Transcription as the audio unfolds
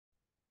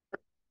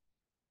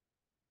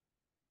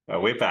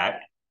Well, we're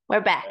back.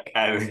 We're back.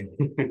 And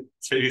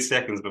 2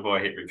 seconds before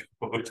I hit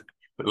record,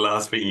 the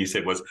last thing you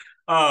said was,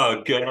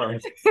 "Oh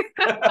God,"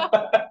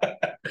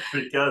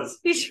 because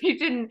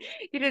You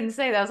didn't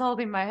say that. I was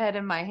holding my head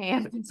in my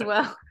hand as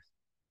well.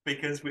 we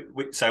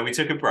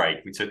took a break.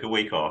 We took a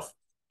week off.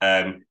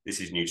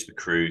 This is New to the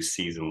Crew,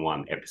 season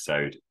 1,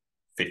 episode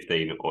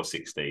 15 or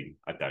 16.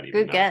 I don't even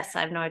know. Good guess.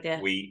 I have no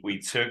idea. We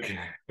took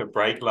a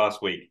break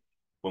last week.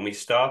 When we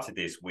started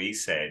this, we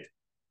said,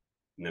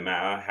 no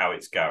matter how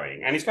it's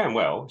going, and it's going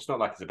well, it's not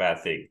like it's a bad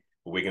thing,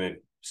 but we're going to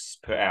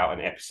put out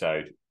an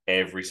episode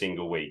every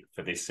single week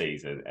for this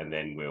season, and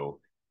then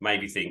we'll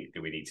maybe think,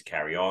 do we need to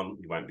carry on?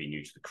 We won't be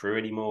New to the Crew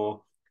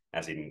anymore,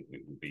 as in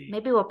we will be.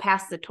 Maybe we'll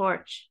pass the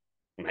torch.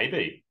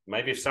 Maybe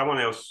if someone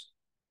else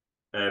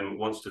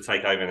wants to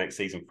take over next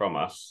season from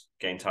us,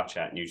 get in touch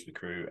at New to the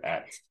Crew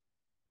at,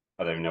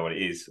 I don't even know what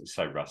it is. It's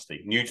so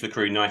rusty. New to the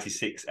Crew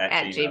 96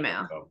 at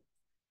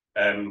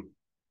gmail.com.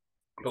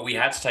 But we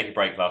had to take a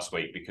break last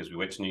week because we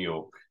went to New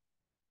York.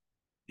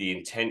 The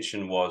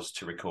intention was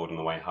to record on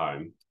the way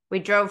home. We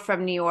drove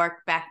from New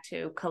York back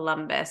to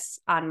Columbus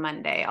on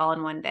Monday, all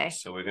in one day.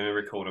 So we're going to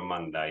record on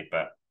Monday,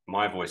 but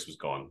my voice was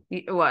gone.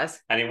 It was.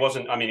 And it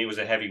wasn't, I mean, it was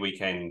a heavy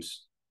weekend.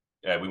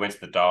 We went to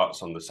the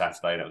darts on the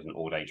Saturday. That was an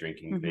all-day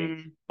drinking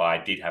thing. But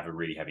I did have a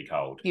really heavy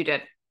cold. You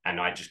did. And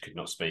I just could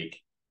not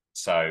speak.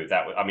 So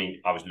that, I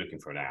mean, I was looking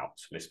for an out,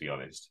 let's be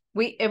honest.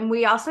 We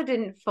also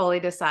didn't fully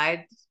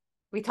decide.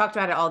 We talked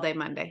about it all day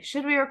Monday.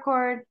 Should we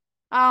record?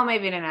 Oh,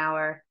 maybe in an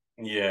hour.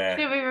 Yeah.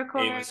 Should we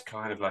record? It was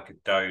kind of like a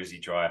dozy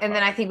drive. And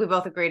then I think we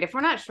both agreed, if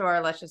we're not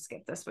sure, let's just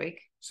skip this week.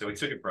 So we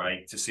took a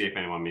break to see if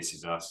anyone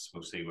misses us.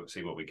 We'll see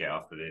what we get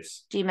after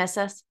this. Do you miss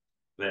us?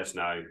 Let us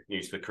know. New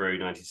to the Crew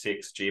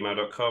 96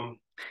 gmail.com.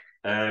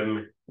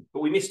 But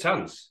we missed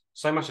tons.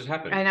 So much has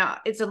happened. I know.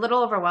 It's a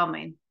little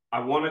overwhelming. I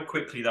want to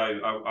quickly, though,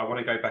 I want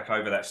to go back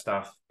over that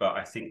stuff, but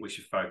I think we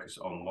should focus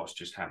on what's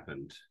just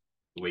happened.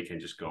 The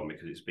weekend just gone,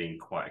 because it's been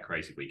quite a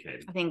crazy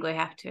weekend. I think we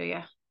have to,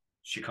 yeah.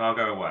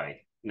 Chicago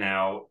away.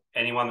 Now,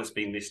 anyone that's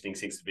been listening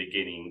since the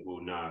beginning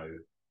will know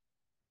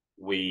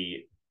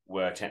we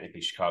were technically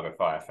Chicago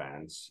Fire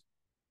fans.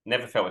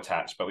 Never felt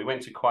attached, but we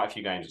went to quite a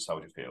few games at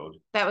Soldier Field.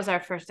 That was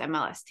our first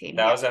MLS team.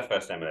 That was our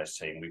first MLS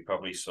team. We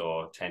probably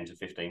saw 10 to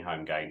 15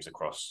 home games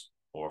across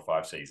 4 or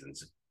 5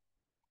 seasons.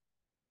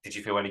 Did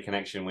you feel any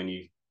connection when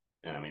you...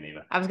 No, me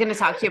neither. I was going to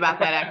talk to you about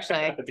that, actually.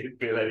 I didn't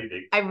feel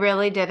anything. I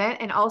really didn't.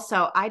 And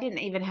also, I didn't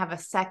even have a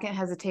second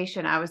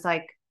hesitation. I was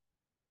like,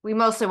 we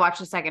mostly watched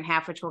the second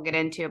half, which we'll get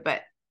into,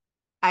 but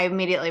I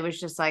immediately was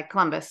just like,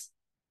 Columbus.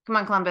 Come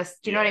on, Columbus.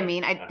 Do you know what I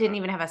mean? I didn't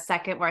even have a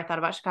second where I thought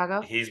about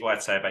Chicago. Here's what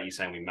I'd say about you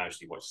saying we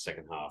mostly watched the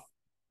second half.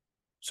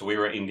 So we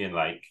were at Indian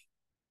Lake.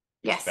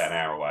 Yes. About an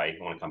hour away.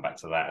 I want to come back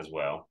to that as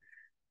well.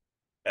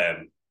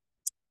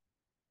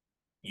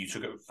 You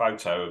took a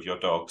photo of your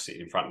dog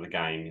sitting in front of the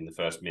game in the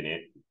first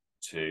minute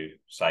to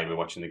say we're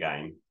watching the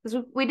game.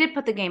 Because we did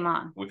put the game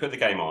on. We put the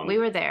game on. We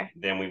were there.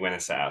 Then we went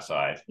and sat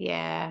outside.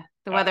 Yeah.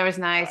 The weather was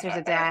nice. There's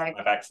a deck.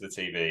 My back to the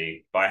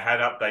TV. But I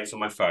had updates on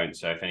my phone,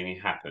 so if anything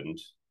happened,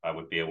 I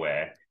would be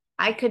aware.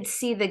 I could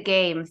see the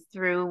game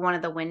through one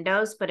of the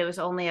windows, but it was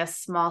only a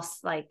small,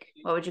 like,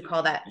 what would you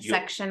call that,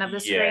 section of the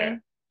screen? Yeah,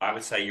 I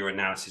would say your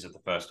analysis of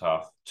the first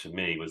half, to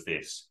me, was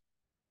this.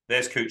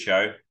 There's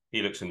Cucho.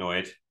 He looks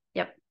annoyed.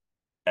 Yep.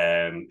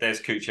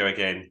 There's Cucho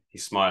again.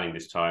 He's smiling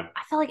this time.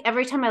 I felt like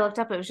every time I looked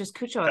up, it was just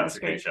Cucho on the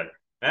screen. Cucho.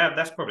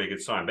 That's probably a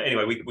good sign. But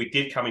anyway, we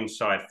did come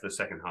inside for the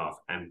second half,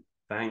 and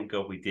thank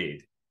God we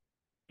did,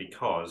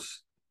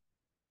 because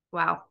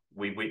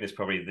we witnessed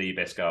probably the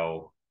best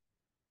goal.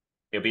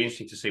 It'll be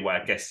interesting to see what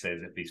our guest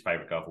says of his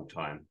favourite goal of all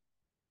time.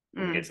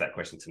 We'll get to that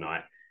question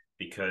tonight,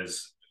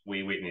 because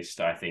we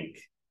witnessed, I think,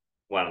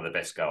 one of the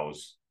best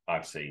goals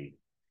I've seen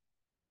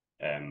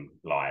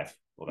live,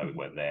 although we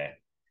weren't there.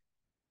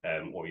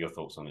 What were your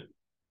thoughts on it?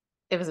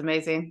 It was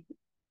amazing.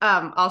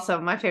 Also,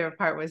 my favorite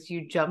part was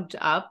you jumped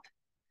up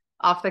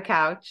off the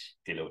couch,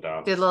 did a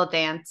little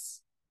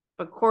dance,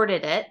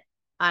 recorded it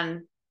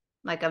on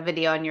like a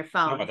video on your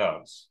phone. Not my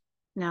dance.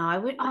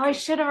 No, I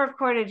should have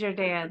recorded your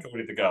dance.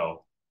 Recorded the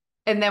goal.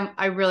 And then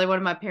I really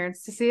wanted my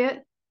parents to see it.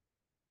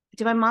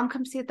 Did my mom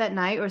come see it that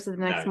night, or was it the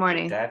next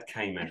morning? Dad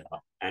came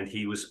out and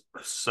he was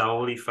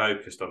solely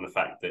focused on the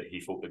fact that he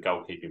thought the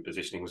goalkeeping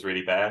positioning was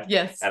really bad.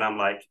 Yes. And I'm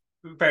like,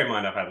 bear in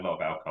mind, I've had a lot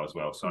of alcohol as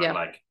well. So I'm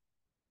like,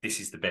 this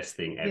is the best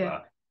thing ever. Yeah.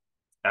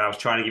 And I was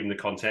trying to give him the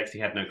context. He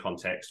had no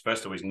context.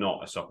 First of all, he's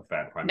not a soccer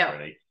fan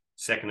primarily. No.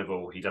 Second of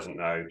all, he doesn't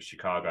know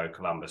Chicago,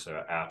 Columbus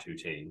are our 2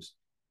 teams.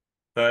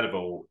 Third of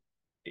all,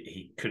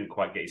 he couldn't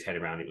quite get his head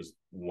around. It was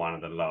one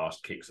of the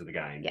last kicks of the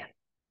game. Yeah.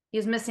 He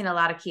was missing a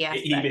lot of key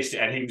aspects. He missed it.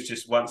 And he was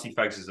just, once he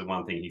focuses on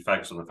one thing, he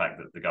focused on the fact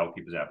that the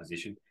goalkeeper's out of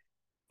position.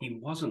 He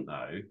wasn't,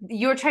 though.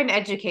 You were trying to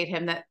educate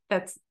him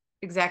that's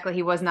exactly,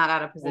 he was not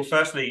out of position.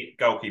 Well, firstly,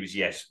 goalkeepers,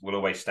 yes, will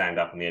always stand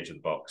up on the edge of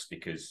the box,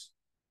 because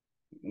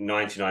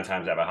 99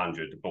 times out of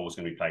 100, the ball's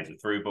going to be played as a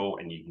through ball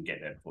and you can get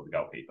there before the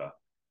goalkeeper.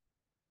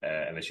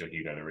 Unless you're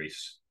Hugo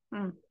Lloris.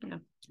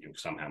 You'll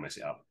somehow mess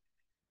it up.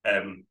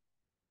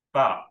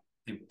 But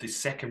the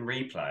second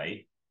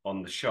replay,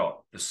 on the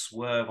shot, the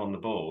swerve on the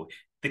ball.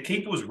 The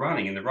keeper was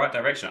running in the right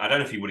direction. I don't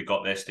know if he would have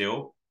got there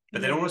still,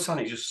 but then all of a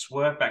sudden he just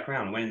swerved back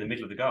around and went in the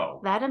middle of the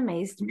goal. That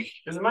amazed me.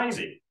 It was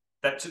amazing.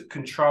 That to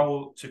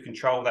control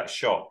that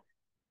shot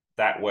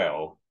that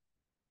well,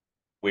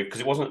 because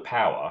it wasn't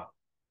power.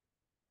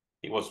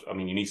 It was. I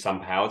mean, you need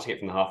some power to get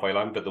from the halfway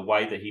line, but the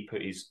way that he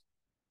put his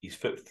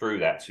foot through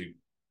that to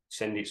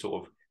send it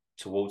sort of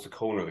towards the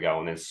corner of the goal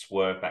and then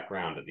swerve back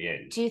round at the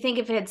end. Do you think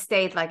if it had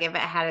stayed, like if it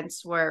hadn't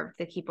swerved,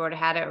 the keeper would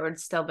have had it, or would it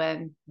still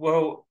been?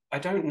 Well, I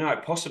don't know,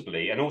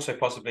 possibly. And also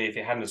possibly if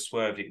it hadn't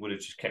swerved, it would have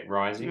just kept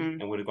rising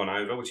and would have gone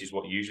over, which is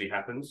what usually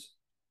happens.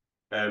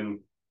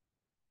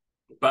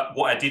 But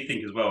what I did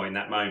think as well in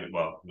that moment,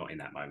 well, not in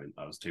that moment,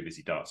 I was too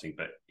busy dancing,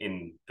 but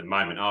in the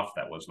moment after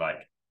that was like,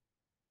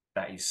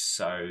 that is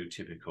so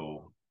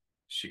typical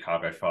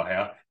Chicago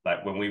Fire.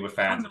 Like when we were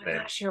fans of them,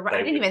 gosh, you're right.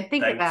 I didn't even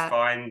think of that. They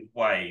would find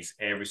ways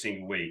every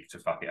single week to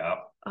fuck it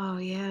up. Oh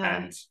yeah.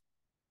 And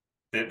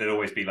there'd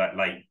always be like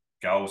late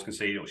goals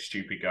conceded or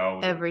stupid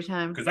goals every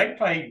time. Because they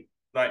play,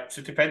 like,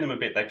 to defend them a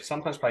bit, they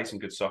sometimes play some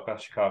good soccer,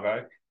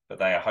 Chicago, but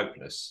they are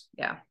hopeless.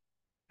 Yeah.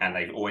 And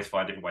they always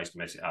find different ways to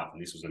mess it up.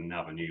 And this was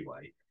another new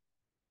way.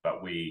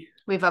 But we've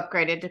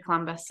upgraded to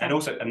Columbus. So. And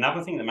also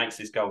another thing that makes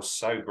this goal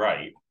so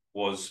great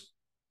was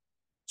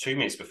 2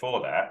 minutes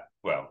before that,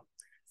 well,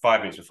 5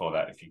 minutes before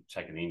that, if you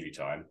take an injury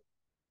time,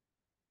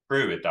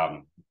 Crew had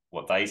done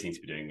what they seem to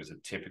be doing was a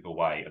typical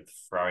way of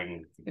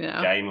throwing the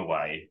game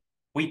away.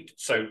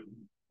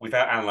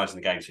 Without analysing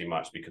the game too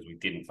much, because we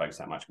didn't focus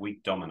that much, we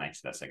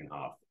dominated that second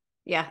half.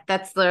 Yeah,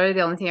 that's literally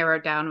the only thing I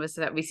wrote down was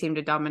that we seemed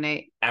to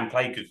dominate. And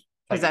play good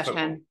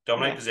possession.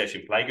 Dominate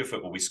possession, play good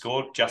football. We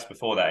scored just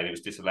before that and it was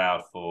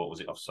disallowed for,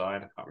 was it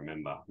offside? I can't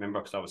remember.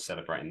 Because I was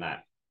celebrating that.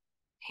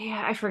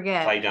 Yeah, I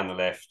forget. Play down the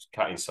left,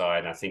 cut inside,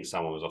 and I think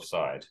someone was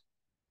offside.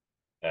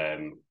 I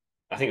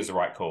think it was the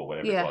right call,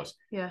 whatever it was.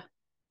 Yeah.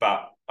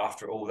 But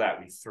after all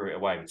that, we threw it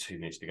away with 2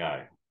 minutes to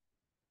go.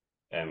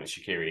 And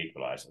Shaqiri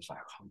equalised. I was like,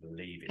 I can't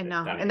believe it. I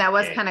know. And that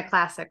was kind of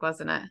classic,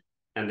 wasn't it?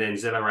 And then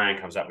Zelarayan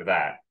comes up with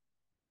that.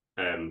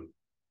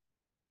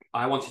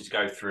 I wanted to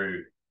go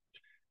through,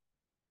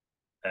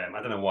 I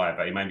don't know why,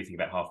 but it made me think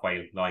about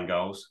halfway line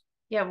goals.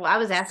 Yeah, well, I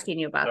was asking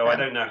you about that. So I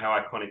don't know how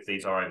iconic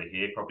these are over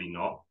here. Probably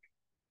not.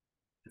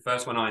 The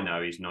first one I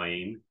know is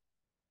Naeem.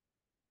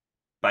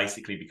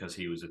 Basically because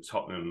he was a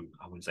Tottenham,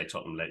 I wouldn't say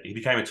Tottenham legend. He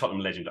became a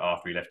Tottenham legend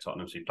after he left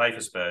Tottenham. So he played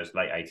for Spurs,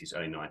 late 80s,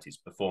 early 90s,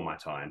 before my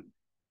time.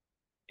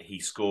 He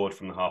scored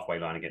from the halfway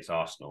line against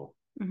Arsenal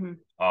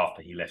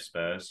after he left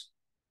Spurs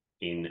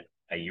in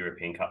a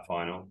European Cup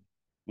final.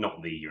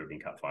 Not the European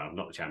Cup final,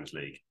 not the Champions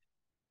League.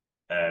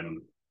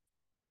 And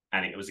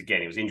it was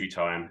injury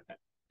time.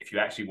 If you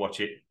actually watch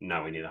it,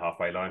 nowhere near the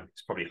halfway line.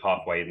 It's probably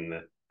halfway in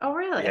the... Oh,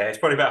 really? Yeah, it's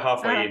probably about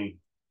halfway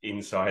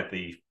inside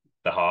the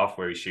half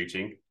where he's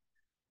shooting,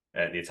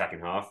 the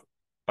attacking half.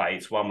 But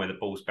it's one where the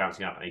ball's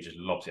bouncing up and he just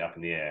lobs it up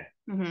in the air,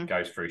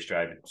 goes through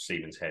straight over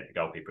Stevens' head, the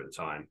goalkeeper at the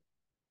time.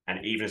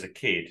 And even as a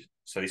kid,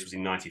 so this was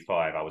in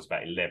 95, I was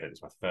about 11.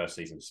 It's my first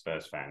season as a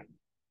Spurs fan.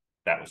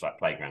 That was like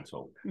playground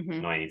talk,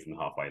 Naeem from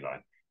the halfway line.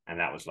 And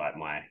that was like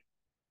my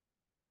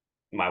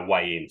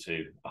way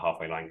into a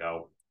halfway line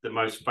goal. The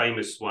most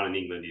famous one in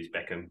England is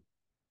Beckham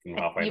from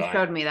the halfway line. You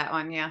showed me that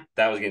one, yeah.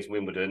 That was against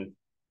Wimbledon.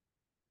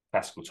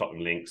 Classical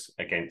Tottenham links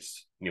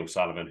against Neil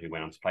Sullivan, who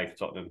went on to play for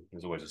Tottenham.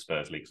 There's always a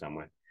Spurs league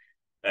somewhere.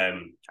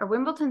 Are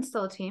Wimbledon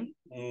still a team?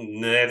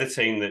 They're the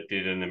team that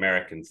did an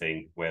American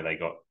thing where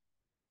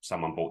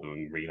someone bought them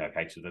and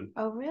relocated them.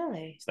 Oh,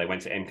 really? So they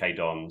went to MK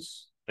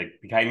Dons. They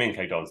became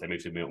MK Dons. They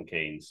moved to Milton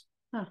Keynes.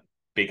 Huh.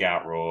 Big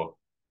outroar.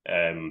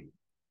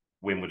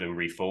 Wimbledon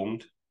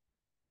reformed.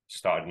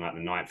 Started in like the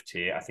 9th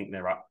tier. I think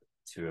they're up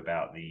to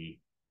about the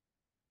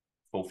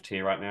 4th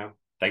tier right now.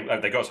 They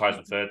got as high as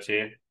the 3rd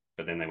tier,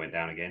 but then they went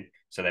down again.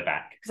 So they're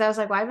back. Because I was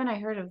like, why haven't I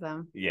heard of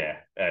them? Yeah.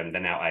 They're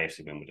now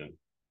AFC Wimbledon.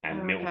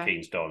 And Milton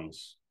Keynes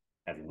Dons,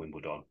 as in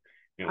Wimbledon.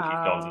 Milton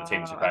Keynes Dons are the team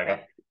that took over.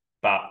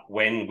 But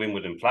when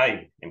Wimbledon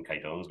play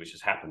MK Dons, which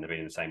has happened, they've been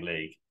in the same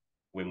league,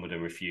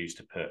 Wimbledon refused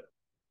to put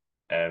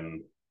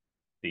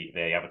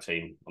the other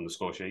team on the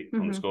score sheet,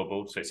 on the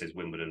scoreboard. So it says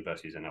Wimbledon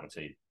versus another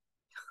team.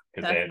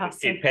 Because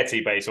it's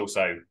petty, but it's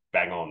also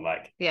bang on.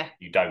 Like,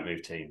 you don't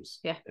move teams.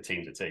 Yeah. A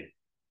team's a team.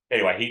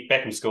 Anyway,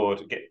 Beckham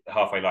scored, get the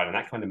halfway line, and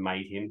that kind of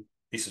made him.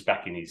 This was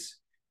back in his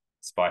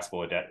Spice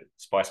Boy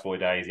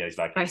days. He had his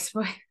like Spice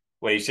Boy.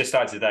 Well, he's just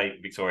started to date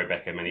Victoria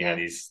Beckham, and he had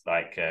his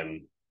like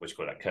what do you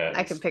call that, curtains?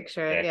 I can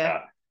picture it.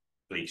 Haircut,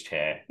 bleached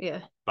hair. Yeah.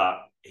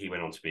 But he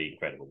went on to be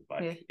incredible.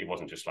 Like it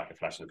wasn't just like a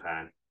flash in the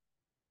pan.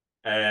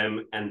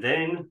 And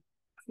then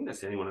I think that's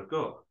the only one I've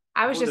got.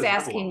 I was just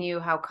asking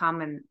you how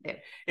common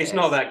it's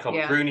not that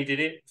common. Yeah. Rooney did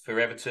it for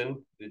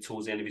Everton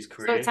towards the end of his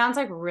career. So it sounds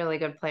like really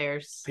good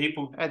players.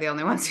 People are the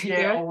only ones who do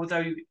it.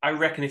 Although I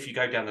reckon if you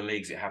go down the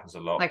leagues, it happens a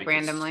lot. Like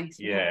randomly.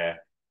 Yeah.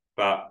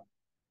 But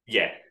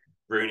yeah,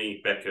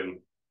 Rooney,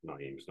 Beckham,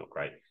 Naeem's not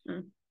great.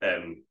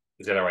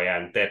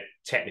 Zelarayan, they're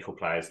technical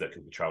players that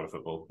can control the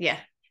football. Yeah.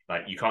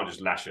 Like you can't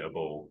just lash at a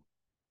ball.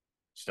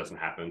 It just doesn't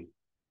happen.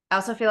 I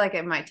also feel like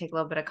it might take a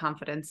little bit of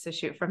confidence to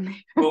shoot from there.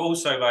 But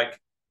also like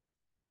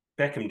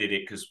Beckham did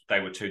it because they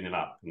were 2-0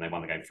 up and they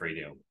won the game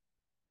 3-0.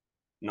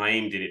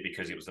 Naeem did it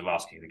because it was the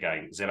last kick of the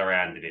game.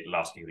 Zelarayan did it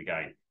last kick of the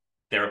game.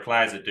 There are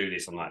players that do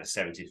this on like the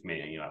 70th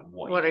minute, and you're like,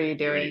 what are you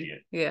doing?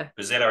 Yeah.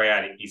 But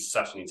Zelarayan is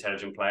such an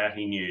intelligent player.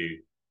 He knew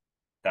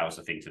that was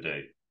the thing to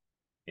do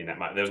in that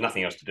match. There was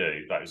nothing else to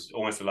do. Like, it was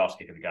almost the last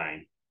kick of the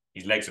game.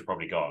 His legs are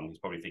probably gone. He's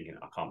probably thinking,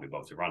 I can't be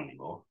bothered to run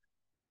anymore.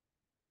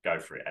 Go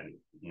for it, and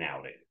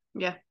nailed it.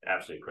 Yeah.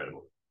 Absolutely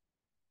incredible.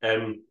 What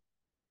do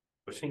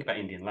you think about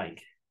Indian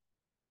Lake?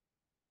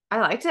 I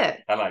liked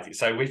it.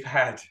 So we've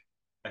had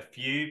a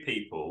few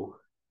people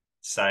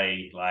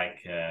say,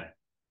 like,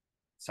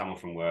 someone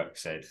from work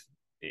said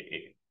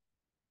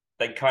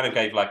they kind of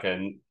gave like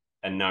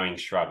a knowing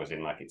shrug, as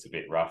in like it's a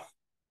bit rough.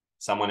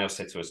 Someone else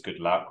said to us, good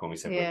luck, when we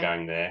said we're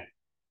going there.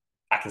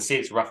 I can see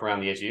it's rough around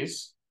the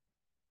edges.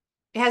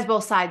 It has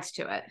both sides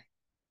to it.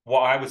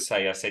 What I would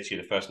say, I said to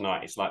you the first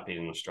night, it's like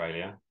being in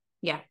Australia.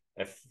 Yeah.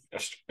 If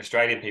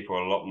Australian people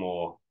are a lot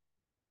more,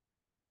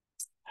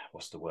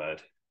 what's the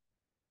word?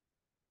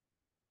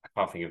 I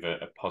can't think of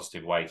a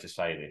positive way to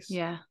say this.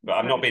 Yeah. But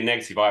I'm not being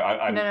negative.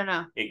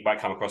 No. It might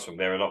come across from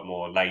they're a lot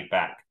more laid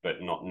back,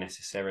 but not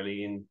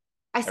necessarily in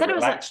a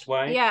relaxed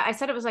way. Yeah, I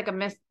said it was like a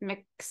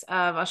mix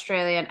of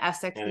Australia and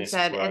Essex, you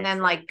said, and then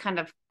like kind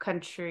of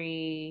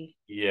country.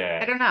 Yeah.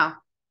 I don't know.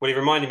 Well, it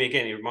reminded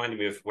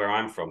me of where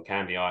I'm from,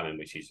 Canby Island,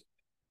 which is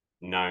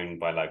known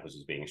by locals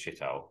as being a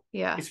shithole.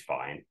 Yeah. It's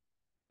fine.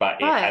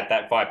 But it had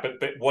that vibe.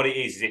 But what it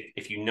is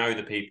if you know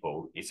the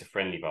people, it's a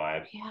friendly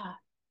vibe. Yeah.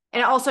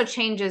 And it also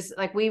changes,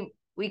 like we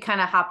kind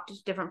of hopped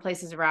different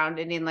places around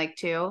Indian Lake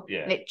too.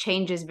 Yeah. And it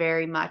changes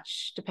very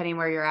much depending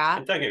where you're at.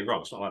 And don't get me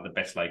wrong, it's not like the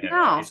best lake ever.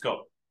 No. It's got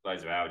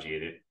loads of algae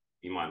in it.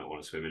 You might not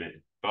want to swim in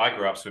it. But I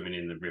grew up swimming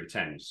in the River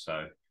Thames,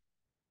 so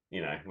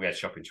you know, we had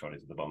shopping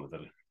trolleys at the bottom of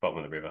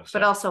the river. So.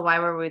 But also, why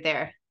were we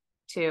there?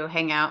 To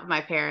hang out with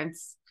my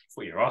parents. That's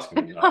what you're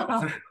asking me.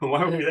 Like,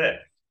 why were we there?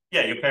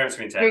 Yeah, your parents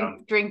were in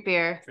town. Drink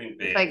beer.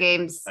 Play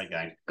games.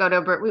 Go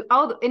to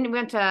we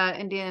went to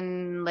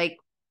Indian Lake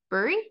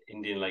Brewery.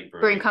 Indian Lake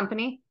Brewing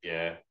Company.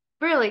 Yeah.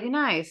 Really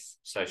nice.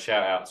 So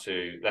shout out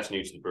to, that's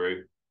new to the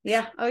brew.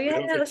 Yeah. Oh yeah.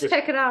 Let's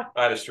check it out.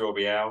 I had a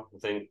strawberry ale. I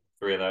think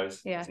 3 of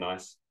those. Yeah. It's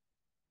nice.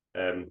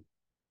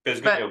 It was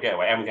a good little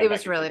getaway. And it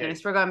was really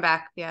nice. We're going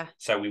back. Yeah.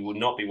 So we will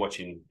not be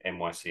watching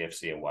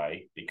NYCFC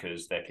away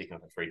because they're kicking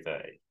off at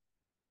 3:30.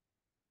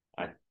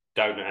 I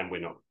don't know, and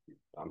we're not.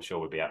 I'm sure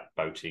we'll be out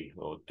boating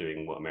or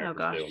doing what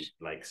Americans do on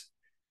lakes.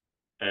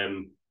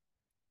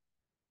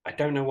 I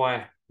don't know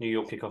why New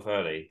York kick off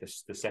early. This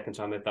is the second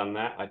time they've done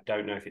that. I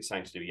don't know if it's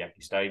something to do with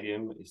Yankee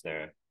Stadium.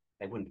 They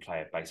wouldn't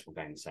play a baseball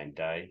game the same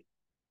day.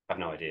 I have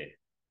no idea.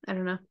 I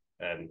don't know.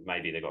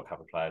 Maybe they've got a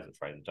couple of players that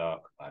afraid of the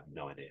dark. I have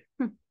no idea.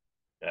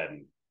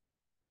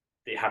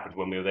 It happened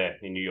when we were there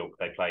in New York.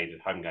 They played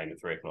a home game at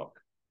 3:00.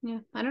 Yeah,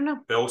 I don't know.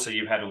 But also,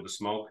 you've had all the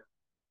smog.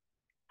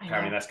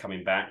 Apparently, that's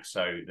coming back.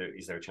 So,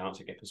 is there a chance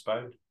it gets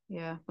postponed?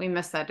 Yeah, we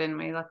missed that, didn't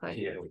we? Luckily.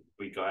 Yeah,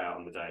 we got out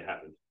on the day it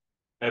happened.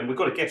 We've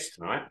got a guest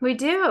tonight. We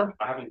do.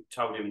 I haven't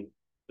told him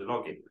the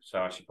login,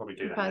 so I should probably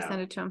do that. Probably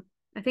send it to him.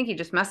 I think he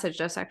just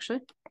messaged us, actually.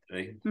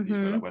 Did he?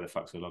 Like, where the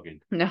fuck's the login?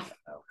 No,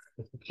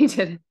 he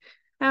didn't.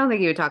 I don't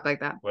think he would talk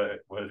like that.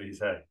 What did he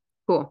say?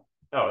 Cool.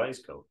 Oh, that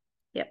is cool.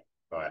 Yep.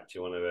 All right. Do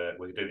you want to?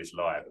 We can do this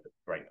live.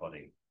 Great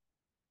podding.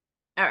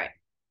 All right.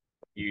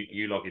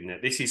 You log in there.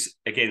 This is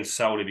again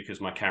solely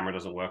because my camera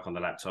doesn't work on the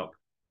laptop.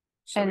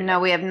 So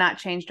we have not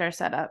changed our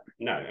setup.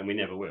 No, and we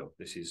never will.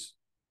 This is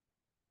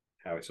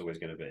how it's always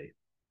going to be.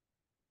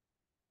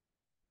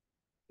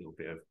 A little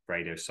bit of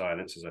radio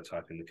silence as I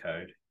type in the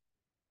code.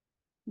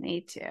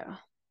 Me too.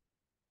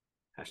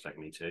 Hashtag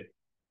me too.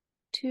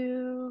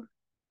 2.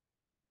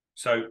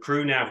 So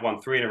Crew now have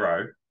won 3 in a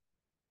row.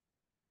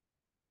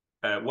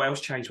 What else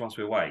changed whilst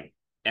we were away?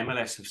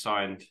 MLS have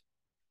signed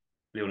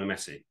Lionel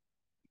Messi.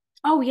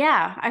 Oh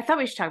yeah, I thought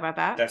we should talk about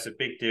that. That's a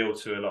big deal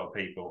to a lot of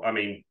people. I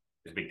mean,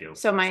 it's a big deal.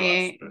 So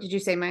Miami, did you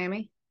say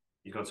Miami?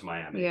 He's gone to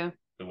Miami. Yeah.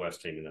 The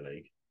worst team in the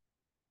league.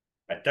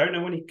 I don't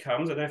know when he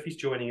comes. I don't know if he's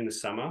joining in the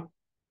summer.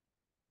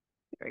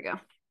 There we go.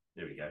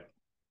 There we go.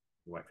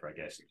 Wait for, I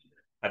guess.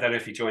 I don't know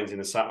if he joins in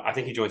the summer. I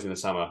think he joins in the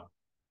summer,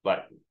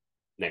 like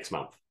next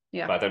month.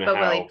 Yeah. But I don't know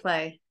how. Will he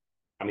play?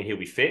 I mean, he'll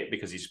be fit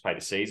because he's played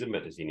a season,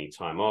 but does he need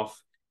time off?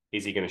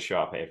 Is he going to show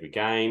up at every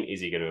game?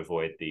 Is he going to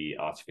avoid the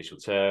artificial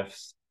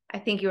turfs? I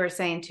think you were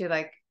saying too,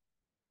 like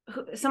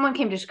someone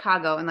came to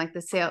Chicago and like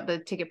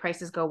the ticket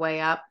prices go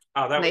way up.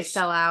 Oh, they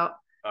sell out.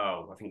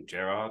 Oh, I think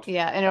Gerard.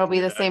 Yeah, and it'll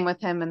be the same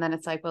with him. And then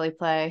it's like, will he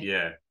play?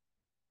 Yeah.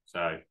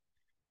 So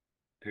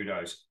who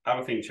knows?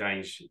 Other thing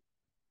changed.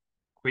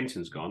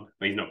 Quinton's gone.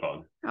 I mean, he's not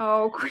gone.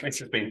 Oh,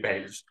 Quinton's been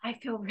benched. I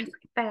feel really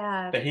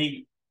bad. But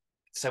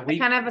we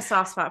kind of have a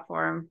soft spot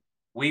for him.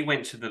 We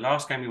went to the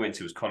last game we went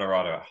to was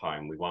Colorado at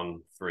home. We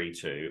won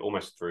 3-2,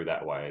 almost threw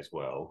that away as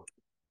well.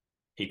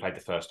 He played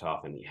the first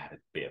half and he had a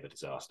bit of a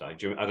disaster. I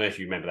don't know if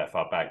you remember that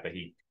far back, but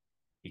he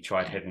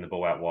tried heading the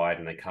ball out wide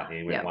and they cut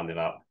in, went 1-0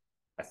 up.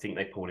 I think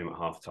they pulled him at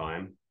half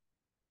time.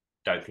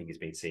 Don't think he's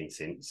been seen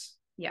since.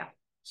 Yeah.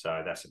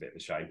 So that's a bit of a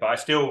shame. But I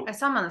saw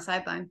him on the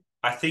sideline.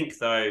 I think,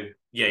 though,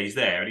 yeah, he's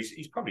there, and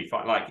he's probably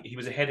fine. Like, he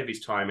was ahead of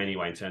his time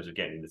anyway in terms of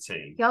getting in the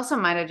team. He also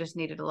might have just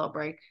needed a little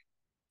break.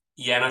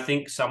 Yeah, and I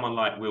think someone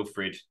like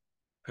Wilfred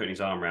putting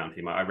his arm around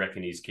him, I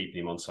reckon he's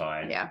keeping him on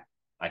side. Yeah.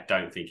 I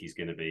don't think he's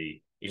going to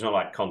be... He's not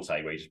like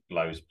Conte, where he just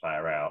blows a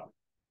player out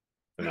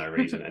for no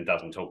reason and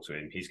doesn't talk to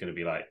him. He's going to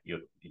be like, your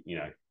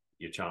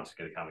chance is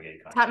going to come again.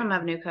 Tottenham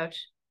have a new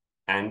coach.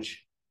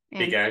 Ange.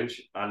 Big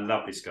Ange. I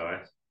love this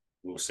guy.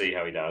 We'll see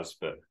how he does,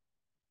 but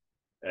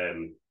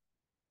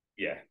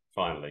yeah,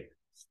 finally.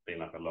 It's been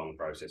like a long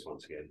process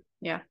once again.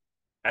 Yeah.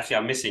 Actually,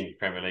 I'm missing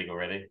Premier League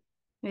already.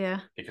 Yeah.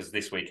 Because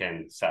this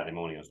weekend, Saturday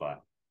morning, I was like,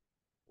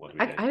 what do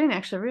we do? I didn't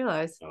actually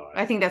realize. Oh,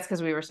 I think that's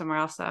because we were somewhere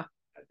else, though.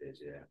 I did,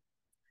 yeah.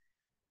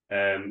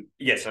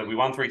 Yeah, so we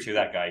won 3-2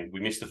 that game. We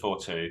missed the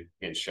 4-2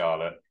 against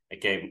Charlotte.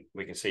 Again,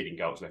 we're conceding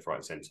goals left, right,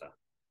 and centre.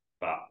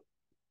 But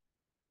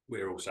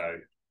we're also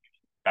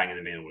banging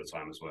them in all the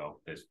time as well.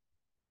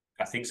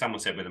 I think someone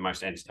said we're the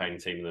most entertaining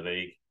team in the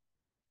league.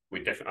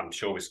 I'm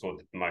sure we scored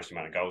the most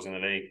amount of goals in the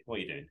league. What are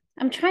you doing?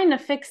 I'm trying to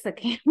fix the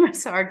camera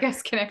so our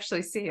guests can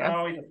actually see us.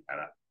 Oh, it doesn't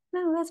matter.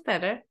 No, that's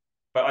better.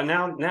 But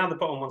now the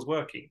bottom one's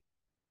working.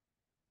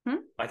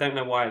 I don't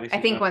know why. I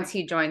think once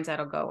he joins,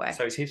 that'll go away.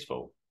 So it's his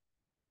fault.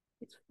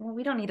 Well,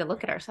 we don't need to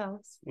look at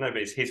ourselves. No,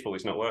 but it's his fault.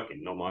 It's not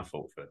working. Not my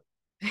fault for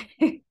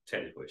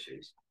technical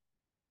issues.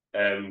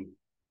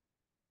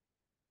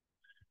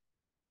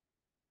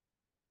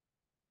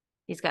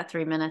 He's got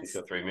 3 minutes. He's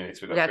got 3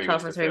 minutes. We got to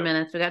talk for 3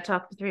 minutes. We got to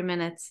talk for 3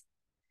 minutes.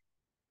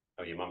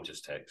 Oh, your mum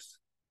just texted.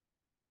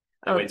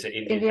 I went to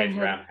Indian Head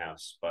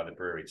Roundhouse by the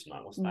brewery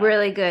tonight. What's that?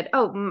 Really good.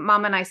 Oh,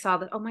 Mom and I saw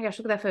that. Oh my gosh,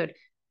 look at that food.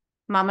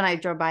 Mom and I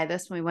drove by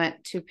this when we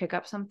went to pick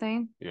up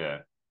something. Yeah.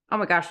 Oh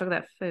my gosh, look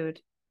at that food.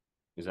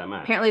 Is that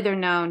mad? Apparently they're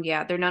known.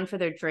 Yeah, they're known for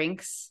their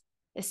drinks,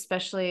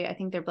 especially I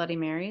think they're Bloody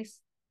Marys.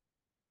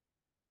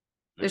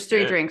 There's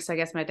 3 drinks. I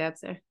guess my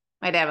dad's there.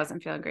 My dad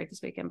wasn't feeling great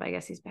this weekend, but I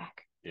guess he's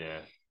back. Yeah.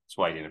 That's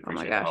why he didn't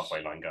appreciate the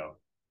halfway line goal.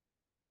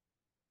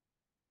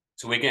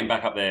 So we're getting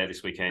back up there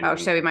this weekend. Oh,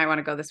 so we might want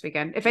to go this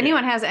weekend. If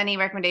anyone has any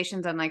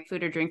recommendations on like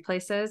food or drink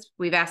places,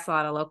 we've asked a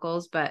lot of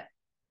locals, and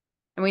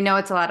we know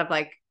it's a lot of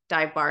like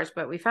dive bars,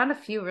 but we found a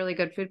few really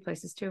good food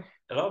places too.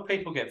 A lot of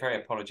people get very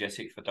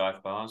apologetic for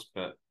dive bars,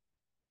 but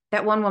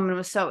that one woman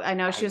was she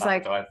was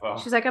like,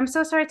 I'm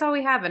so sorry, it's all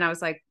we have. And I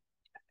was like,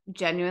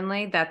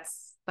 genuinely,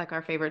 that's like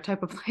our favorite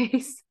type of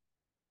place.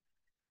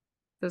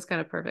 So it's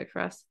kind of perfect for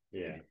us.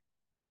 Yeah.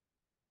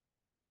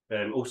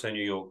 Also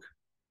New York,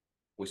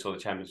 we saw the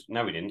Champions.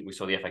 No, we didn't. We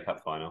saw the FA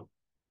Cup final.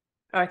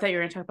 Oh, I thought you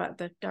were going to talk about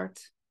the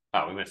darts.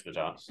 Oh, we went to the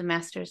darts. The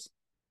Masters.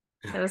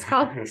 That was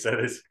called.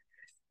 So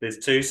there's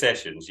 2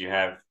 sessions. You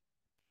have.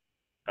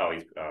 I'll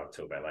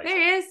talk about later. There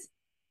he is.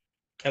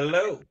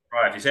 Hello.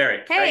 Right, it's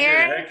Eric. Hey,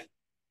 Eric.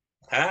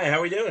 Hi, how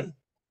are we doing?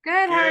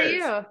 Good. How are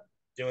you?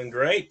 Doing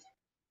great.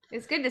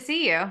 It's good to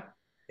see you.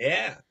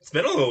 Yeah, it's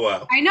been a little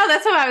while. I know.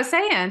 That's what I was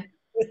saying.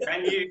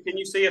 Can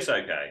you see us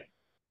okay?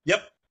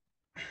 Yep.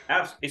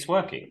 It's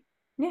working.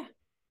 Yeah.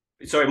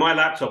 Sorry, my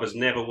laptop has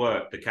never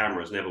worked. The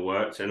camera has never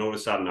worked, and all of a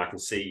sudden I can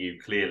see you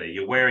clearly.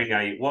 You're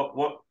wearing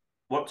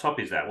what top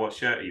is that? What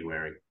shirt are you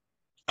wearing?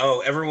 Oh,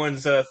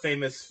 everyone's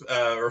famous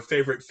or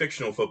favorite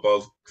fictional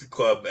football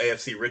club,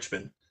 AFC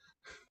Richmond.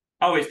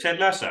 Oh, it's Ted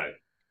Lasso.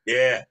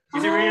 Yeah.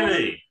 Is it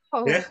really?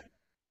 Oh. Yeah.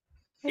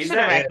 I should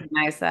have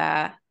recognized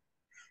that.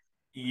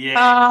 Yeah.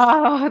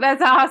 Oh,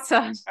 that's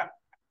awesome.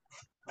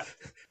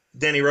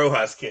 Danny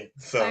Rojas kid.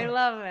 So I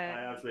love it.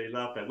 I absolutely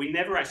love that. We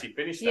never actually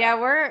finished that. Yeah,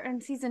 we're in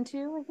season 2,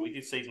 I think. We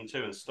did season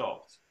 2 and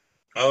stopped.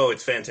 Oh,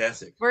 it's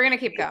fantastic. We're gonna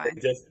keep going.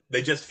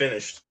 They just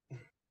finished.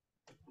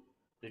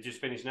 They just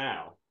finished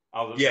now.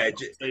 Oh, yeah,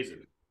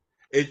 season.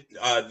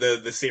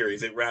 The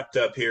series. It wrapped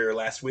up here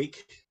last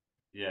week.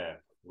 Yeah,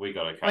 we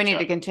got to catch up. We need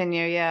to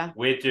continue. Yeah,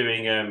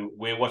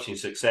 we're watching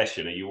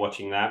Succession. Are you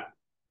watching that?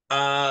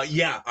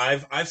 Yeah,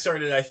 I've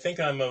started. I think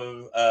I'm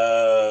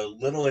a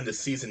little into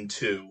season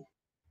 2.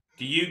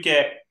 Do you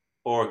get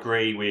or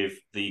agree with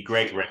the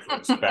Greg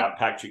reference about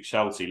Patrick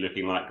Schulte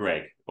looking like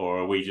Greg, or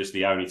are we just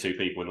the only 2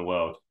 people in the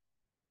world?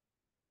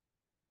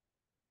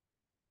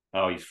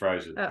 Oh, he's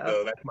frozen.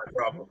 Oh, that's my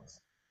problem.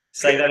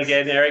 Say that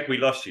again, Eric. We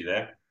lost you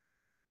there.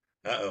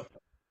 Uh-oh.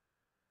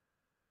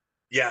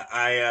 Yeah,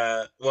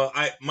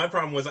 my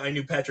problem was I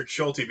knew Patrick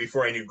Schulte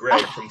before I knew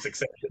Greg from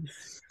Succession.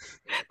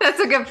 That's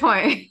a good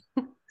point.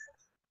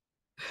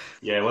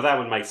 Yeah, well, that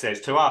would make sense.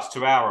 To us,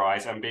 to our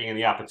eyes, and being in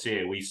the upper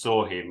tier, we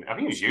saw him. I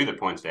think it was you that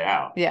pointed it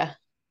out. Yeah.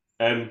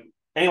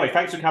 Anyway,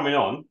 thanks for coming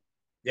on.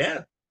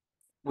 Yeah.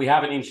 We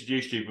haven't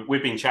introduced you, but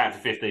we've been chatting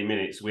for 15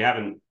 minutes. We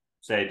haven't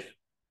said,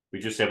 we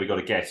just said we got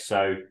a guest.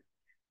 So,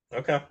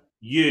 okay.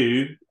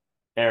 You,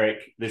 Eric,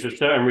 there's a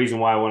certain reason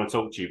why I want to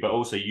talk to you, but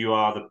also you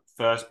are the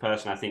first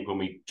person, I think, when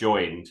we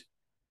joined,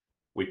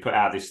 we put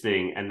out this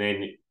thing, and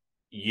then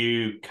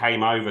you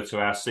came over to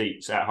our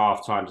seats at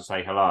halftime to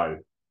say hello.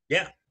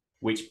 Yeah.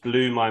 Which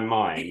blew my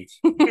mind.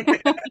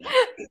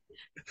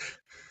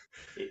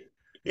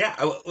 Yeah.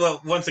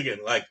 Well, once again,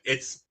 like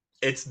it's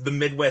it's the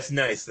Midwest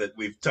nice that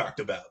we've talked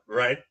about,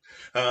 right?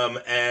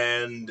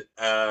 And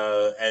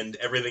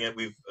everything that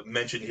we've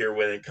mentioned here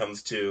when it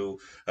comes to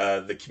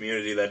the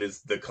community that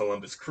is the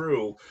Columbus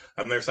Crew.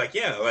 There's like,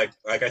 yeah, like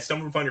I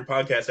stumbled upon your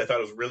podcast. I thought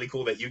it was really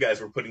cool that you guys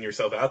were putting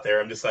yourself out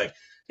there. I'm just like,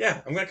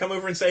 yeah, I'm gonna come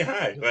over and say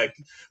hi, like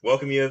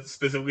welcome you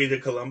specifically to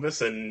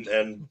Columbus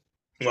and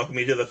welcome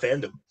you to the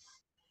fandom.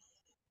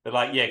 But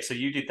like, yeah, so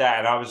you did that,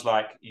 and I was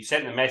like, you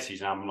sent the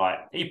message, and I'm like,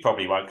 he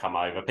probably won't come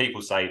over.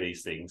 People say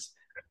these things,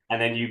 and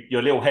then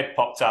your little head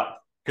popped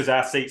up because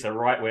our seats are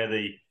right where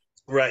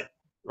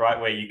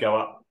you go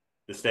up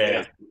the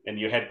stairs, and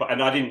your head.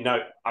 And I didn't know.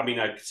 I mean,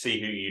 I could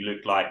see who you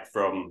looked like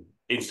from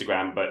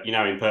Instagram, but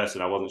in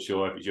person, I wasn't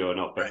sure if it's you or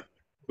not. But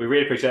we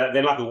really appreciate that.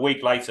 Then, like a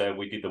week later,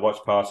 we did the watch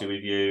party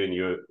with you, and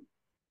you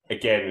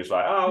again was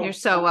like, "Oh, you're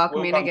so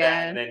welcoming again."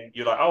 Down. And then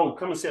you're like, "Oh,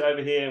 come and sit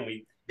over here," and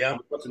we got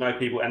to know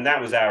people, and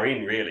that was our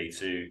in really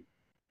to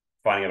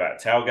finding about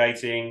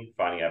tailgating,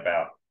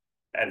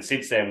 and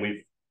since then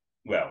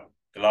the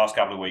last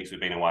couple of weeks we've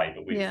been away,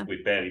 but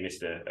we've barely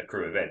missed a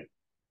crew event.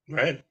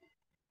 Right.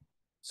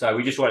 So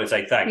we just want to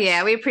say thanks.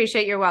 Yeah, we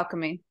appreciate your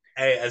welcoming.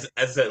 Hey, as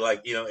I said,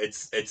 like,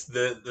 it's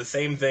the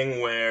same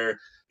thing where,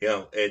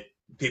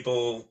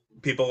 people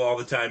all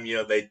the time,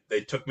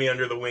 they took me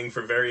under the wing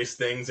for various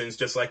things, and it's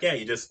just like, yeah,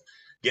 you just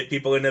get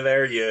people into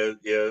there,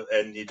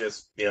 and you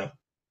just,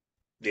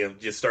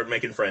 just start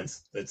making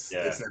friends. It's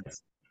nice.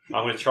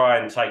 I'm going to try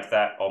and take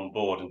that on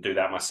board and do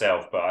that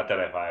myself, but I don't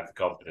know if I have the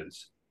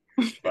confidence.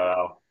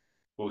 But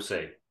we'll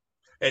see.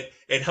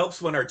 It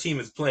helps when our team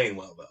is playing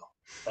well, though.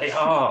 They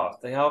are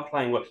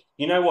playing well.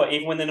 You know what?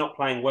 Even when they're not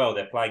playing well,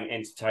 they're playing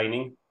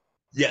entertaining.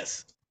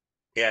 Yes.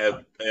 Yeah,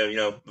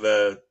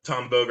 the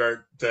Tom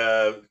Bogart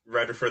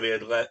writer for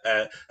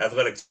the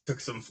Athletics took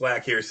some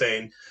flack here,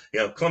 saying,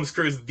 Columbus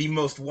Crew is the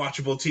most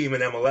watchable team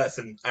in MLS,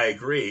 and I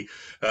agree.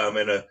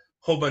 And a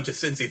whole bunch of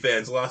Cincy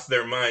fans lost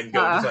their mind,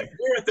 going just like,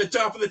 we're at the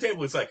top of the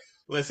table. It's like,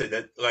 listen,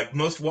 that like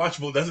most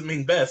watchable doesn't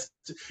mean best.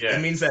 Yeah.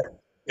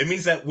 It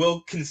means that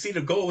we'll concede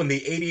a goal in the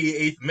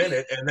 88th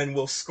minute, and then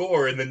we'll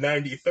score in the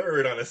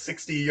 93rd on a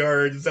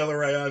 60-yard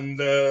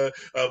Zelarayan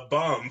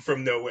bomb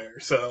from nowhere.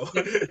 So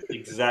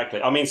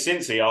exactly. I mean,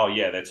 Cincy,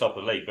 they're top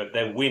of the league, but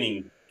they're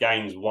winning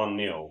games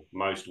 1-0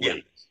 most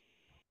weeks.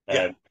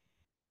 But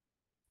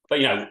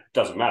it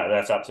doesn't matter.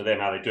 That's up to them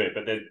how they do it.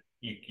 But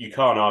you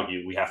can't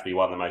argue we have to be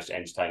one of the most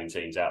entertaining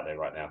teams out there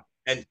right now.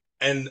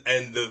 And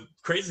the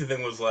crazy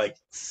thing was, like,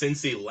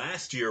 Cincy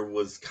last year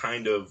was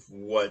kind of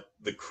what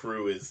the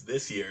Crew is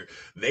this year.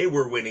 They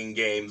were winning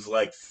games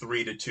like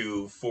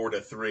 3-2,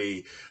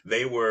 4-3.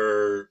 They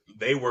were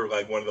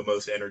like one of the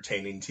most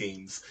entertaining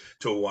teams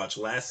to watch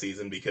last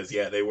season because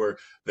they were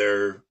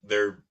their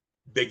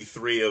big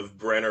three of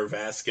Brenner,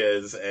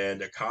 Vasquez,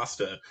 and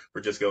Acosta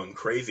were just going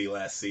crazy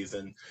last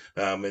season.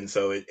 And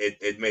so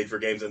it made for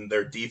games, and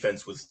their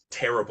defense was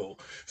terrible.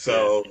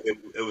 So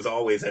it was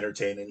always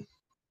entertaining.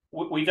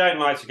 We don't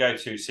like to go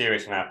too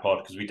serious on our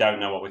pod because we don't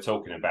know what we're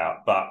talking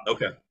about. But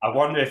I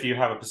wonder if you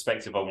have a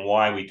perspective on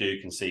why we do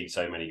concede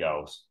so many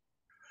goals.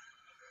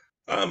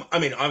 I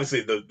mean, obviously,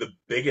 the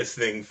biggest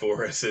thing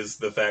for us is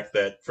the fact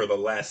that for the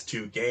last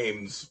two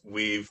games,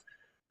 we've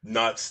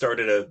not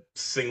started a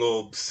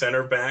single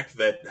center back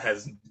that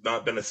has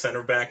not been a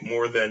center back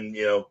more than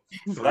 3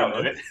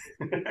 months.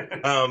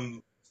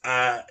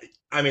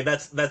 I mean,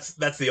 that's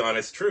the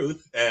honest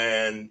truth,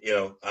 and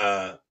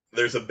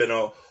there's been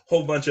a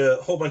whole bunch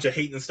of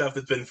hate and stuff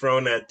that's been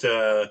thrown at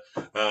a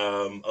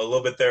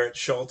little bit there at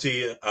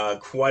Schulte,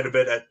 quite a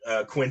bit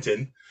at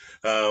Quinton,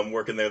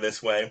 working there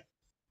this way.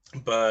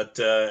 But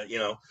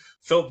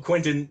Philip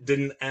Quinton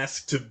didn't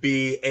ask to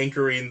be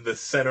anchoring the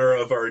center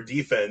of our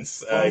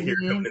defense here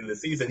coming into the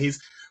season.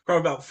 He's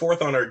probably about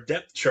fourth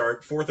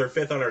or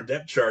fifth on our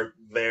depth chart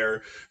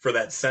there for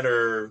that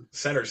center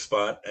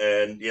spot,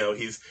 and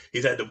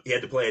he had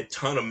to play a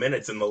ton of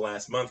minutes in the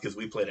last month because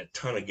we played a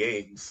ton of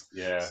games.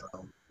 Yeah.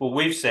 So. Well,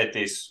 we've said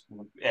this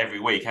every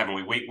week, haven't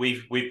we?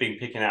 We've been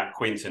picking out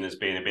Quinton as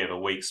being a bit of a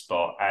weak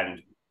spot,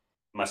 and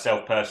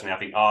myself personally, I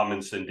think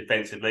Armandson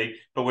defensively,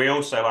 but we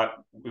also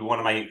we want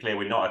to make it clear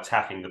we're not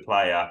attacking the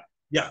player.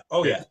 Yeah.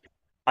 Oh yeah.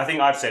 I think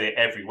I've said it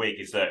every week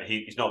is that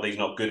he's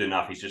not good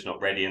enough. He's just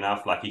not ready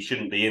enough. Like, he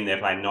shouldn't be in there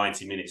playing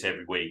 90 minutes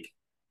every week.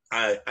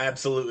 I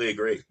absolutely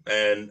agree.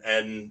 And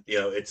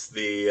it's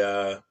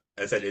the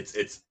I said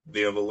it's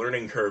the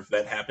learning curve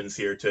that happens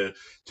here to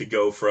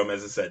go from,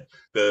 as I said,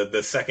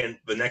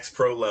 the next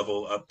pro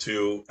level up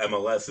to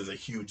MLS is a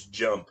huge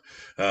jump.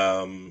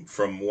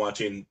 From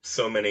watching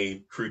so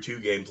many Crew 2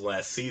 games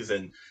last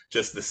season,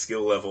 just the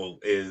skill level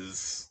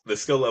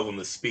and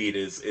the speed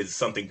is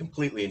something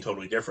completely and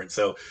totally different.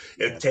 So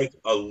it'd take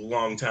a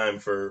long time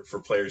for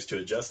players to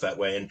adjust that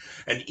way.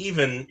 And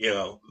even,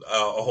 a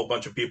whole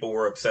bunch of people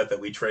were upset that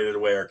we traded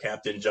away our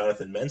captain,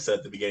 Jonathan Mensah,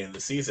 at the beginning of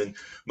the season.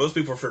 Most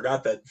people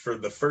forgot that for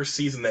the first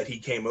season that he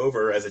came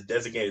over as a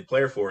designated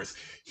player for us,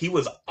 he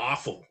was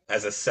awful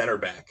as a center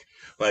back.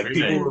 Like,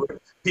 really?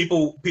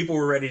 people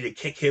were ready to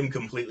kick him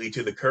completely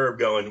to the curb,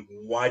 going,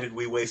 why did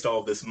we waste all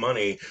of this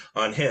money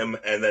on him?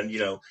 And then,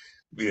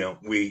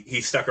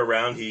 he stuck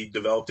around. He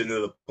developed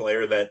into the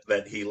player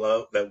that he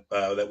loved,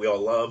 that we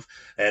all love,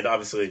 and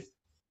obviously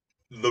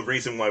the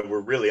reason why we're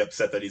really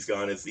upset that he's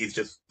gone is he's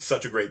just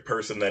such a great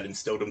person that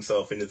instilled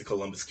himself into the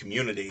Columbus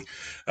community.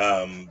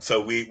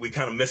 So we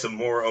kind of miss him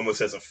more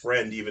almost as a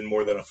friend, even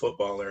more than a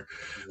footballer.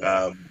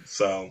 Yeah.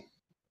 So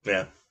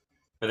yeah.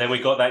 But then we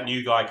got that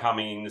new guy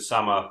coming in the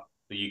summer,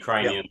 the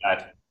Ukrainian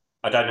lad.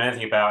 I don't know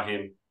anything about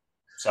him,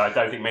 so I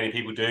don't think many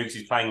people do because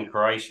he's playing in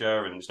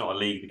Croatia and it's not a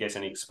league that gets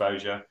any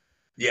exposure.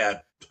 Yeah,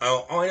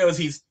 all I know is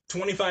he's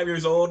 25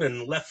 years old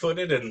and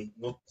left-footed, and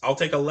I'll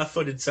take a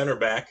left-footed center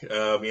back.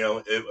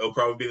 It'll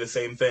probably be the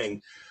same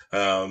thing.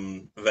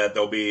 That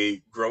there'll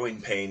be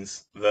growing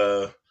pains.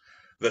 The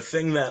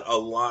thing that a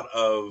lot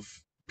of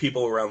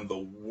people around the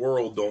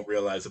world don't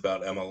realize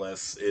about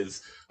MLS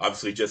is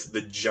obviously just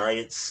the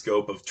giant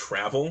scope of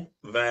travel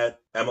that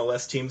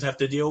MLS teams have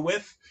to deal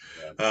with.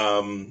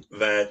 One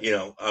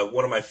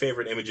of my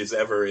favorite images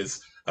ever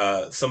is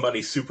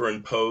somebody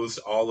superimposed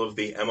all of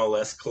the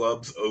MLS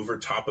clubs over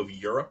top of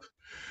Europe.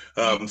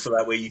 So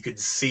that way you could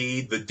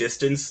see the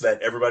distance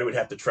that everybody would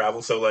have to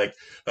travel. So like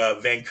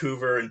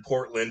Vancouver and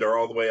Portland are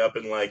all the way up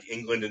in like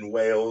England and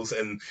Wales,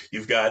 and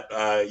you've got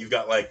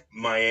like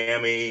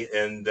Miami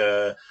and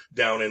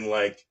down in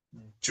like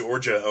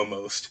Georgia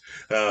almost.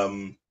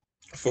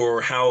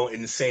 For how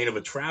insane of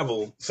a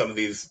travel some of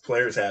these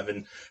players have,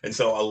 and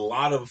so a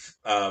lot of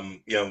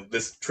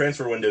this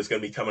transfer window is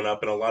going to be coming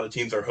up, and a lot of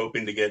teams are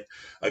hoping to get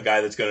a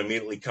guy that's going to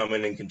immediately come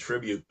in and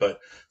contribute. But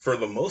for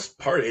the most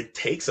part, it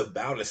takes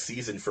about a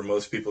season for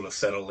most people to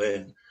settle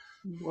in.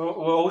 Well,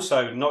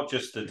 also not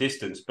just the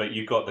distance, but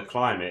you've got the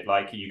climate.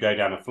 Like you go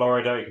down to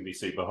Florida, it can be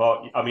super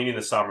hot. I mean, in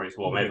the summer it's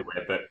warm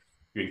everywhere, but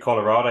you're in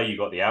Colorado, you've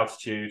got the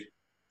altitude.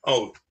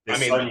 Oh,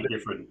 there's so many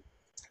different.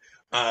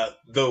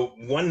 The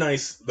one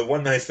nice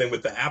thing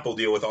with the Apple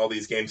deal with all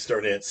these games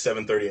starting at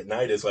 7:30 at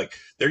night is like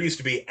there used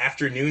to be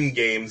afternoon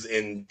games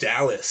in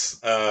Dallas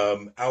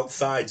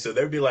outside, so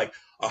there'd be like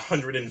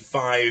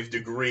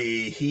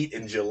 105-degree heat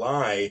in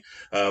July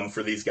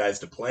for these guys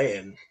to play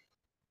in.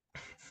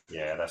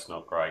 Yeah, that's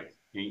not great.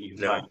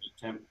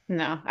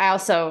 No, I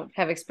also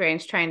have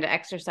experience trying to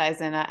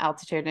exercise in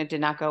altitude, and it did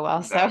not go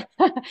well. So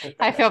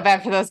I feel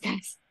bad for those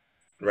guys.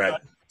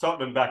 Right.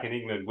 Tottenham back in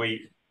England,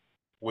 we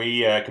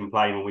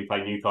complain when we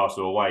play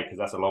Newcastle away because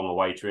that's a long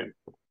away trip,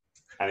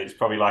 and it's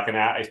probably like an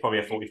hour. It's probably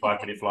a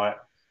 45-minute flight.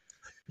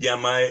 Yeah,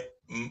 my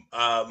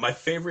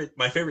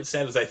favorite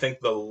stat is I think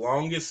the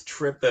longest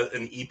trip that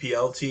an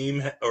EPL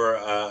team or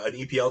an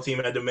EPL team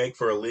had to make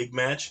for a league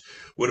match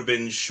would have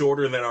been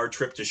shorter than our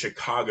trip to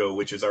Chicago,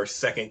 which is our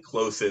second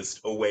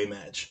closest away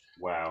match.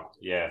 Wow,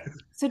 yeah.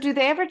 So do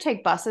they ever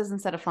take buses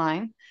instead of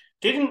flying?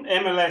 Didn't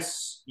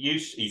MLS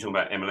use? Are you talking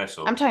about MLS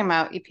or? I'm talking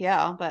about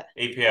EPL, but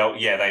EPL,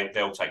 yeah,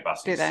 they'll take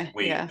buses. Do they?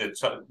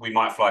 We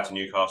might fly to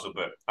Newcastle,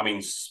 but I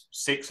mean,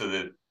 6 of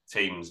the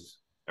teams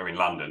are in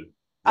London.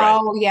 Right?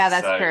 Oh, yeah,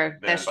 that's true.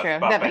 That's true.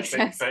 That makes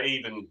sense. But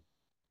even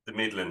the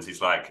Midlands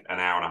is like an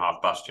hour and a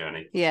half bus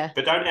journey. Yeah.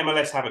 But don't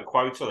MLS have a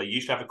quota? They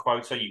used to have a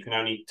quota. You can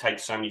only take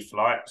so many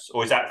flights,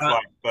 or is that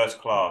flight first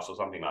class or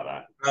something like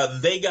that?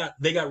 They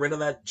got rid of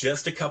that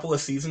just a couple of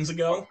seasons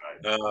ago.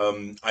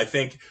 Okay. I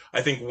think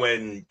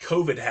when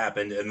COVID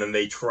happened, and then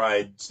they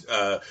tried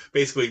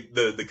basically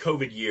the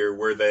COVID year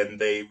where then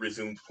they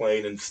resumed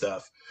playing and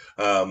stuff.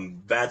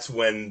 That's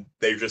when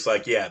they're just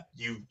like, yeah,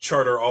 you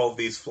charter all of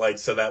these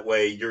flights so that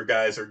way your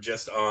guys are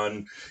just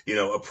on,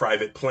 a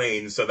private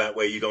plane, so that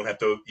way you don't have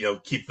to,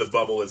 keep the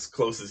bubble as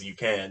close as you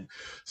can.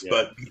 Yeah.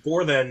 But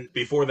before then,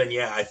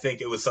 yeah, I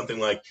think it was something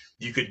like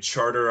you could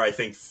charter, I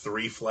think,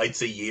 3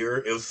 flights a year.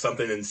 It was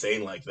something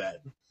insane like that.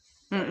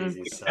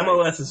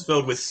 MLS is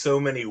filled with so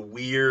many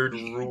weird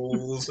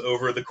rules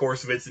over the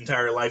course of its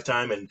entire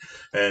lifetime,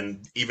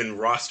 and even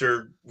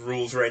roster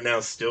rules right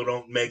now still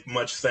don't make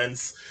much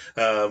sense.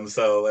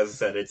 So as I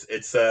said,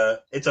 it's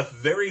a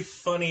very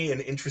funny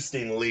and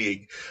interesting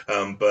league.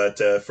 But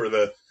for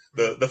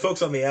the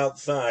folks on the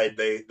outside,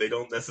 they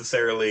don't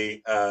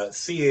necessarily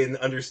see and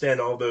understand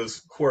all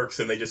those quirks,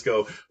 and they just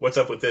go, "What's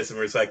up with this?" And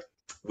we're just like,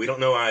 "We don't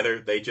know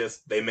either.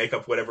 They make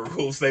up whatever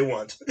rules they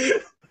want."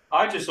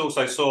 I just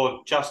also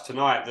saw just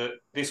tonight that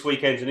this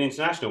weekend's an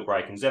international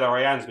break and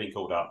Zelarayan's been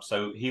called up,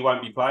 so he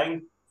won't be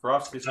playing for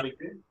us this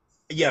weekend.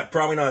 Yeah,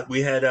 probably not.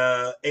 We had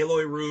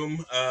Aloy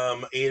Room,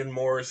 Aiden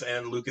Morris,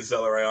 and Lucas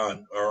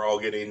Zelarayan are all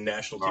getting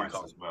national team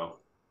calls as well.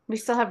 We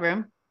still have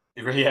Room.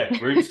 Yeah,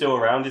 Room's still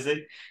around, is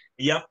he?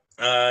 Yep,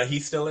 he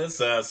still is.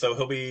 So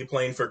he'll be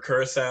playing for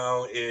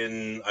Curacao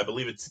in, I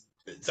believe it's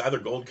either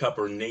Gold Cup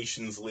or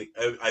Nations League.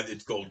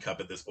 It's Gold Cup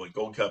at this point.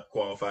 Gold Cup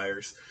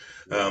qualifiers.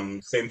 Yeah.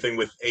 Same thing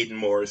with Aiden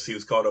Morris. He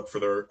was called up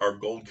for our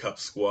Gold Cup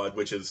squad,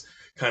 which is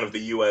kind of the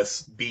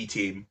U.S. B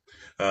team.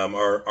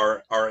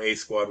 Our A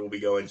squad will be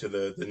going to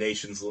the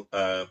Nations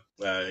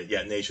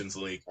Nations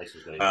League.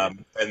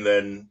 And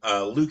then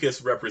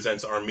Lucas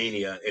represents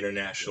Armenia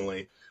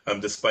internationally.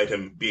 Despite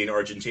him being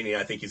Argentinian,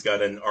 I think he's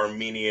got an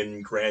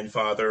Armenian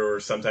grandfather or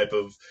some type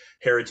of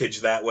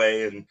heritage that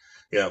way. And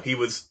he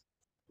was.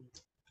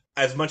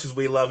 as much as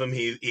we love him,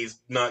 he's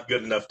not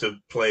good enough to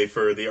play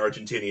for the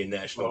Argentinian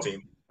national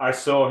team. I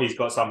saw he's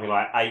got something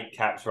like 8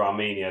 caps for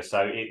Armenia,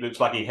 so it looks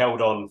like he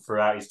held on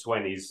throughout his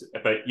 20s.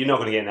 But you're not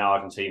going to get in that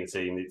Argentina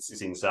team;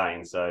 it's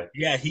insane. So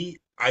yeah,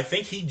 I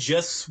think he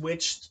just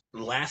switched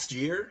last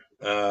year.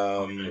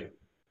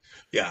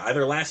 Yeah,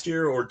 either last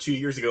year or 2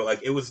 years ago.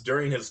 Like, it was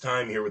during his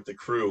time here with the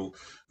crew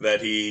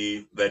that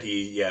he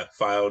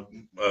filed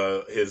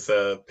his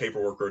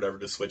paperwork or whatever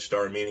to switch to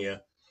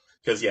Armenia.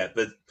 Because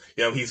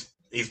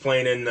he's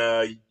playing in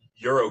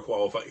Euro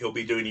qualify. He'll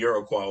be doing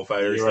Euro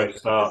qualifiers. Euro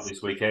start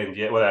this weekend.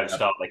 Yeah, well, they don't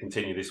start. They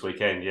continue this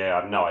weekend. Yeah,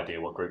 I have no idea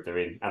what group they're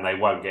in, and they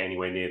won't get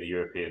anywhere near the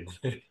European.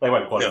 They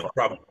won't qualify.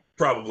 No,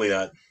 probably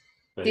not.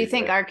 Do you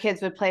think our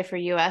kids would play for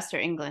US or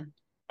England?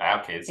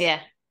 Our kids?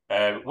 Yeah.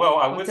 Well,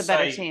 I would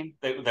say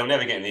they'll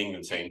never get in the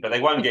England team, but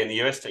they won't get in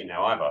the US team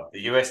now either.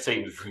 The US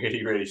team is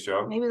really, really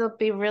strong. Maybe they'll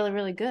be really,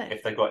 really good.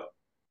 If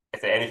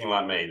they're anything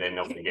like me, they're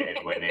not going to get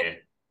anywhere near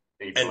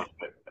even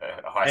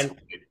a high school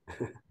kid.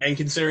 And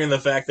considering the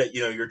fact that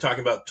you're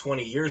talking about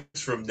 20 years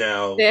from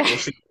now,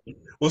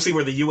 we'll see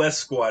where the US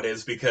squad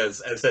is,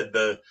 because as I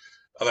said,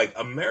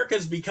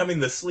 America's becoming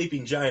the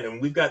sleeping giant,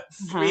 and we've got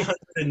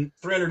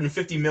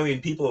 350 million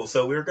people,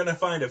 so we're going to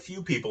find a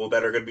few people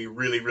that are going to be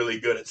really, really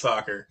good at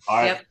soccer.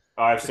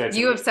 I've said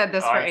you have said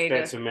this for ages.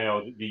 I've said to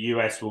Mel, the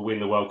US will win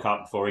the World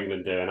Cup before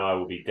England do, and I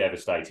will be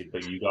devastated.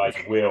 But you guys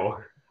will.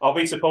 I'll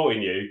be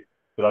supporting you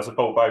because I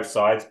support both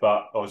sides.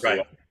 But obviously,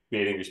 I'll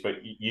be in English.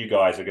 But you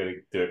guys are going to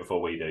do it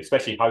before we do,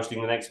 especially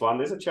hosting the next one.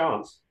 There's a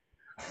chance.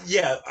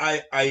 Yeah,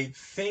 I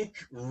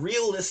think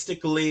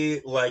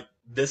realistically,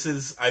 this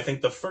is, I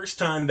think, the first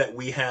time that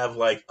we have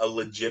a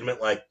legitimate,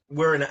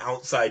 we're an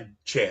outside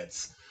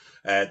chance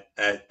at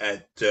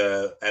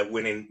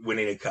winning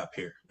a cup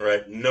here,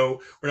 right?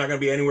 No, we're not going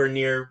to be anywhere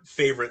near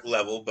favorite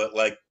level, but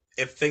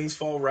if things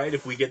fall right,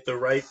 if we get the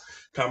right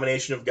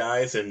combination of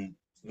guys, and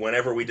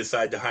whenever we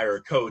decide to hire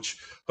a coach,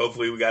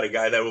 hopefully we got a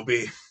guy that will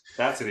be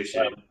that's an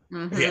issue.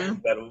 Yeah,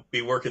 that'll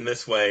be working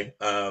this way.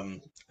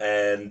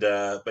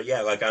 But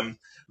yeah, I'm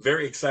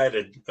very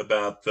excited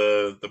about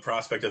the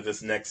prospect of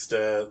this next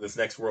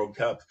World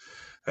Cup,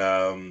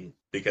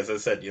 because as I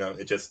said,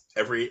 it just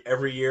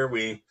every year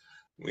we've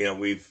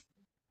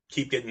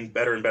keep getting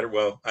better and better.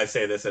 Well, I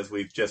say this as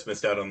we've just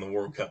missed out on the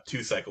World Cup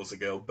 2 cycles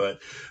ago, but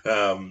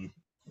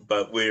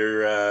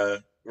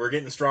we're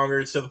getting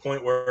stronger to the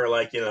point where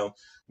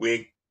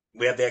we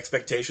have the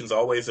expectations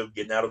always of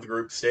getting out of the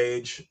group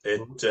stage.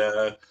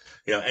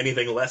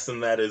 Anything less than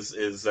that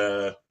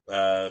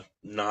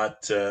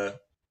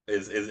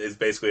is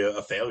basically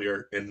a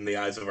failure in the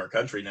eyes of our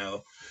country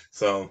now.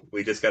 So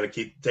we just got to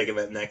keep taking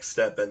that next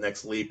step, that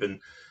next leap,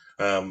 and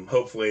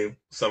hopefully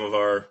some of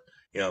our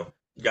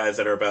guys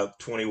that are about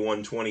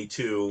 21,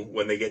 22,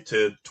 when they get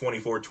to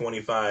 24,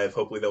 25,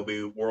 hopefully they'll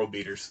be world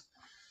beaters.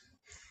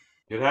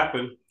 Could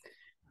happen.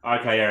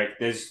 Okay, Eric,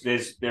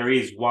 there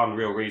is one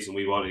real reason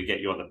we wanted to get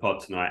you on the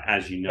pod tonight,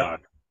 as you know.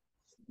 Yep.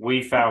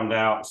 We found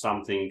out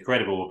something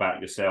incredible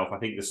about yourself, I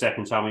think the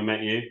second time we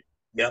met you.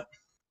 Yep.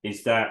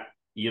 Is that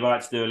you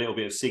like to do a little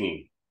bit of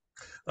singing.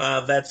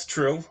 That's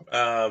true.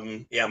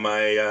 My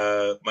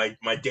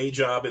day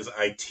job is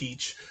I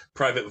teach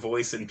private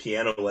voice and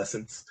piano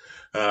lessons.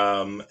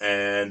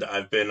 And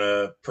I've been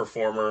a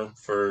performer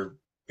for,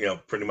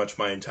 pretty much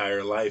my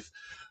entire life.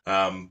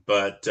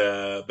 But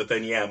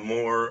then,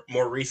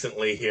 more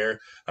recently here,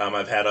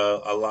 I've had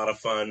a lot of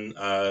fun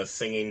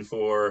singing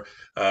for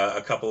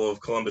a couple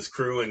of Columbus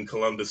Crew and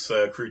Columbus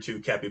Crew 2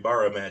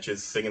 Capybara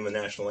matches, singing the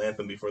national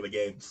anthem before the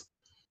games.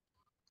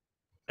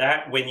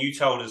 That, when you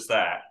told us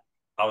that,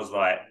 I was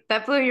like,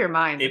 that blew your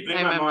mind. It blew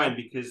my mind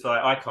because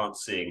I can't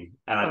sing,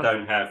 and I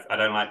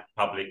don't like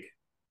public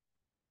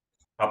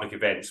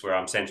events where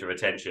I'm center of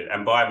attention.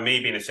 And by me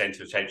being a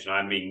center of attention,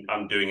 I mean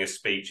I'm doing a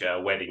speech at a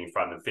wedding in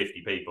front of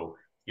 50 people.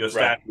 You're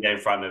standing there in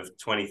front of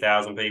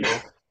 20,000 people.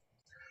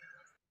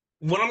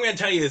 What I'm going to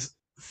tell you is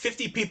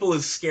 50 people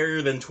is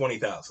scarier than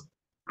 20,000.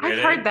 Really?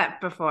 I've heard that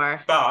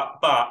before.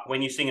 But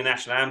when you sing a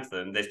national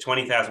anthem, there's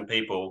 20,000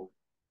 people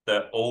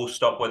that all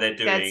stop what they're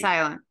doing. Dead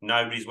silent.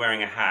 Nobody's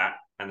wearing a hat,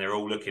 and they're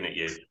all looking at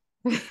you.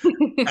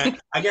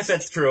 I guess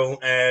that's true.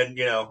 And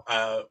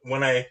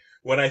when I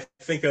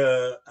think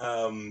about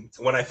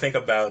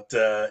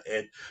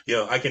it,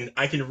 I can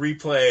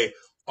replay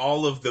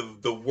all of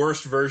the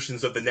worst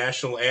versions of the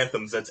national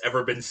anthems that's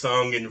ever been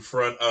sung in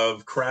front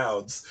of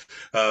crowds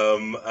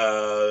in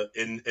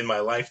my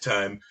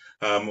lifetime,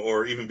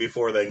 or even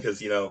before then,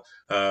 because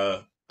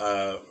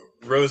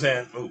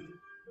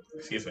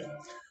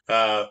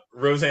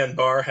Roseanne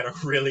Barr had a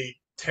really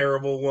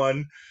terrible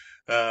one,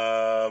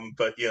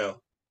 but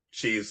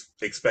she's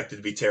expected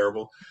to be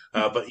terrible.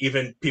 But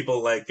even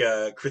people like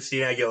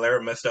Christina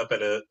Aguilera messed up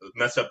the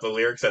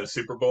lyrics at a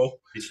Super Bowl.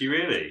 Did she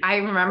really? I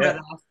remember that.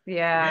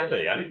 Yeah.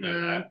 Really? I didn't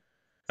know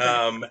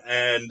that.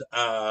 And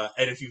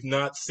if you've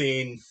not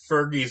seen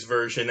Fergie's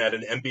version at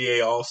an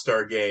NBA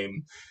All-Star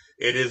game,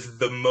 it is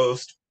the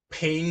most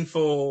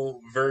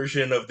painful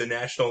version of the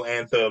national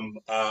anthem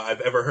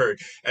I've ever heard.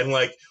 And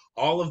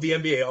all of the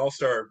NBA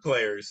All-Star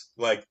players,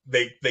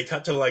 they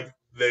cut to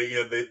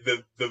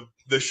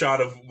the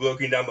shot of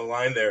looking down the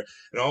line there,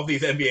 and all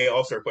these NBA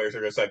All-Star players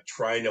are just like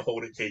trying to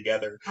hold it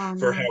together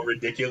for how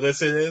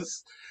ridiculous it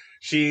is.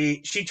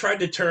 She tried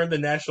to turn the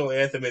national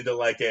anthem into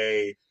like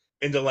a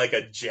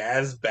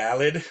jazz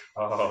ballad.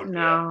 Oh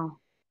no.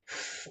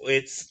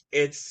 It's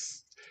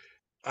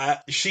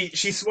she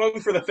swung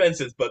for the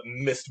fences but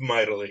missed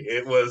mightily.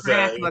 It was I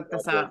have to look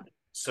this up.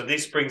 So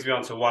this brings me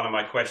on to one of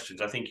my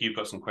questions. I think you've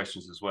got some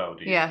questions as well,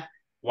 do you? Yeah.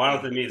 One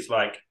of them is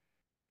like,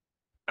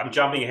 I'm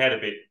jumping ahead a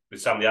bit with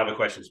some of the other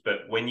questions,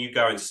 but when you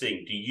go and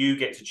sing, do you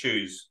get to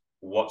choose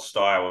what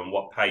style and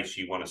what pace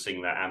you want to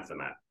sing that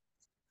anthem at?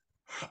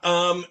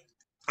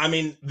 I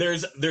mean,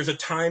 there's a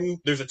time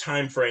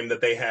frame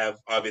that they have,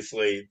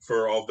 obviously,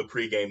 for all the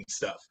pregame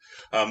stuff.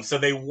 So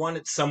they want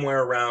it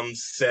somewhere around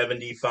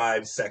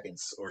 75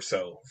 seconds or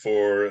so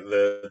for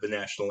the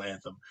national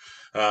anthem.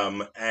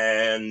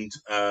 And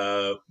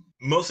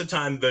most of the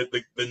time,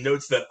 the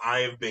notes that I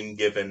have been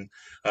given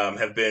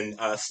have been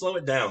slow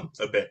it down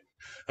a bit.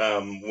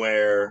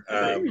 Where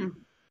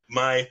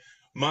my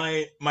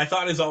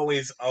thought is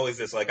always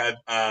this, like I've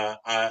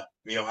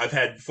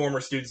had former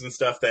students and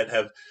stuff that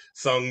have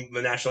sung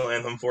the national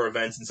anthem for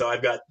events, and so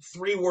I've got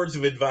 3 words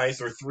of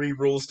advice or 3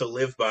 rules to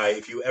live by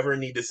if you ever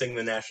need to sing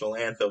the national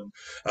anthem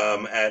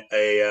at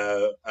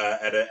an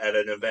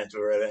event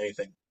or at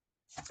anything.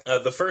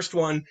 The first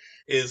one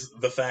is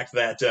the fact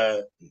that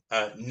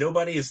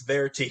nobody is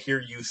there to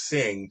hear you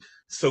sing,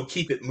 so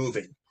keep it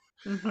moving.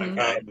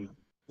 Okay.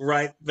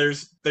 Right?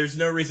 There's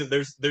no reason.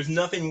 There's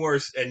nothing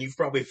worse, and you've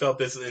probably felt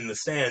this in the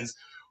stands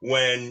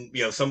when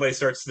somebody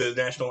starts the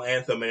national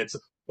anthem and it's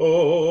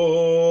oh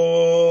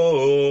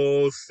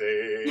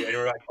say, and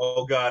you're like,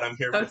 oh God, I'm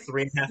here for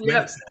 3.5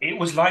 minutes. It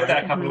was like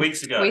that a couple of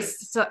weeks ago.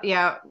 Was that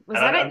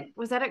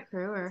at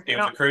Crew or it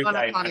was a Crew game?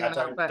 And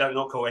I don't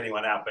not call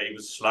anyone out, but it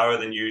was slower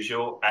than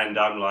usual, and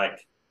I'm like,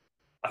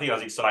 I think I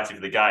was excited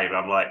for the game.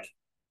 I'm like,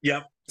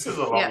 yep, this is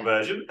a long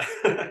version.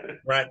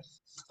 Right.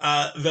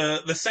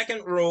 The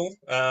second rule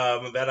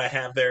that I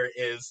have there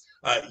is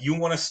you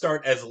want to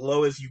start as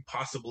low as you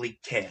possibly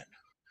can.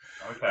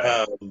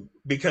 Okay.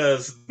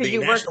 Because the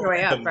you work your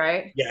way up,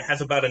 right? Yeah,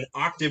 has about an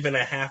octave and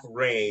a half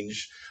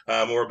range,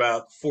 or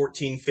about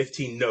 14,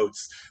 15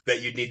 notes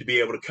that you need to be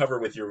able to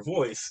cover with your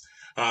voice.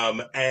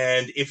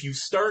 And if you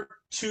start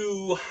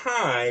too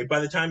high, by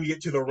the time you get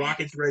to the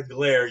rocket's red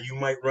glare, you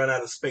might run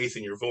out of space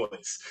in your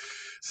voice.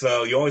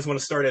 So you always want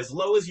to start as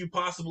low as you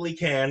possibly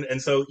can. And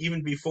so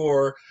even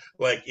before,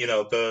 like,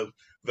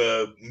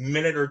 the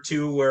minute or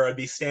two where I'd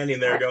be standing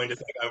there going to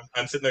think,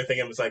 I'm sitting there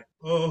thinking, it's like,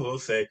 oh,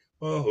 say,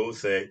 oh,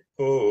 say,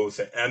 oh,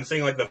 say. And I'm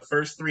saying like the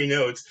first 3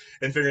 notes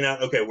and figuring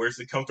out, okay, where's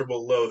the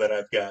comfortable low that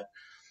I've got?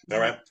 All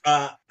right.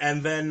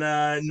 And then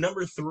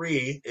number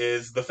 3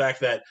 is the fact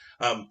that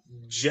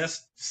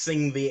just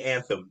sing the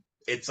anthem.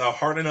 It's a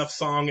hard enough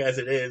song as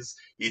it is.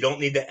 You don't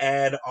need to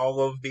add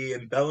all of the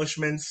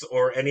embellishments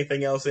or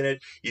anything else in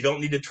it. You don't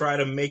need to try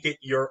to make it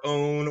your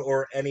own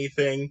or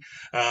anything.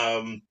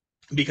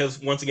 Because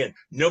once again,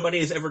 nobody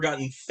has ever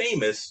gotten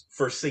famous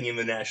for singing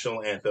the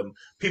national anthem.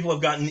 People have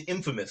gotten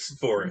infamous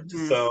for it.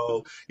 Mm-hmm.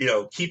 So,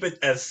 keep it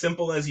as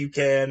simple as you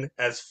can,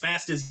 as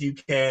fast as you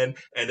can,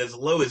 and as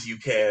low as you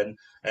can,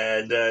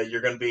 and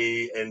you're going to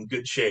be in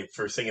good shape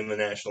for singing the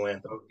national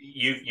anthem.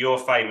 You're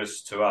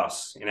famous to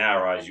us. In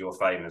our eyes, you're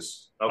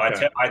famous.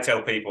 Okay. I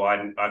tell people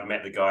I've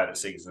met the guy that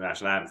sings the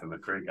national anthem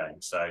at Crew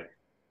Games. So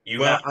the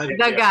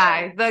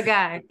guy.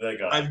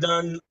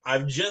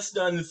 I've just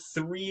done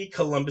 3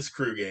 Columbus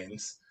Crew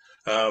Games.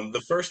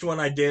 The first one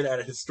I did at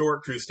a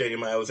historic Crew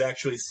Stadium. I was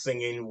actually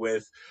singing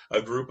with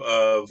a group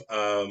of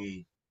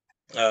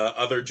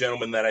other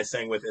gentlemen that I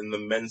sang with in the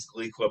men's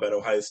glee club at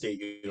Ohio State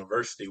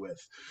University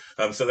with.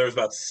 So there was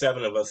about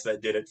 7 of us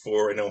that did it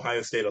for an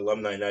Ohio State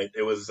alumni night.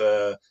 It was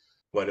it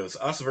was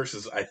us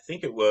versus, I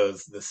think it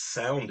was the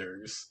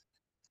Sounders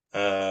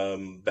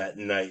that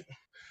night.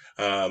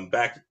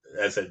 Back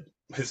as a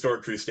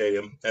historic Crew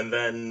Stadium, and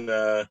then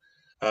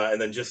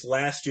just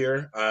last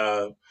year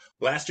I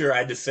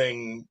had to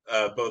sing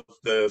both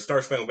the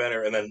Star Spangled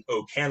Banner and then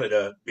 "Oh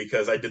Canada"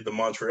 because I did the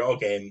Montreal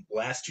game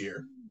last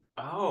year.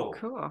 Oh,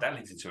 cool. That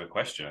leads into a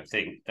question, I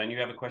think. Don't you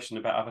have a question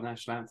about other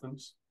national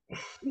anthems?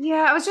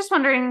 Yeah, I was just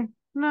wondering.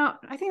 No,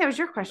 I think that was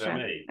your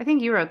question. I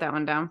think you wrote that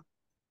one down.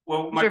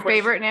 Well, your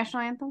favorite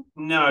national anthem?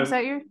 No. Is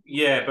that your?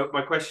 Yeah, but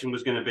my question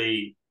was going to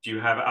be, do you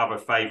have other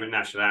favorite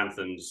national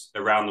anthems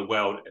around the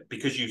world?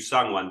 Because you've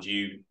sung one, do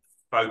you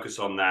focus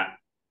on that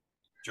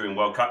during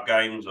World Cup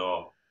games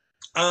or?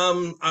 I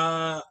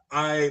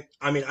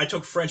mean, I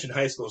took French in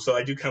high school, so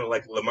I do kind of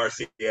like La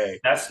Marseillaise.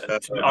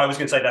 I was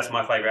going to say that's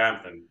my favorite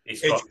anthem.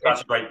 It's got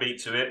such a great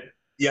beat to it.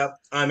 Yep.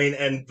 I mean,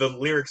 and the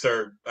lyrics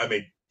are,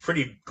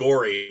 pretty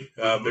gory.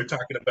 Mm-hmm. They're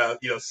talking about,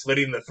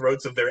 slitting the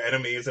throats of their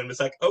enemies, and it's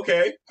like,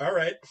 okay, all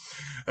right.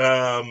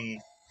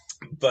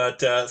 But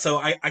so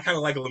I kind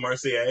of like La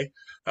Marseillaise.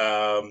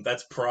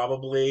 That's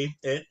probably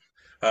it.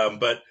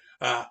 But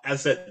as I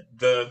said,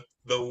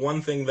 the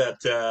one thing that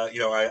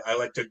I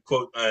like to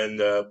quote and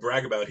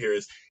brag about here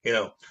is,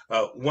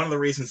 one of the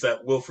reasons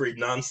that Wilfried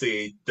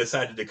Nancy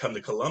decided to come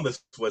to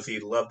Columbus was he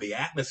loved the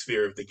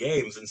atmosphere of the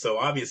games, and so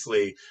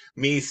obviously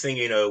me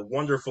singing a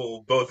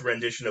wonderful both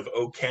rendition of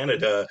 "O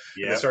Canada"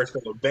 and the Star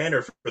Spangled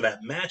Banner for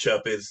that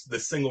matchup is the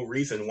single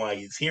reason why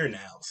he's here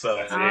now.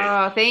 So,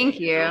 thank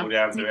you. All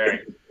down to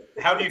Eric.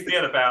 How do you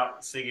feel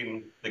about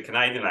singing the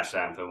Canadian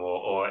national anthem,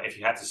 or if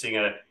you had to sing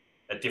a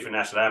different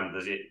national anthem,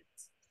 does it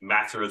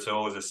matter at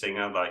all as a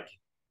singer? Like,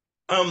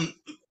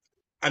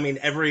 I mean,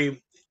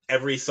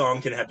 every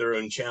song can have their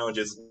own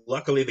challenges.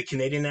 Luckily, the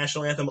Canadian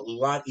national anthem a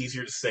lot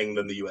easier to sing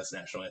than the U.S.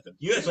 national anthem.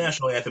 U.S.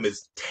 national anthem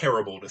is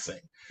terrible to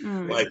sing.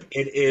 Like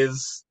it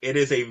is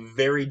a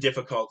very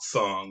difficult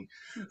song,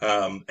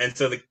 and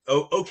so the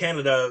 "O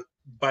Canada"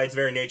 by its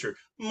very nature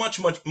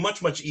much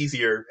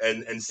easier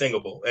and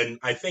singable. And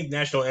I think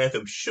national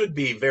anthem should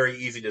be very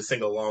easy to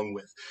sing along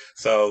with.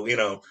 So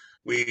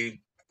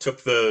we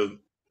took the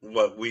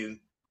what we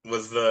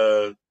was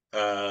the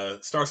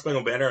Star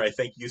Spangled Banner, I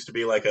think, used to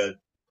be like a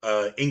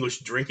English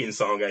drinking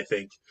song, I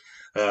think.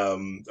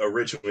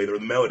 Originally, the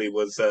melody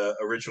was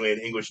originally an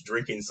English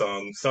drinking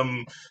song.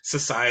 Some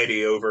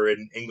society over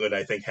in England,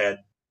 I think, had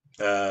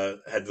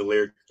the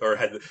lyric or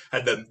had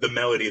the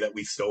melody that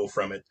we stole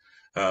from it.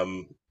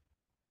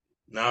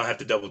 Now I'll have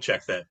to double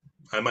check that.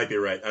 I might be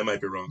right. I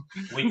might be wrong.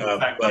 We can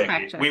fact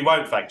check it. We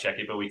won't fact check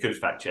it, but we could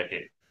fact check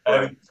it.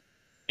 Right.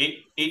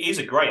 It is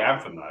a great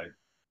anthem, though.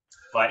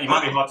 Like, it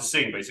might be hard to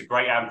sing, but it's a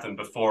great anthem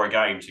before a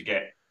game to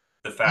get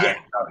the fans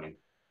going.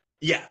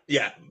 Yeah.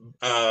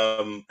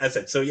 As I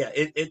said, so yeah,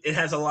 it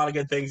has a lot of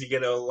good things. You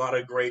get a lot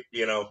of great,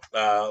 a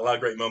lot of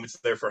great moments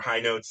there for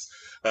high notes.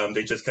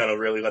 They just kind of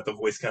really let the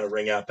voice kind of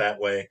ring out that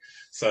way.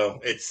 So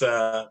it's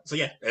so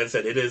yeah, as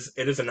I said, it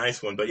is a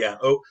nice one. But yeah,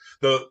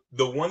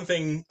 the one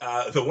thing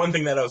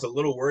that I was a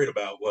little worried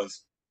about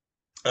was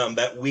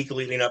that week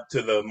leading up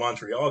to the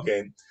Montreal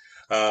game.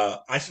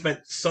 I spent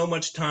so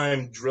much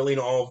time drilling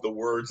all of the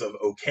words of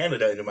 "O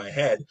Canada" into my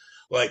head.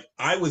 Like,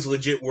 I was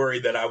legit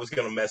worried that I was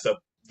going to mess up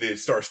the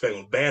Star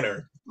Spangled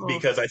Banner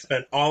because I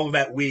spent all of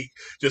that week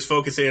just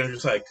focusing on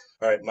just like,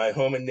 all right, my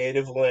home and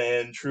native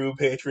land, true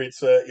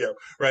patriots,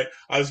 right.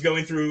 I was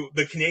going through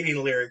the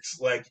Canadian lyrics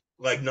like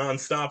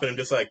nonstop, and I'm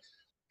just like,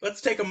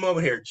 let's take a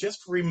moment here,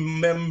 just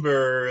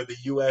remember the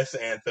U.S.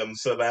 anthem,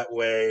 so that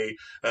way,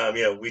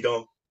 we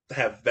don't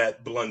have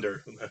that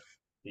blunder.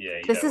 Yeah,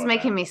 this is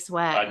making me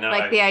sweat. I know.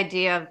 Like the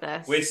idea of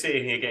this. We're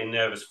sitting here getting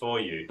nervous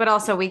for you, but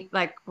also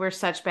we're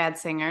such bad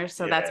singers,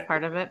 so that's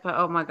part of it. But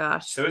oh my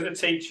gosh! So as a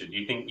teacher, do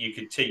you think you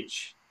could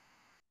teach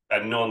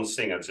a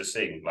non-singer to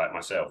sing like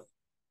myself?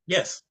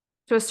 Yes,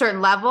 to a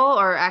certain level,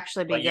 or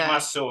actually be good. You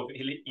must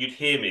you'd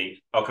hear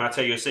me. Oh, can I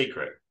tell you a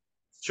secret?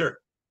 Sure.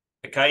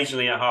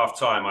 Occasionally at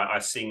halftime, I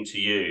sing to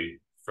you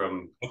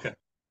from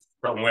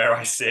where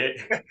I sit.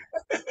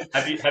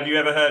 Have you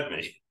ever heard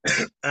me?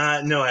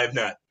 No, I have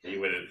not. You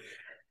wouldn't.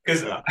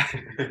 Because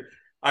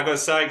I got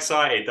so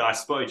excited that I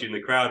spotted you in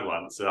the crowd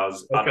once, and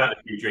I'd had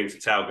a few drinks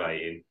at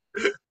tailgating,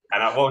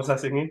 and what was I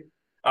singing?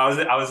 I was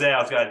there. I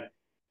was going,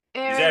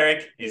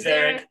 he's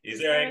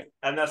Eric,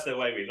 and that's the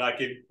way we like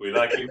him. We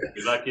like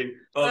him.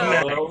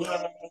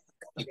 Oh.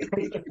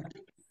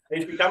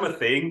 It's become a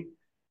thing.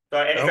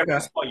 So if I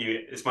spot you,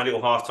 it's my little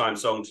halftime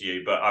song to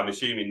you. But I'm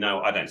assuming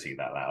no, I don't sing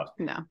that loud.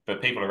 No.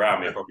 But people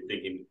around me are probably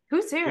thinking,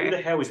 who's Eric? Who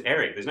the hell is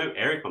Eric? There's no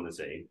Eric on the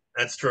scene.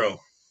 That's true.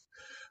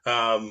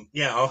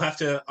 I'll have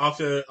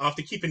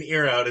to keep an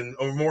ear out, and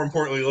or more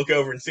importantly, look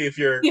over and see if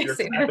you're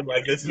clapping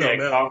like this.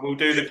 No. We'll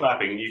do the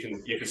clapping, and you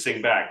can sing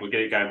back. We'll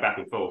get it going back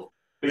and forth.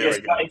 But yes,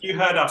 if you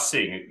heard us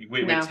sing,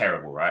 we're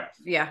terrible, right?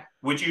 Yeah.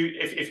 Would you,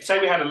 if say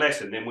we had a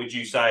lesson, then would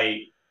you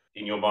say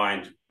in your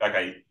mind,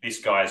 okay, this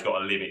guy's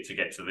got a limit to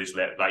get to this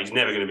level, like he's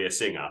never going to be a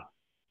singer?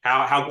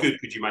 How good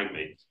could you make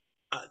me?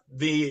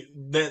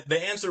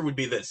 The answer would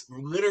be this.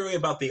 Literally,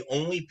 about the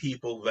only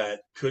people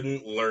that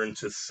couldn't learn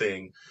to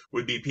sing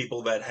would be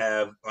people that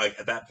have, like,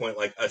 at that point,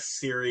 like a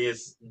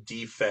serious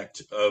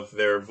defect of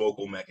their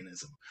vocal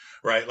mechanism,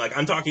 right? Like,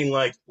 I'm talking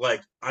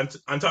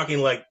I'm talking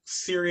like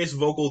serious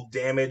vocal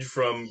damage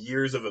from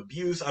years of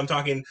abuse. I'm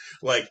talking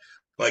like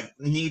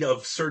need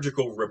of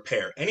surgical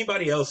repair.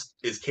 Anybody else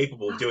is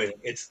capable of doing it.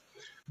 It's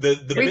the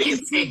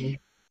biggest thing.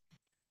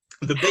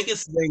 The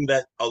biggest thing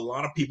that a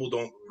lot of people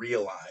don't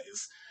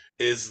realize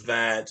is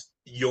that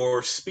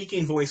your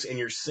speaking voice and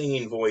your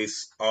singing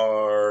voice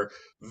are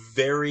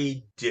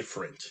very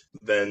different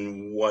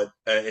than what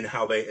in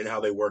how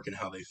they work and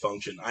how they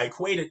function. I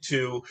equate it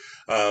to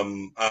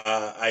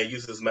I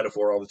use this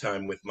metaphor all the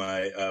time with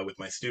my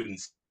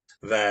students,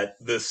 that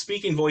the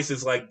speaking voice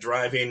is like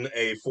driving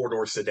a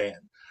four-door sedan.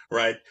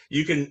 Right?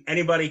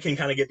 Anybody can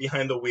kind of get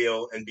behind the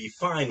wheel and be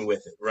fine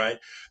with it, right?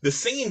 The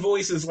singing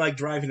voice is like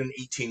driving an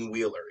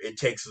 18-wheeler. It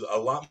takes a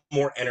lot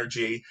more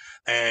energy,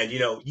 and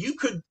you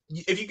could,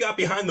 if you got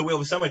behind the wheel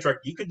of a semi-truck,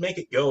 you could make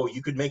it go,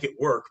 you could make it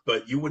work,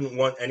 but you wouldn't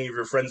want any of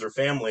your friends or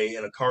family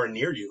in a car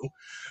near you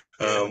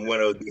when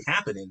it would be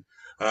happening.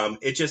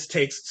 It just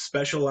takes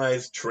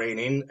specialized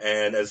training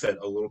and, as I said,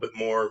 a little bit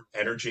more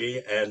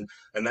energy, and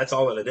that's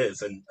all that it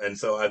is. And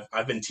so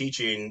I've been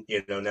teaching,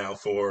 now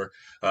for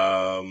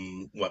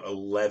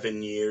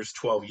 11 years,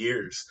 12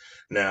 years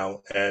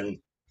now, and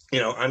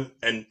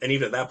and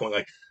even at that point,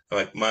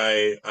 like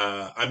my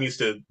I'm used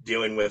to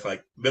dealing with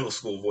like middle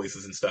school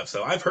voices and stuff,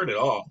 so I've heard it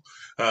all.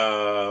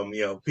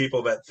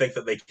 People that think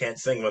that they can't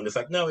sing, but I'm just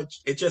like, no,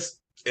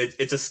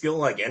 it's a skill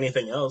like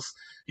anything else.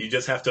 You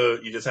just have to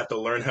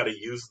learn how to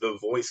use the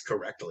voice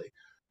correctly.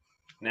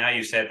 Now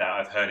you said that,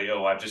 I've heard it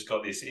all. I've just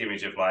got this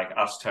image of like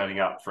us turning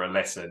up for a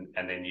lesson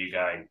and then you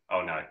going,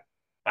 oh no,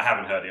 I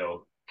haven't heard it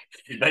all.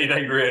 They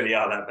really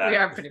are that bad. We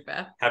are pretty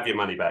bad. Have your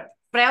money back.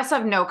 But I also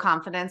have no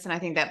confidence, and I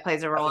think that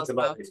plays a role as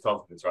well. It's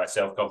confidence, right?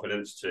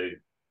 Self-confidence to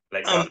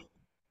let go.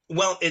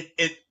 Well,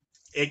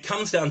 it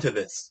comes down to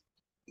this.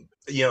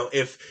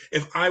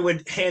 If I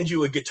would hand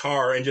you a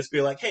guitar and just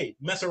be like, hey,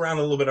 mess around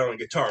a little bit on a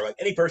guitar, like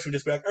any person would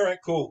just be like, all right,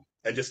 cool,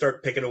 and just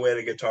start picking away at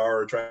a guitar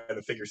or trying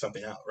to figure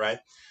something out, right?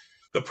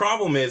 The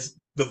problem is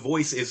the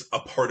voice is a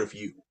part of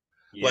you.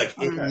 Yeah, like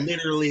it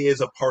literally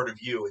is a part of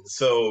you. And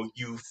so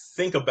you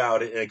think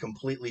about it in a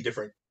completely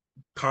different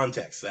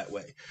context that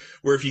way.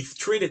 Where if you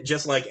treat it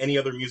just like any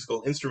other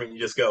musical instrument, you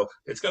just go,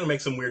 it's going to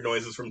make some weird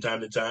noises from time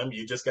to time.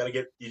 You just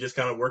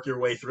kind of work your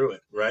way through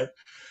it, right?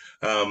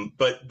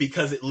 But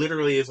because it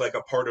literally is like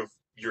a part of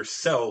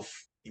yourself,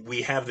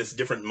 we have this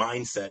different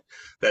mindset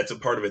that's a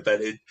part of it,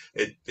 that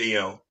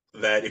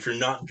that if you're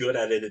not good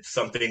at it, it's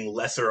something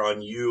lesser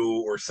on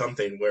you or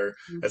something, where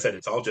I said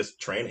it's all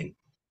just training.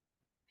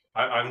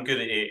 I'm good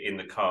at it in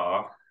the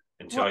car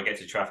until I get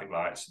to traffic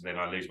lights, and then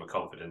I lose my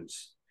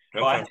confidence.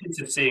 Okay. But I tend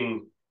to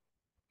sing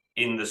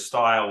in the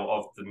style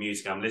of the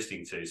music I'm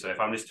listening to. So if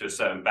I'm listening to a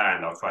certain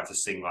band, I'll try to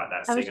sing like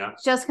that singer. I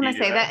was just going to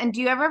say that. And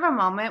do you ever have a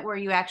moment where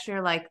you actually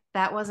are like,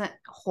 that wasn't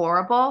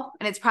horrible?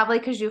 And it's probably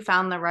because you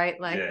found the right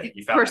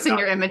person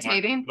you're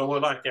imitating. But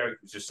like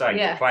Derek was just saying,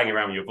 you're playing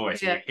around with your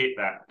voice and you hit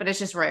that. But it's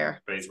just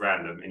rare. But it's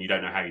random and you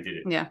don't know how you did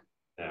it. Yeah.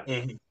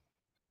 Mm-hmm.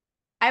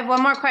 I have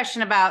one more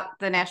question about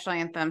the national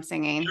anthem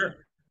singing. Sure.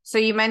 So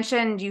you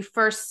mentioned you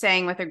first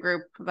sang with a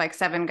group of like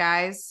 7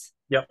 guys.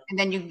 Yep. And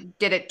then you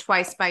did it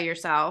twice by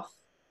yourself.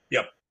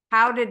 Yep.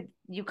 How did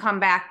you come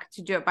back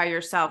to do it by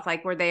yourself?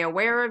 Like, were they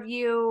aware of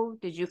you?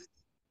 Did you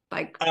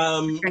put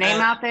your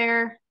name out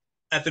there?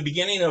 At the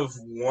beginning of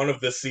one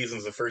of the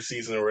seasons, the first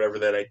season or whatever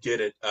that I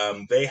did it,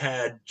 they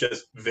had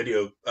just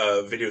video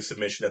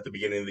submission at the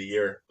beginning of the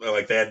year.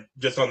 Like they had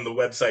just on the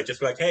website,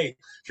 just like, hey,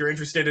 if you're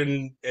interested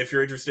in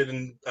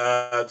singing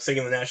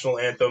the national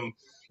anthem,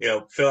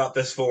 fill out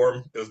this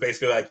form. It was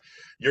basically like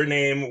your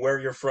name, where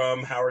you're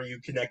from, how are you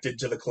connected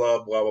to the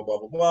club, blah blah blah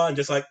blah blah, and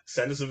just like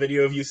send us a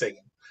video of you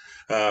singing.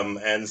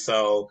 And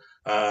so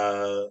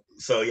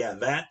yeah,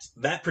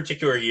 that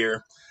particular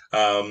year,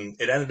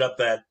 it ended up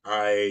that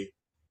I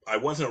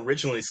wasn't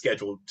originally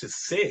scheduled to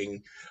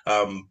sing,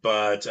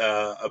 but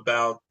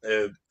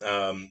it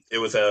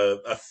was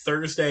a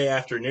Thursday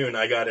afternoon.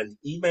 I got an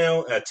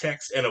email, a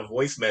text, and a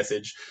voice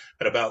message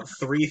at about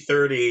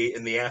 3:30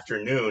 in the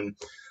afternoon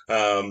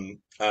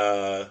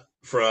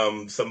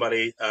from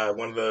somebody,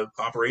 one of the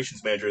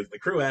operations managers of the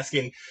crew,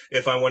 asking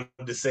if I wanted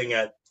to sing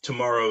at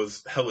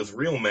tomorrow's Hell Is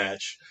Real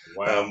match.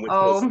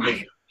 Wow.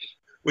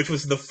 Which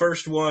was the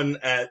first one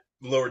at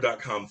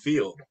lower.com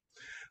field.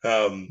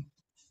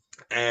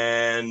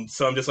 And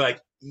so I'm just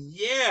like,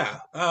 yeah,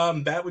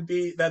 that'd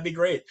be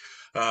great.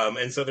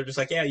 And so they're just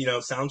like, yeah,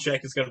 sound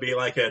check is going to be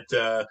like at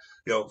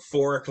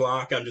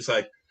 4:00. I'm just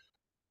like,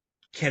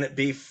 can it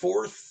be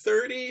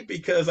 4:30?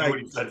 Because I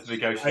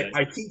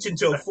teach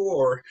until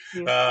 4.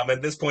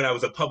 At this point, I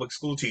was a public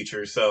school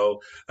teacher,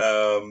 so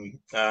I'm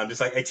just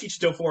like, I teach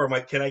until 4. I'm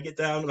like, can I get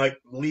down, like,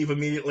 leave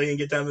immediately and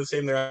get down to the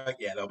same? They're like,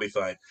 yeah, that'll be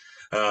fine.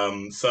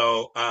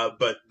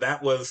 But that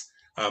was,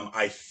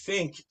 I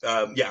think,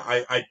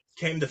 I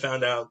came to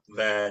find out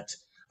that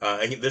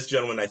this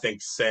gentleman, I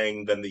think,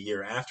 sang then the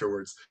year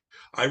afterwards.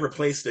 I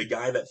replaced a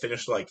guy that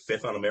finished like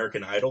 5th on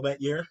American Idol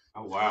that year.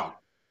 Oh, wow.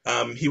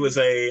 He was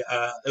a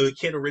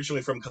kid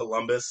originally from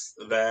Columbus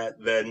that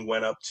then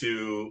went up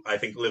to, I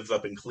think, lives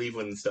up in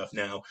Cleveland and stuff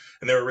now.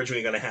 And they were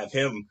originally going to have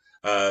him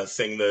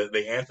sing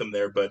the anthem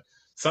there, but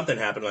something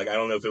happened. Like, I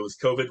don't know if it was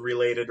COVID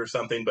related or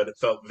something, but it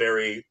felt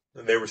they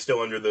were still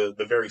under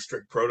the very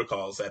strict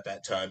protocols at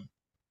that time.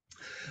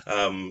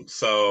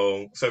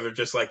 So they're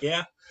just like,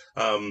 yeah.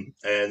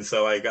 And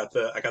so I got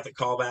the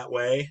call that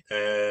way,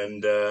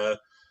 and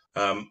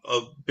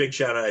a big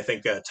shout out, I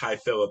think, Ty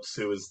Phillips,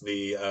 who is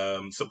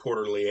the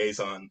supporter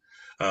liaison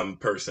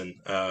person.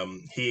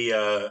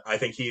 I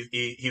think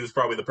he was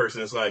probably the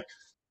person that's like,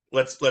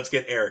 let's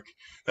get Eric.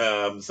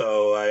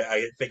 So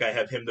I think I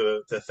have him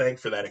to thank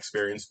for that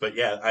experience. But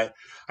yeah,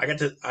 I got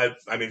to,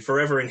 I mean,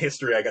 forever in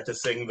history, I got to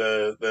sing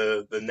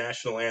the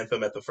national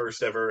anthem at the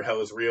first ever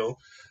Hell Is Real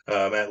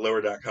at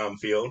lower.com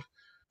field.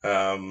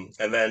 And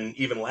then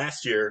even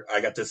last year, I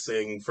got to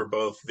sing for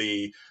both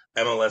the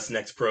MLS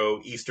Next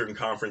Pro Eastern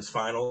Conference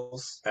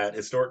Finals at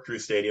historic Crew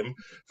Stadium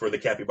for the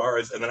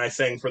Capybaras, and then I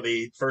sang for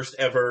the first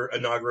ever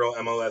inaugural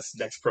MLS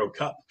Next Pro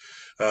Cup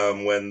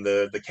when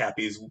the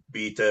Cappies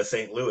beat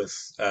St.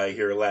 Louis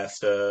here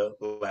last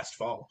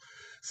fall.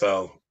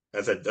 So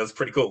that's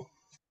pretty cool.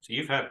 So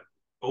you've had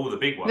all the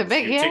big ones. The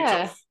big, You've ticked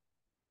yeah. off.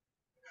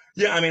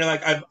 Yeah, I mean,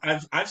 like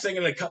I've sang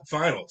in a cup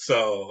final,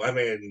 so I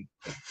mean,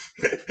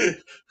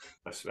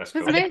 That's That's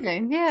cool.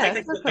 amazing. Yeah,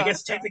 I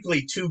guess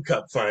technically 2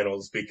 cup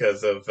finals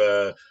because of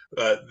the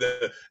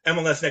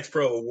MLS Next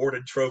Pro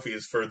awarded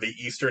trophies for the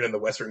Eastern and the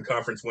Western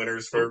Conference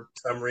winners for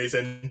some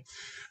reason,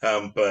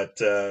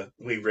 but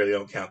we really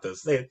don't count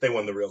those. They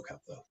won the real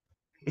cup though.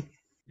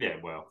 Yeah,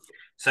 well.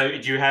 So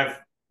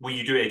will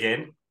you do it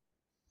again?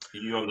 Are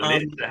you on the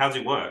list? How does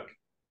it work?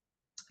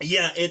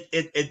 Yeah,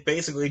 it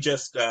basically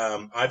just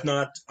I've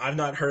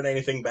not heard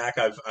anything back.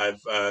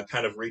 I've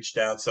kind of reached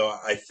out, so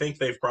I think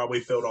they've probably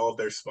filled all of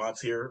their spots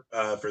here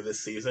for this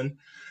season.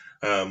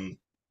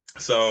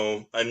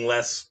 So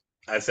unless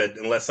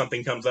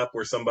something comes up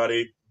where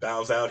somebody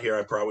bows out here,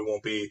 I probably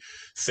won't be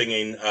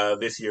singing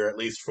this year, at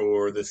least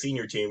for the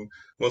senior team.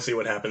 We'll see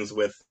what happens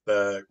with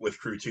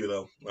Crew 2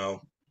 though.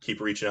 I'll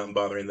keep reaching out and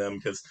bothering them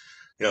because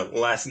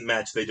last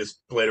match they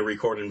just played a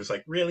recording and was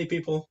like, really,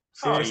 people?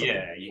 Seriously? Oh,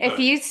 yeah. If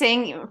you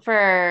sing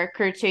for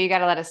Crew 2, you got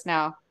to let us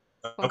know.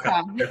 We'll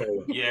okay.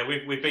 Yeah,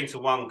 we've been to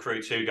one Crew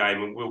 2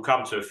 game and we'll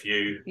come to a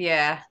few.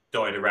 Yeah.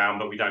 Dotted around,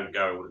 but we don't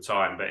go all the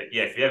time. But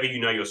yeah, if ever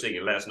you're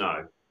singing, let us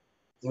know.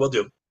 We'll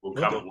do. We'll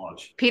come and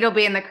watch. Pete will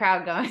be in the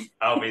crowd going.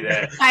 I'll be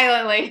there.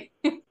 Silently.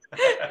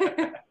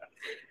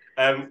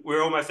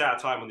 We're almost out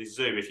of time on this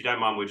Zoom. If you don't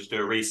mind, we'll just do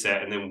a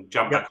reset and then we'll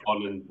jump back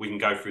on and we can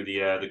go through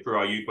the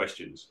Crew RU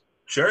questions.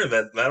 Sure,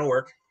 that'll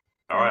work.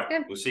 All right.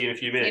 Good. We'll see you in a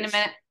few minutes. See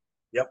you in a minute.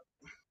 Yep.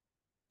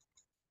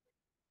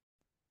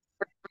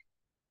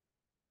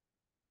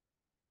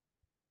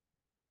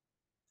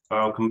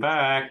 Welcome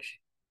back.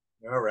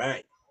 All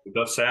right. We've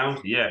got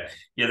sound? Yeah.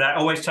 That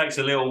always takes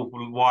a little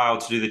while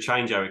to do the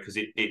changeover because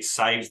it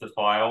saves the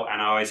file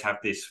and I always have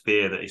this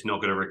fear that it's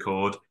not going to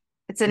record.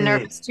 It's a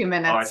nervous 2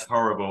 minutes. Oh, it's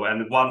horrible.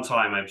 And one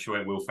time, I'm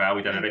sure it will fail.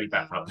 We don't have any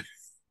backup.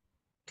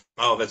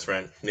 Oh, that's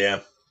right.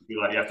 Yeah.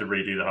 You have to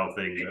redo the whole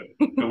thing.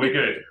 But we're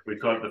good. We've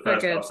got the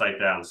first half saved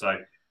down. So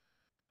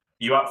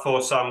you up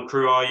for some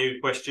Crew RU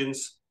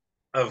questions?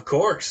 Of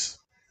course.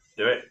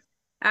 Do it.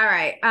 All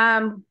right.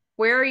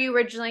 Where are you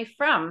originally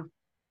from?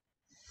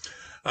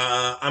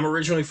 I'm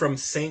originally from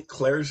St.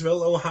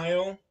 Clairsville,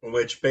 Ohio,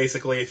 which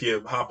basically, if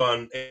you hop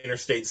on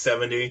Interstate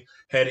 70,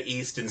 head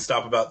east and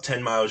stop about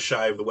 10 miles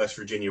shy of the West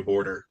Virginia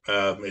border,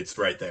 it's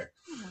right there.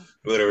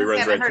 Literally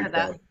runs right through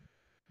town.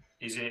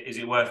 Is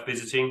it worth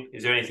visiting?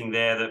 Is there anything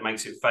there that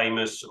makes it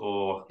famous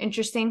or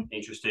interesting?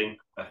 Interesting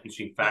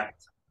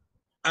fact.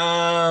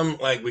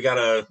 Like we got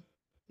a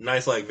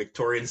nice like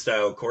Victorian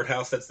style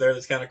courthouse that's there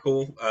that's kind of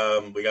cool.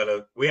 We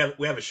have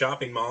a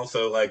shopping mall,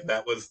 so like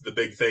that was the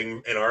big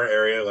thing in our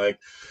area. Like,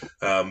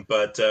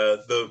 but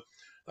the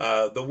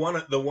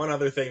one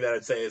other thing that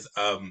I'd say is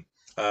on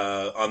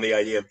the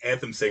idea of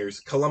anthem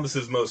singers,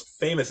 Columbus's most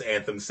famous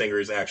anthem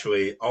singer is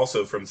actually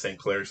also from St.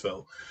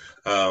 Clairsville.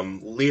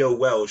 Leo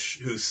Welsh,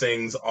 who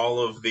sings all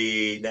of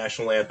the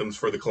national anthems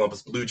for the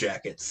Columbus Blue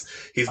Jackets.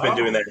 He's been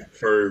doing that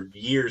for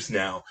years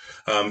now.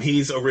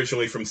 He's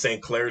originally from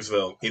St.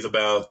 Clairsville. He's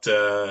about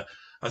I'd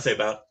say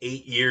about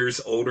 8 years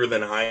older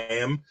than I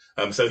am.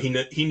 So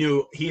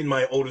he and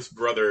my oldest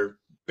brother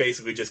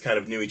basically just kind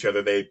of knew each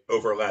other. They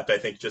overlapped, I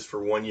think, just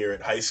for 1 year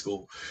at high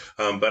school.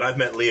 But I've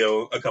met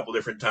Leo a couple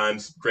different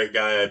times. Great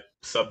guy. I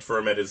subbed for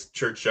him at his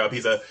church job.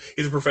 He's a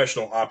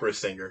professional opera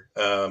singer.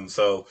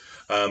 So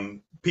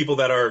people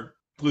that are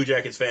Blue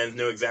Jackets fans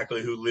know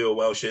exactly who Leo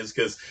Welsh is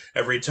because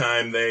every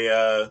time they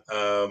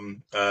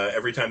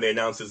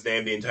announce his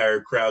name, the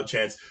entire crowd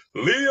chants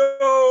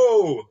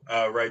Leo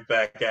right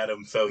back at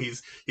him. So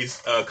he's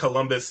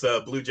Columbus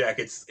Blue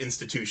Jackets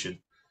institution.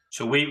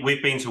 So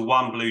we've been to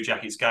one Blue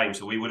Jackets game,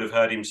 so we would have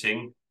heard him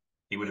sing.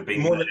 He would have been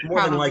more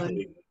than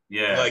likely.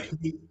 Yeah. Like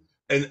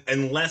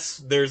unless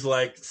there's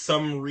like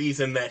some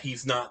reason that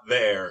he's not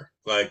there,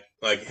 like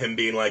him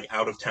being like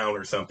out of town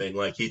or something.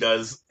 Like he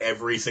does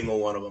every single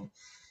one of them.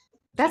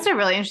 That's a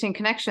really interesting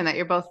connection that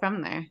you're both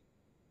from there.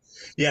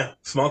 Yeah,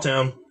 small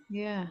town.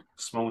 Yeah.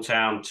 Small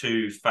town,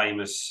 2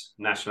 famous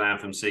national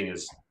anthem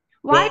singers.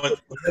 Why?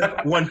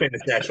 One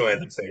famous national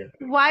anthem singer.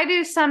 Why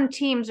do some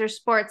teams or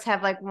sports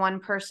have like one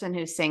person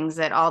who sings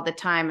it all the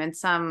time and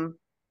some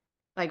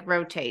like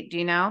rotate? Do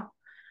you know?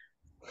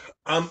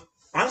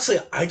 Honestly,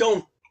 I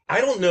don't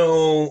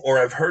know, or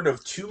I've heard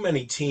of too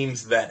many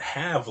teams that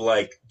have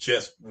like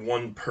just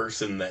one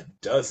person that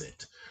does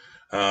it.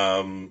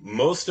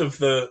 Most of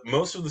the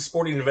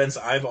sporting events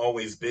I've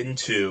always been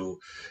to,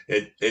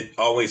 it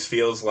always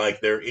feels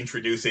like they're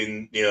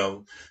introducing,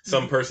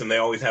 some person. They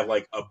always have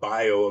like a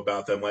bio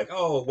about them, like,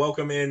 oh,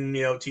 welcome in,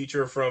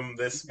 teacher from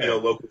this,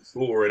 local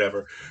school or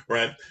whatever.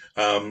 Right.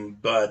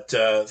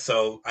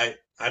 So I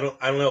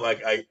don't know,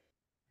 like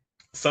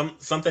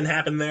something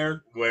happened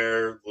there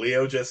where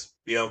Leo just,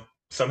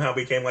 somehow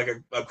became like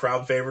a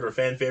crowd favorite or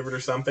fan favorite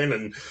or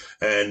something,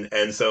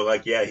 and so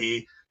like yeah,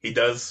 he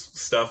does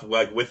stuff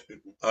like with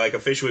like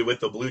officially with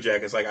the Blue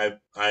Jackets. Like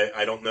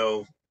I don't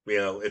know, you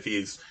know, if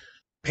he's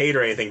paid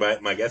or anything,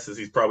 but my guess is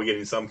he's probably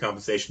getting some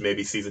compensation,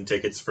 maybe season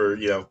tickets for,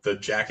 you know, the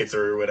Jackets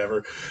or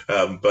whatever.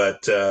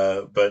 But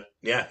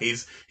yeah,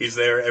 he's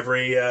there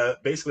every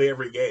basically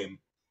every game.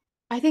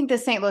 I think the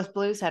St. Louis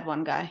Blues had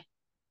one guy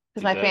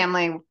because my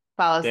family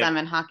follows them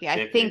in hockey.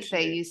 I think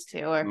they used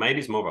to, or maybe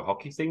it's more of a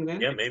hockey thing then.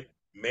 Yeah,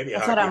 maybe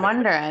that's what I'm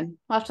wondering.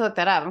 We'll have to look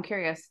that up. I'm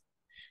curious.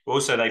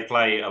 Also, they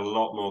play a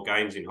lot more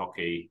games in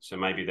hockey, so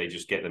maybe they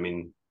just get them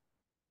in.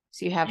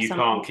 So you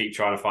can't keep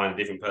trying to find a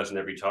different person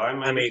every time.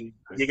 Maybe. I mean,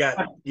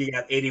 you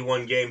got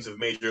 81 games of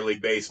Major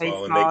League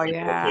Baseball, and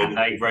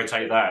they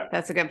rotate that.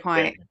 That's a good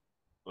point. Yeah.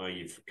 Well,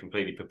 you've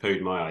completely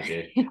poo-pooed my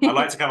idea. I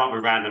like to come up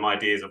with random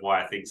ideas of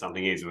why I think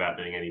something is without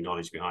doing any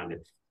knowledge behind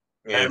it.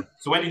 Yeah.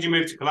 So when did you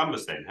move to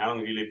Columbus then? How long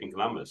have you lived in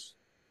Columbus?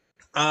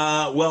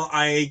 Well,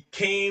 I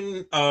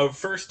came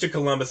first to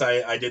Columbus.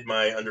 I did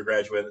my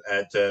undergraduate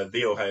at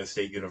the Ohio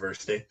State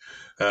University.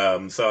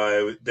 So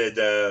I did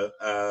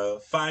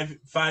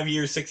 5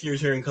 years, 6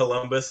 years here in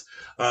Columbus,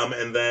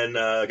 and then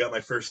got my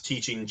first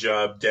teaching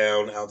job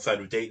down outside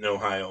of Dayton,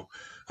 Ohio.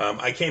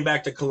 I came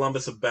back to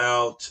Columbus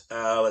about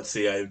let's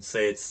see, I would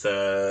say it's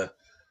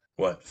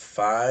what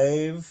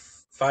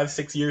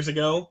 6 years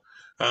ago.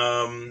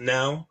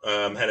 Now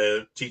had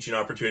a teaching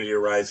opportunity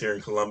arise here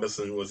in Columbus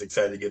and was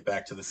excited to get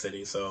back to the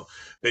city. So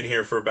been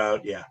here for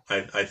about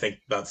I think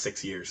about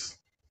 6 years.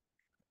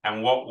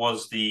 And what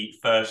was the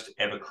first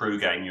ever crew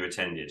game you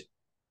attended?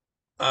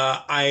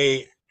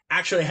 I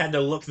actually had to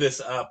look this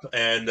up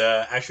and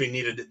actually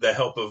needed the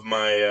help of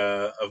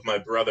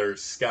my brother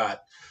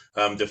Scott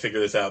to figure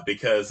this out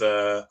because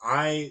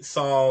I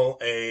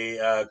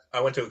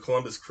went to a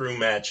Columbus Crew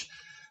match.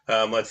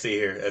 Let's see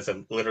here, as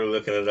I'm literally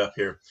looking it up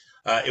here.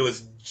 It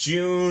was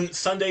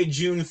Sunday,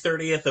 June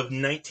 30th of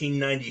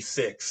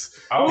 1996.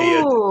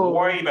 Oh,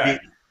 way back.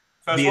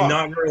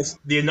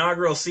 The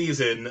inaugural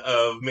season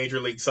of Major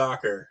League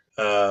Soccer.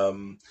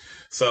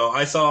 So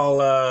I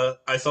saw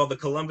the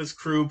Columbus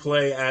Crew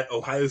play at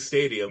Ohio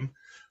Stadium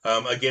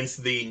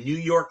against the New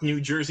York,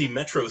 New Jersey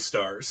Metro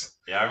Stars.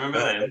 Yeah, I remember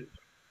them.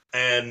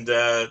 And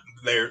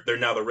they're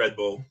now the Red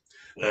Bull.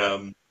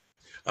 Yeah.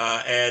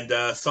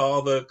 And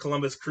saw the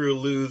Columbus Crew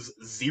lose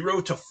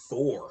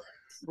 0-4.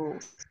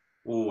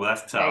 Oh,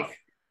 that's tough.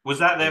 Was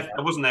that their?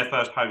 It wasn't their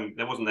first home.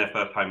 That wasn't their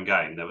first home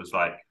game. There was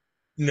like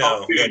this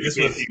was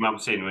a few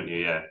months in, weren't you?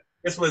 Yeah.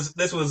 This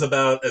was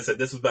about, as I said,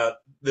 this was about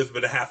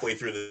halfway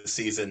through the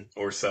season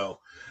or so.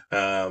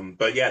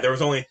 But yeah, there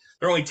were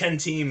only 10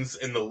 teams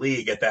in the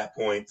league at that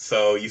point,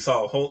 so you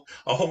saw a whole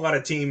lot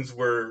of teams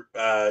where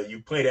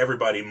you played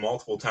everybody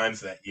multiple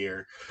times that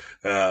year.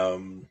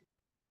 So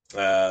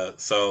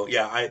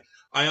yeah, I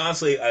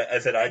honestly, I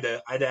said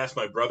I'd ask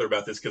my brother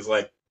about this because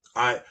like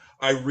I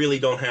really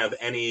don't have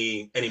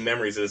any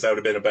memories of this. I would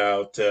have been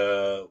about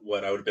I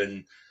would have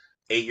been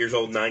 8 years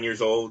old, 9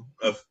 years old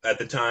at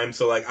the time.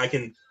 So like I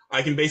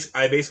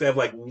basically have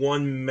like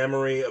one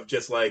memory of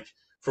just like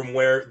from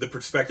where the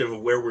perspective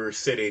of where we were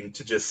sitting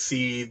to just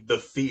see the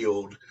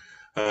field.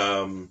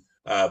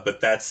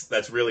 But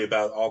that's really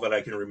about all that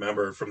I can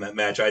remember from that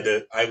match. I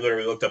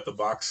literally looked up the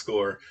box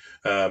score,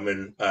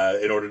 and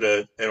in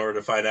order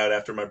to find out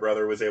after my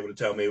brother was able to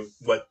tell me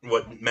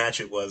what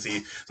match it was.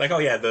 He's like, oh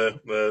yeah,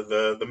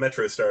 the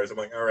Metro Stars. I'm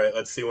like, all right,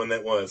 let's see when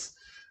that was.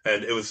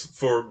 And it was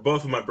for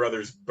both of my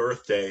brother's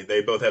birthday.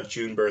 They both have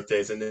June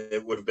birthdays, and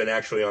it would have been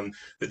actually on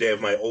the day of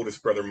my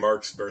oldest brother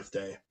Mark's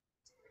birthday.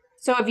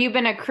 So have you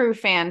been a Crew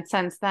fan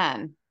since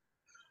then?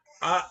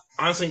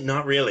 Honestly,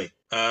 not really.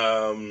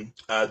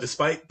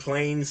 Despite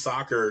playing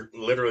soccer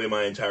literally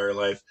my entire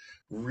life,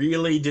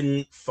 really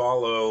didn't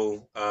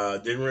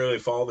really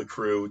follow the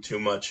Crew too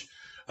much.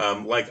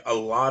 Like a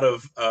lot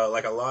of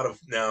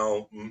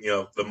now,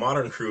 the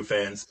modern Crew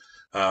fans.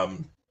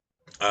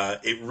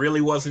 It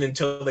really wasn't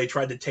until they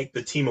tried to take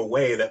the team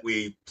away that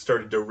we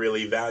started to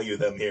really value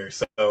them here.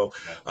 So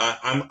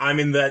I'm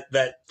in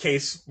that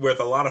case with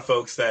a lot of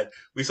folks that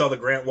we saw the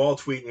Grant Wall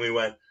tweet and we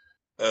went,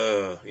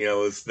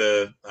 it's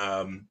the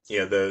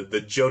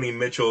the Joni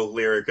Mitchell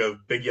lyric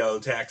of Big Yellow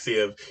Taxi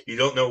of you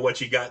don't know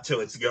what you got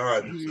till it's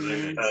gone.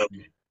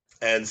 Mm-hmm.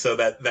 And so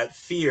that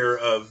fear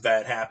of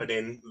that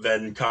happening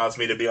then caused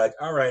me to be like,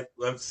 all right,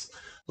 let's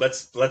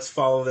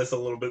follow this a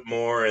little bit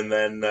more. And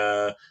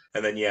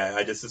then yeah,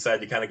 I just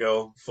decided to kind of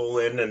go full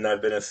in, and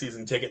I've been a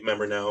season ticket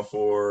member now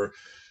for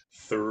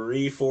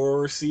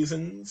 3-4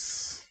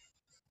 seasons.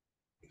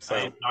 So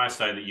it's nice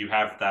though that you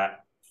have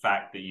that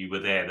fact that you were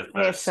there the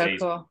first season.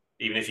 Cool.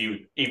 Even if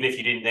you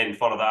didn't then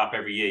follow that up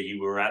every year,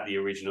 you were at the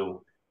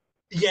original.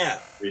 Yeah.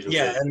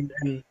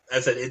 And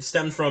as I said, it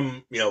stemmed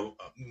from,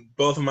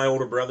 both of my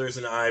older brothers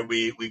and I,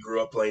 we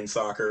grew up playing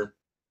soccer.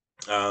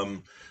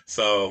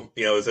 So,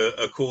 it was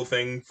a cool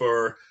thing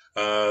for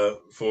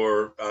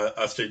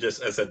us to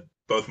just, as I said,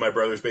 both my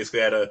brothers basically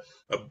had a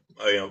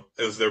it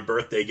was their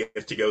birthday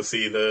gift to go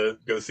see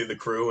the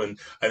Crew, and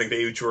I think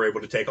they each were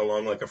able to take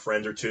along like a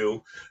friend or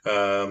two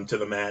to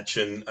the match,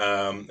 and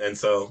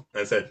so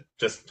as I said,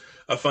 just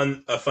a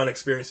fun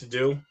experience to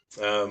do.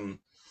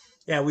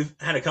 Yeah, we've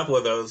had a couple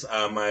of those.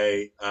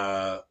 My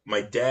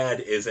dad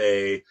is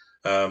a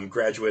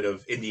graduate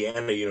of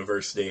Indiana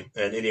University,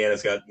 and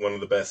Indiana's got one of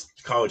the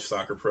best college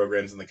soccer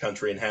programs in the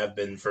country and have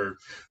been for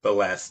the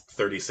last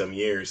 30 some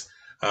years.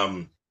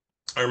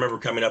 I remember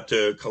coming up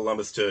to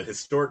Columbus to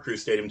historic Crew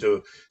Stadium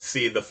to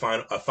see a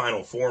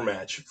Final Four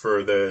match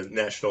for the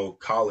National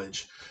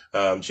College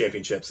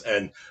Championships,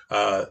 and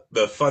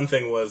the fun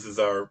thing is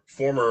our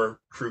former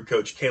Crew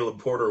coach Caleb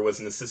Porter was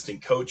an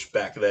assistant coach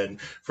back then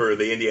for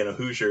the Indiana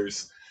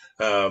Hoosiers.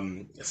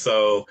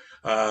 So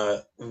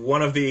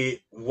one of the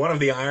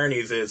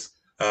ironies is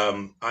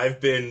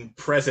I've been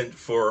present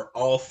for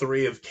all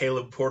three of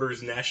Caleb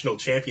Porter's national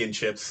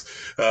championships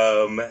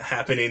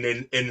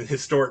happening in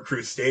historic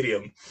Crew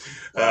Stadium.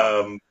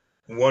 Wow.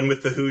 One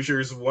with the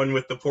Hoosiers, one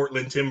with the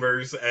Portland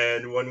Timbers,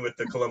 and one with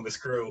the Columbus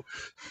Crew.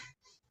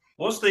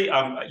 What's the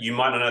you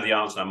might not know the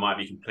answer, I might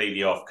be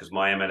completely off because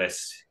my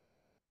MLS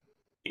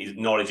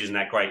knowledge isn't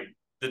that great.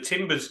 The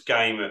Timbers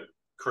game at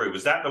Crew,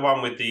 was that the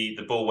one with the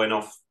ball went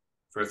off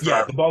for a throw?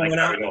 Yeah, the ball went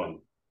out.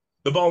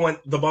 The ball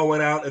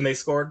went out and they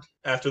scored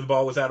after the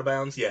ball was out of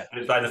bounds. Yeah. And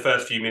it was like the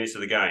first few minutes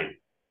of the game.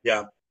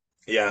 Yeah.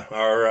 Yeah.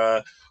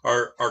 Our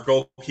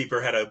goalkeeper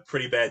had a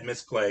pretty bad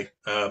misplay.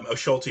 A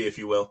Schulte, if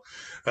you will.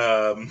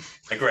 A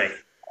Greg.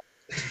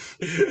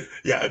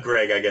 Yeah, a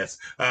Greg, I guess.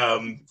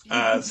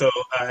 So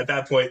at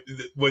that point,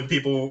 when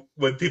people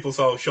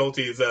saw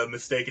Schulte's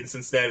mistake in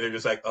Cincinnati, they're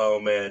just like, "Oh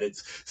man,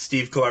 it's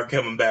Steve Clark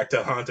coming back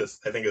to haunt us."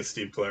 I think it was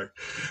Steve Clark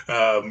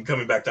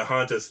coming back to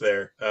haunt us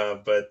there.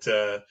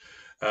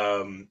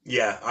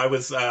 Yeah, I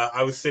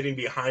was sitting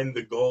behind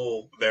the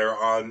goal there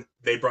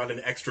they brought in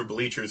extra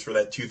bleachers for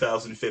that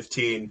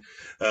 2015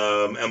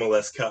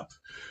 MLS Cup.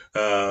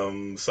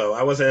 So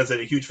I wasn't as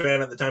a huge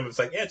fan at the time. It was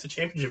like, yeah, it's a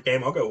championship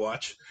game. I'll go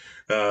watch.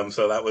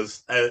 So that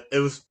was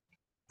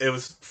it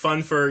was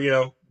fun for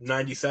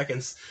 90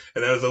 seconds,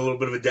 and that was a little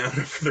bit of a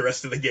downer for the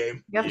rest of the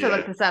game. You have to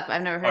look this up.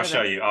 I've never heard of it.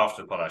 I'll show you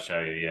after the pod. I'll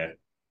show you. Yeah.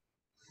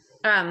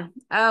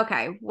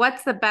 Okay.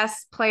 What's the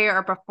best player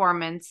or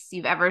performance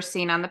you've ever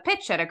seen on the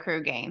pitch at a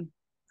Crew game?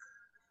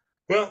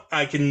 Well,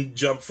 I can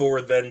jump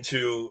forward then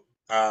to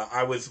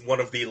I was one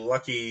of the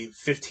lucky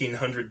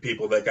 1,500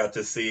 people that got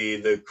to see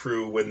the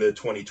Crew win the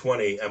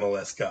 2020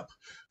 MLS Cup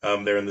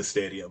there in the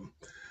stadium.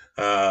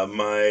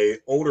 My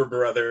older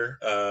brother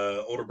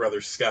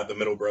Scott, the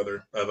middle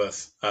brother of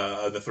us,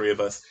 the three of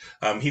us,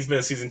 he's been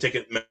a season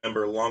ticket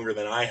member longer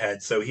than I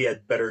had, so he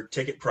had better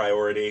ticket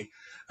priority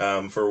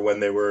for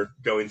when they were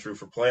going through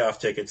for playoff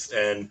tickets,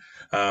 and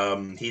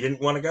he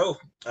didn't want to go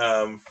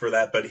for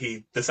that, but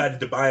he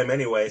decided to buy them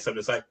anyway. So I'm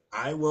just like,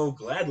 I will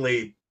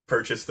gladly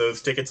purchase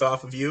those tickets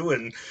off of you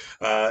and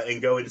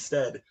go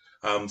instead.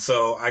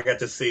 So I got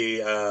to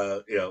see,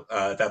 at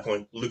that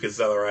point, Lucas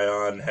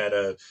Zelarayan had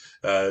a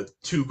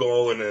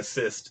 2-goal and an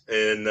assist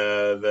in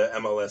the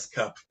MLS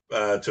Cup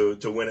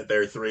to win it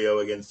there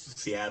 3-0 against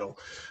Seattle.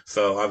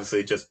 So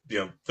obviously, just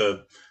your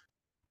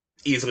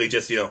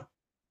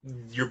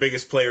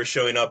biggest player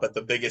showing up at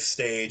the biggest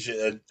stage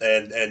and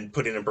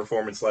putting in a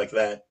performance like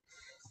that.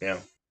 Yeah.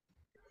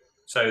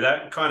 So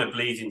that kind of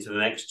bleeds into the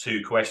next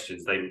two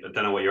questions. I don't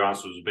know what your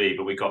answers would be,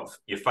 but we got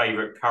your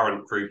favorite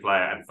current Crew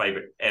player and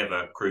favorite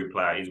ever Crew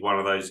player. Is one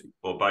of those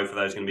or both of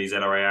those going to be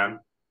Zelarayan?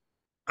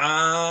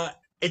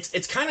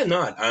 It's kind of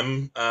not.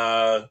 I'm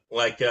my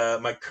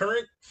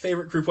current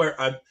favorite Crew player.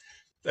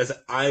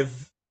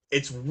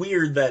 It's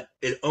weird that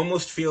it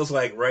almost feels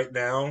like right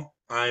now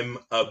I'm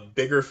a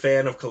bigger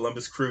fan of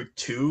Columbus Crew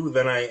 2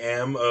 than I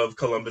am of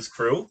Columbus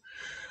Crew.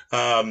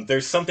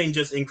 There's something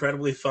just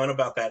incredibly fun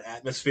about that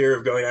atmosphere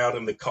of going out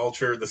and the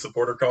culture, the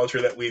supporter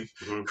culture that we've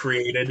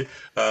created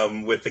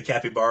with the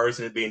capybaras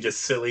and it being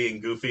just silly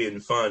and goofy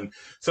and fun.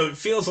 So it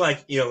feels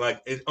like,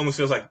 it almost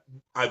feels like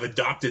I've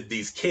adopted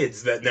these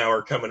kids that now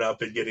are coming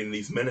up and getting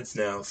these minutes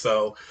now.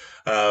 So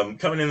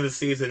coming into the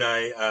season,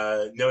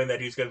 knowing that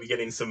he's going to be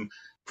getting some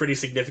pretty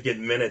significant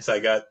minutes, I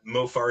got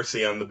Mo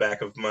Farsi on the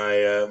back of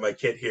my my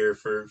kit here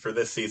for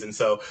this season.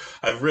 So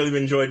I've really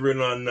enjoyed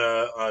rooting on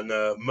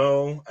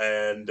Mo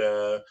and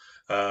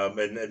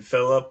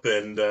Philip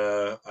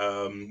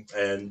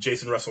and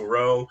Jason Russell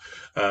Rowe.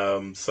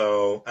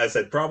 So as I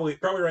said, probably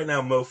right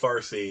now Mo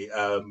Farsi.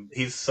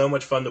 He's so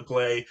much fun to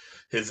play.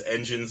 His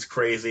engine's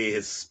crazy,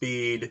 his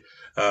speed,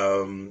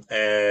 and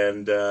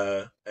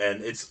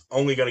it's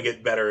only going to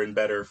get better and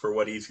better for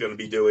what he's going to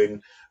be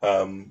doing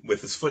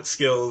with his foot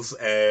skills,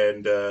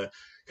 and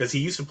because he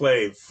used to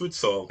play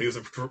futsal. He was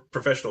a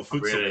professional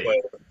futsal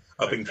player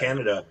up in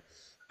Canada.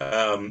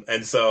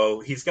 And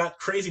so he's got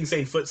crazy,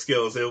 insane foot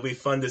skills. It'll be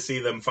fun to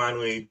see them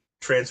finally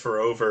transfer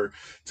over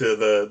to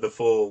the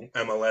full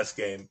MLS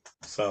game.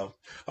 So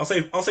I'll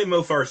say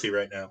Mo Farsi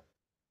right now.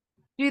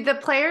 Do the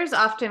players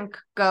often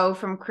go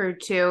from Crew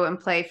 2 and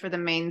play for the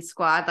main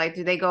squad? Like,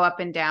 do they go up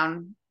and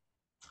down?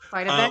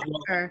 quite a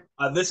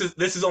bit?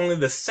 This is only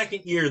the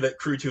second year that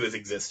Crew 2 has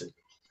existed.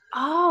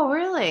 Oh,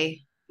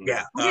 really?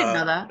 Yeah. I didn't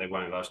know that. They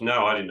won't last.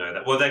 No, I didn't know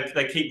that. Well,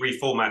 they keep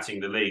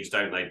reformatting the leagues,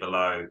 don't they,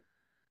 below?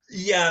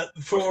 Yeah,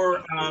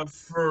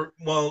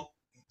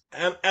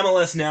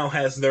 MLS now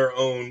has their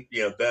own,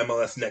 the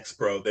MLS Next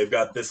Pro. They've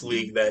got this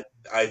league that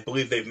I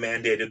believe they've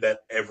mandated that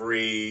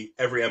every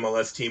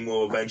MLS team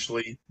will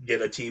eventually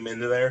get a team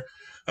into there.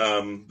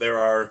 There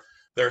are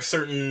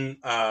certain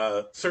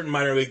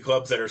minor league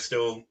clubs that are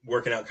still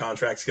working out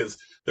contracts because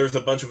there's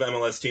a bunch of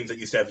MLS teams that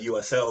used to have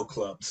USL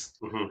clubs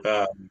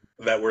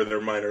that were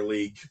their minor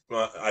league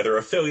either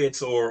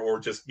affiliates or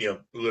just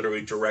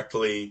literally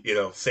directly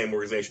same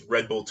organization.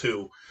 Red Bull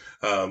 2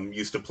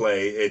 used to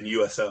play in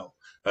USL,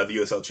 the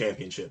USL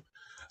Championship.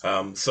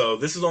 So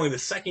this is only the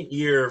second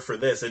year for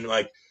this, and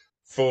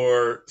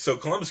so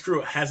Columbus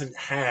Crew hasn't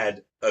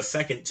had a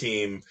second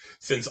team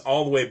since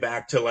all the way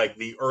back to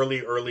the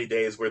early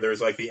days where there's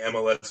the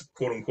MLS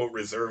quote unquote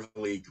reserve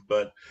league.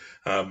 But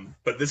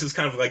this is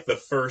kind of the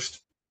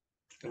first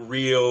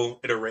real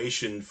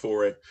iteration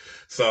for it.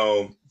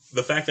 So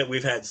the fact that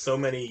we've had so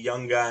many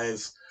young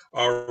guys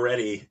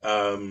already,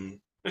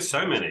 there's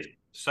so many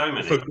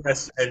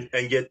progress and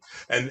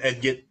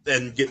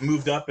get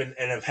moved up and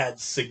have had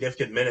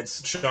significant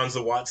minutes. Sean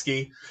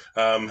Zawatsky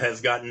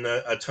has gotten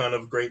a ton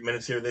of great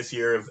minutes here this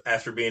year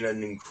after being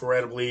an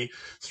incredibly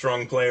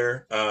strong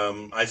player.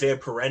 Isaiah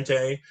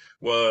Parente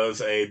was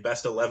a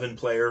best 11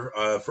 player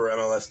for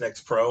MLS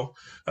Next Pro,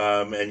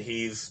 and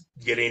he's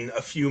getting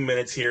a few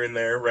minutes here and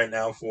there right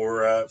now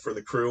for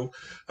the Crew.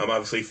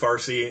 Obviously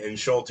Farsi and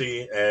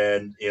Schulte,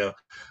 and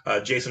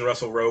Jason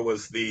Russell Rowe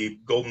was the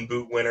Golden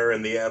Boot winner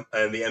and the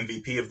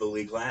MVP of the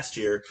league last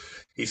year.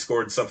 He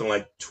scored something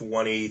like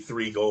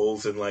 23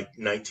 goals in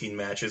 19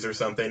 matches or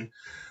something.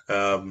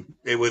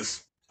 It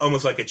was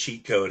almost like a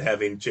cheat code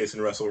having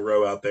Jason Russell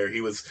Rowe out there.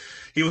 He was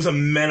a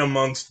man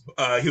amongst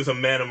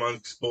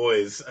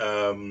boys,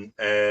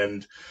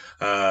 and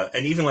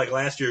even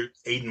last year,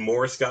 Aiden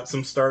Morris got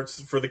some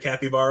starts for the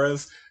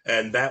Capybaras,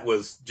 and that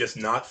was just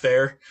not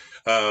fair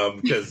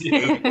because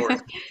Aiden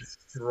Morris was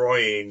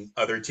destroying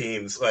other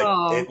teams.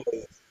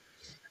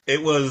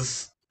 It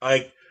was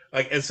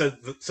and so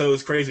it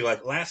was crazy.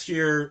 Last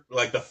year,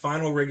 the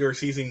final regular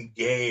season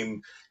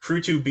game,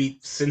 Crew 2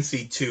 beat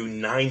Cincy 2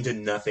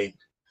 9-0.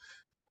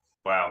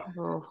 Wow.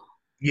 Oh.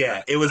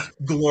 Yeah, it was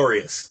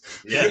glorious.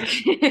 Yeah.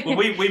 Well,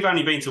 we've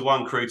only been to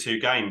one Crew 2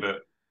 game,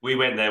 but we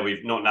went there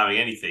with not knowing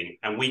anything,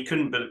 and we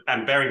couldn't.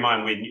 And bear in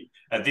mind,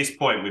 at this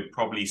point we'd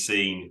probably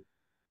seen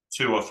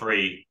 2 or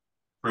 3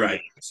 Crew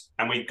games,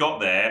 and we got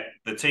there.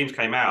 The teams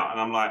came out, and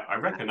I'm like, I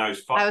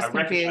recognize 5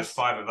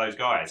 of those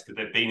guys because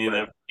they've been in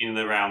and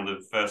around the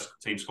first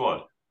team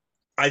squad.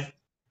 I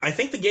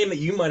think the game that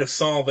you might have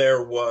saw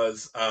there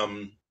was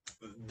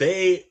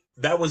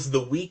that was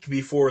the week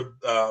before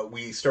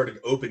we started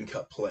Open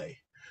Cup play.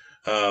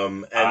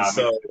 So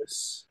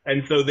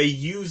they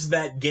used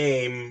that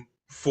game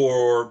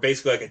for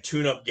basically a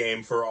tune-up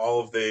game for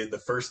all of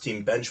the first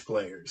team bench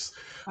players.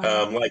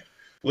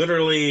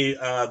 Literally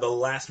the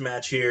last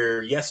match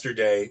here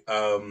yesterday,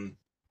 the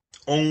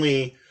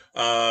only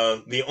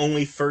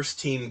first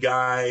team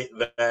guy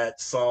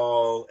that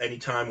saw any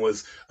time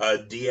was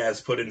Diaz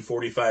put in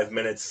 45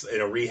 minutes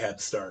in a rehab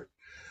start.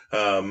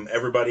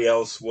 Everybody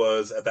else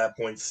was at that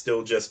point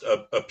still just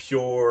a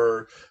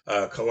pure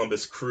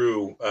Columbus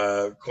Crew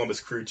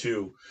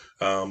 2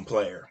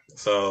 player.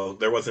 So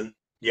there wasn't,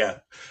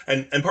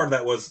 and part of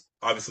that was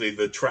obviously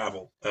the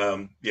travel.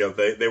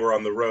 They were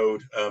on the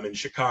road in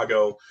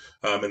Chicago,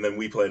 and then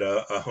we played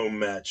a home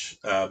match,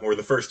 or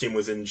the first team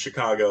was in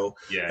Chicago,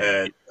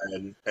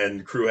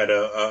 and Crew had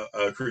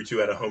a Crew 2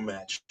 had a home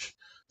match.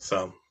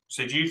 So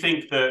do you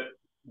think that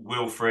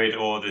Wilfred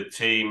or the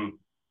team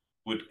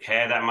would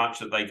care that much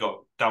that they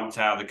got dumped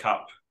out of the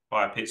cup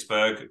by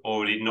Pittsburgh, or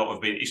would it not have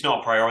been? It's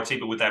not a priority,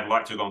 but would they have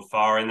liked to have gone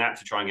far in that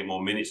to try and get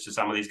more minutes to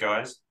some of these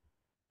guys?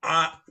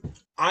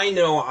 I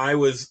know I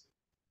was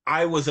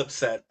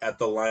upset at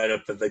the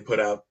lineup that they put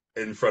out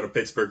in front of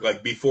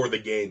Pittsburgh before the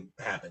game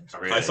happened. Oh,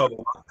 really? I saw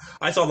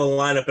the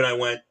lineup and I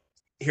went,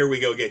 here we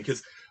go again,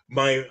 because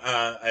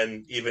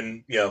and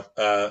even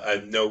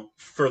I know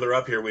further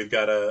up here we've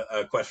got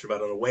a question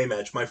about an away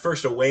match. My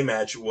first away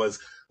match was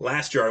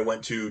last year. I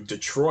went to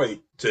Detroit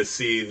to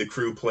see the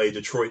Crew play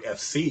Detroit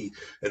FC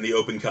in the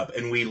Open Cup,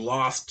 and we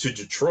lost to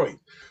Detroit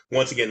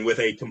once again with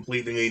a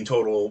completely and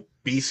total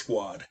B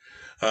squad.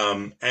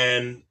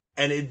 And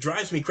it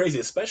drives me crazy,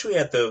 especially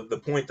at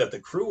the point that the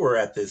Crew were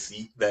at this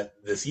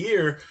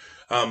year.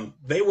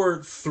 They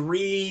were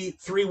three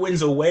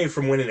wins away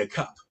from winning a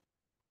cup.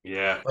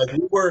 Yeah,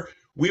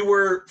 we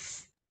were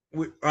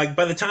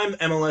by the time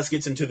MLS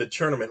gets into the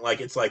tournament,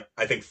 it's I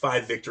think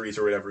 5 victories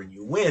or whatever, and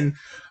you win.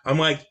 I'm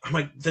like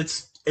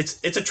it's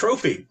a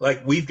trophy.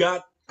 We've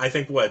got, I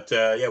think we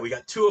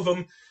got 2 of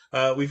them.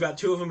 We've got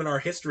 2 of them in our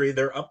history.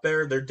 They're up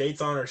there. Their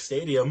dates on our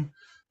stadium.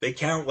 They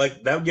count.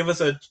 That would give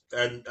us a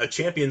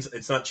Champions.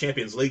 It's not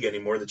Champions League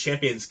anymore. The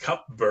Champions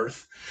Cup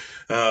berth,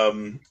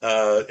 in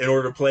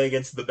order to play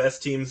against the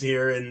best teams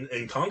here in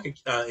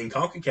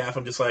CONCACAF.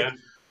 I'm just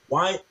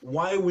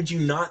why would you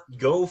not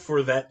go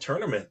for that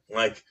tournament?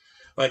 Like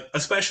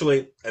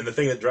especially, and the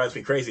thing that drives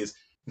me crazy is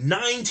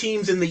 9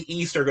 teams in the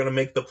East are going to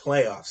make the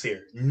playoffs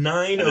here.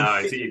 9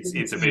 of 15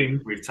 it's a big.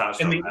 teams We've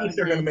touched in on the that. East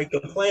are going to make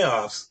the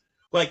playoffs.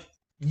 Like,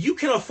 you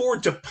can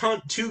afford to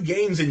punt 2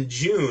 games in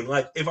June.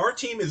 Like, if our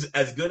team is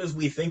as good as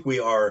we think we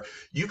are,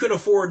 you could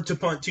afford to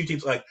punt 2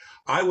 teams. Like,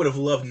 I would have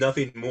loved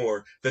nothing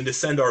more than to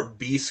send our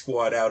B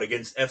squad out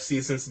against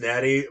FC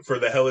Cincinnati for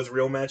the Hell is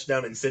Real match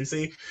down in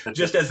Cincy,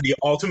 just as the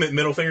ultimate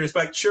middle finger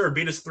respect. Sure,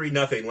 beat us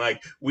 3-0.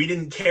 Like, we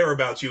didn't care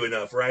about you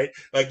enough, right?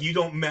 Like, you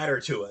don't matter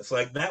to us.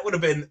 Like, that would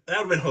have been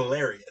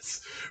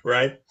hilarious,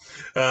 right?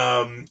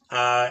 And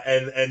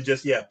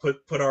just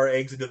put our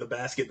eggs into the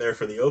basket there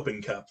for the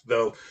Open Cup.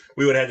 Though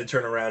we would have had to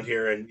turn around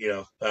here and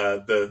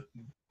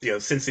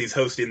since he's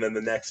hosting then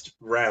the next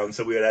round,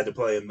 so we would have had to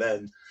play him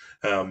then.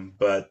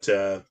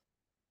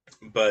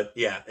 But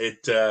yeah,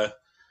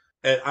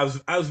 I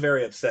was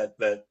very upset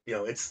that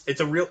it's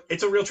a real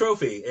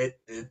trophy.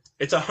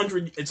 It's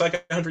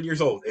like 100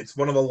 years old. It's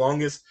one of the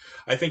longest.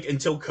 I think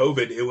until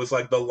COVID, it was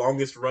like the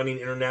longest running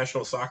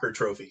international soccer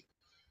trophy.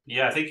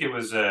 Yeah, I think it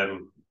was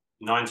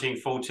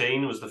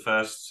 1914 was the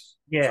first.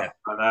 Yeah,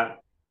 like that.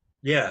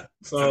 Yeah,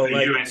 so for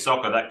US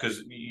soccer, that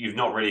because you've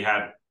not really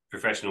had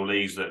professional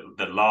leagues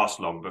that last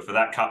long, but for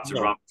that cup to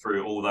run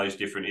through all those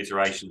different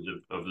iterations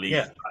of league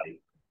play,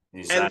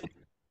 insane.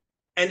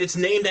 And it's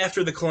named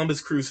after the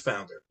Columbus Crew's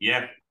founder.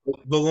 Yeah.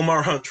 The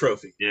Lamar Hunt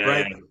Trophy. Yeah.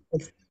 Right?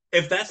 Yeah.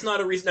 If that's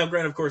not a reason, now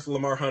granted, of course,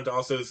 Lamar Hunt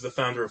also is the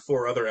founder of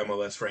 4 other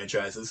MLS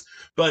franchises,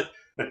 but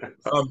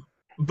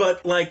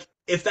like,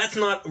 if that's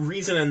not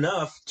reason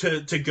enough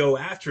to go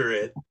after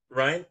it,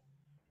 right?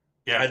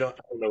 Yeah. I don't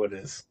know what it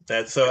is.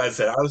 So as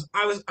I said,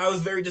 I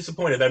was very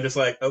disappointed. I'm just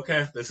like,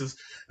 okay, this is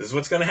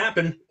what's going to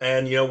happen.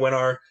 And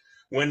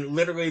when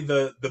literally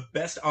the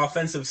best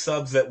offensive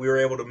subs that we were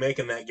able to make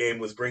in that game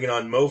was bringing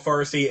on Mo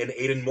Farsi and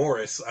Aiden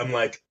Morris, I'm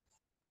like,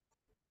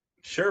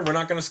 sure, we're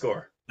not going to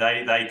score.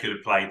 They could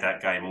have played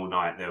that game all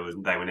night. They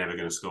were never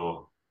going to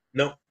score.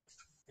 Nope.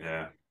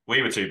 Yeah.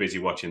 We were too busy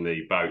watching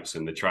the boats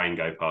and the train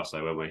go past,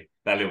 though, weren't we?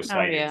 That little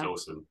stadium's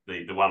awesome.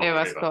 The one on the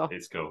river. Cool.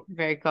 It's cool.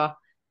 Very cool.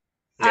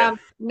 Yeah.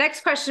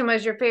 Next question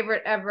was your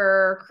favorite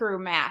ever crew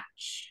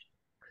match.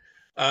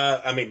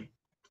 I mean,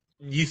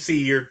 you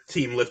see your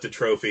team lift a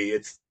trophy.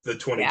 It's the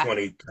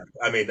 2020. Yeah.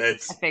 I mean, I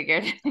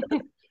figured.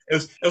 It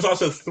was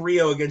also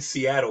 3-0 against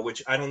Seattle,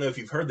 which I don't know if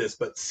you've heard this,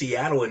 but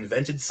Seattle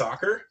invented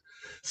soccer.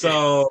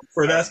 So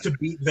for us to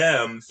beat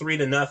them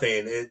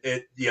 3-0,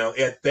 it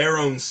at their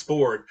own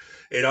sport,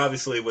 it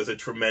obviously was a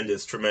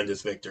tremendous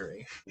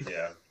victory.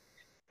 Yeah.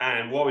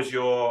 And what was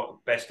your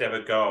best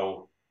ever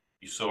goal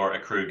you saw at a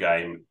crew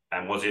game?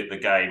 And was it the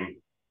game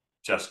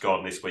just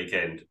gone this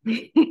weekend?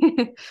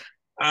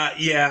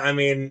 Yeah, I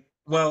mean,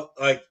 well,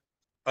 like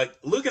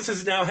Lucas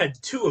has now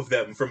had 2 of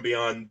them from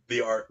beyond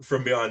the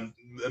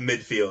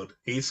midfield.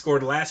 He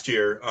scored last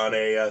year on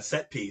a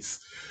set piece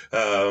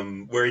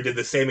where he did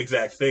the same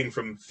exact thing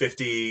from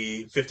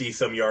 50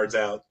 some yards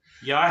out.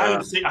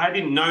 Yeah, I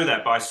didn't know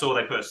that, but I saw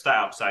they put a stat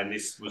up saying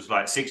this was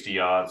like 60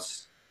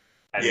 yards.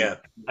 And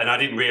I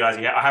didn't realize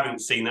I haven't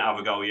seen that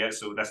other goal yet,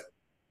 so that's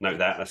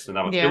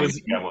another. Yeah.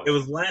 It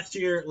was last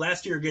year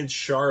against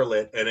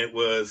Charlotte, and it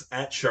was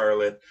at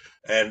Charlotte,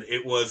 and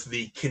it was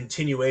the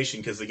continuation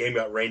because the game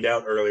got rained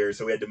out earlier,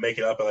 so we had to make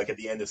it up at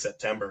the end of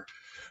September.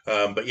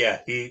 But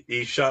yeah,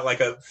 he shot like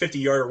a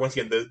 50-yarder. Once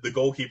again, the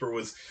goalkeeper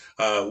was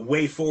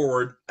way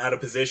forward, out of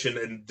position,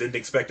 and didn't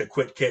expect a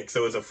quick kick,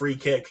 so it was a free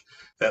kick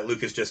that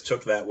Lucas just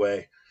took that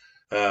way.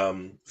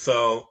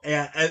 So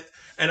yeah,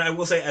 and I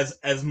will say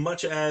as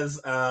much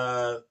as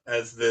the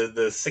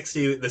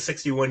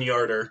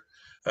 61-yarder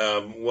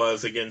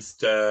was against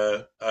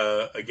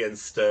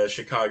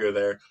Chicago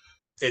there,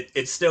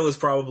 it still is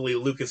probably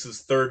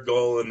Lucas's 3rd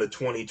goal in the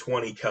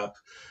 2020 Cup,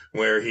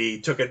 where he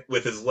took it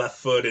with his left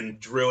foot and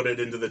drilled it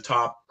into the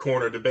top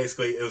corner to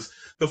basically, it was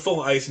the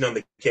full icing on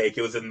the cake.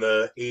 It was in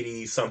the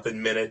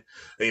 80-something minute,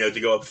 to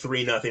go up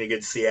 3-0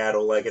 against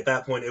Seattle. Like, at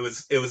that point, it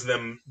was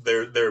them,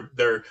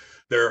 their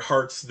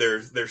hearts,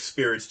 their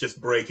spirits just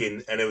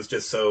breaking, and it was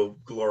just so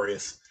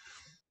glorious.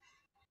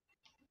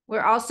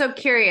 We're also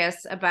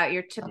curious about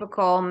your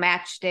typical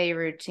match day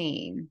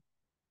routine.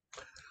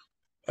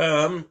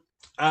 For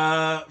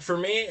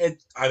me,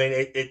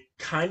 it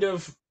kind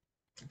of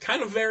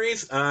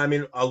varies. I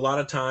mean, a lot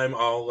of time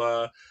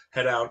I'll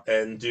head out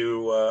and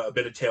do a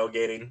bit of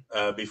tailgating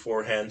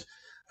beforehand.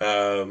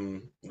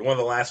 One of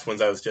the last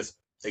ones I was just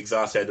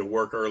exhausted. I had to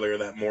work earlier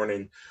that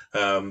morning,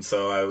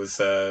 so I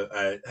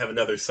have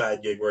another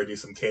side gig where I do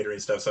some catering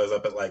stuff. So I was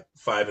up at like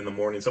 5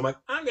 a.m. So I'm like,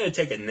 I'm gonna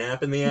take a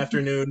nap in the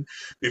afternoon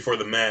before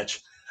the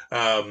match.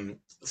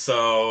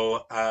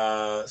 So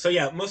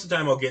yeah, most of the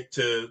time I'll get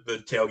to the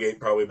tailgate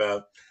probably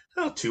about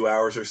 2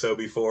 hours or so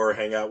before,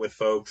 hang out with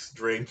folks,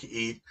 drink,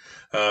 eat,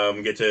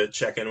 get to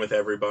check in with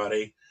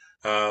everybody.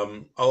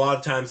 A lot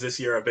of times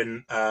this year I've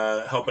been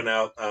helping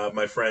out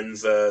my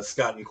friends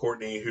Scott and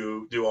Courtney,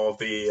 who do all of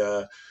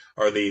the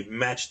are the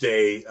match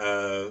day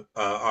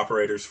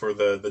operators for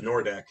the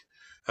Nordeck.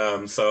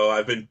 So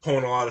I've been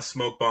pulling a lot of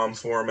smoke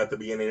bombs for him at the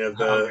beginning of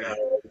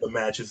the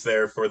matches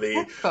there for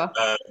the Cool.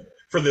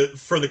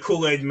 for the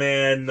Kool-Aid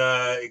Man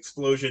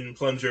explosion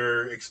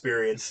plunger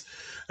experience.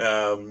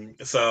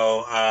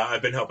 So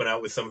I've been helping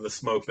out with some of the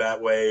smoke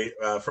that way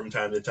from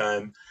time to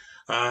time.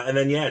 And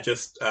then yeah,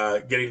 just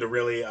getting to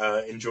really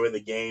enjoy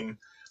the game.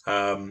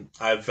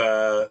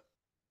 I've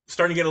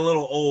starting to get a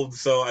little old,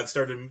 so I've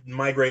started to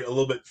migrate a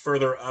little bit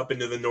further up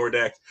into the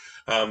Nordeck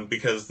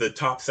because the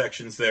top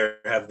sections there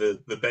have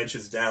the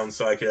benches down,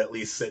 so I could at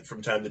least sit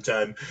from time to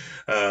time.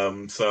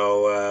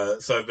 So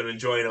I've been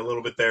enjoying a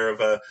little bit there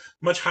of a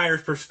much higher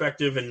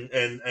perspective, and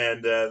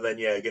then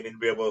yeah, getting to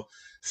be able to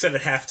sit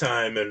at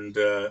halftime and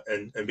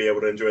be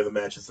able to enjoy the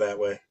matches that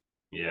way.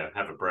 Yeah,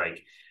 have a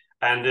break.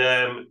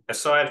 And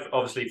aside,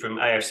 obviously, from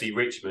AFC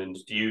Richmond,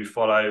 do you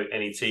follow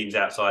any teams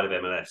outside of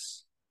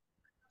MLS?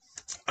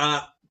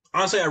 Uh,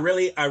 Honestly,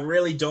 I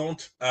really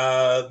don't.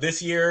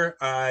 This year,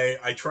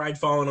 I tried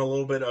following a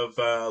little bit of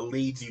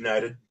Leeds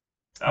United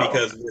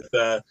because with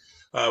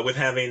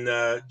having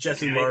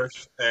Jesse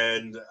Marsh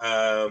and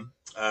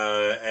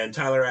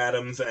Tyler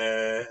Adams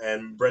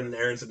and Brendan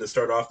Aronson to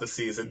start off the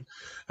season,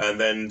 and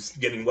then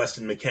getting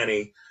Weston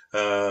McKennie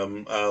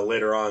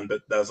later on,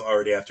 but that was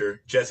already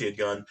after Jesse had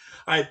gone.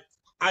 I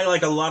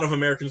like a lot of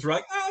Americans were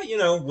like,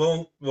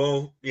 oh,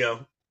 we'll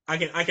I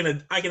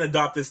can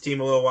adopt this team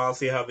a little while,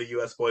 see how the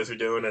U.S. boys are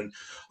doing, and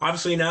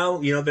obviously now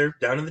they're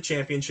down in the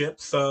championship,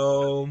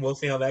 so we'll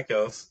see how that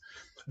goes.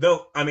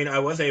 Though, I mean, I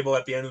was able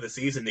at the end of the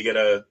season to get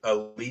a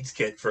Leeds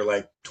kit for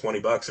like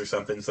 $20 or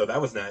something, so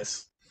that was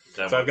nice.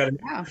 So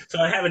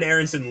I have an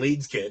Aronson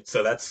Leeds kit,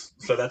 so that's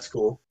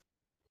cool.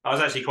 I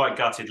was actually quite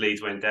gutted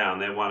Leeds went down.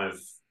 They're one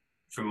of,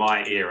 from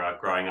my era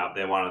growing up,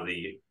 they're one of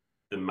the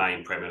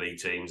main Premier League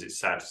teams. It's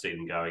sad to see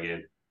them go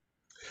again.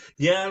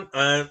 Yeah,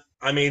 I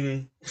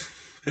mean,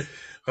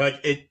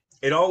 like it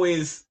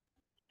always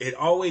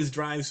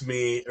drives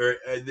me, or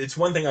it's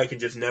one thing I can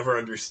just never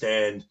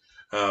understand,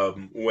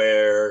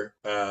 where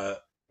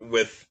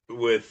with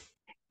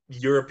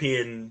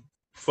European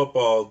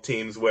football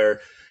teams where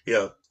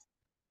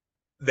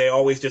they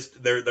always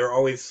just they're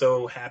always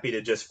so happy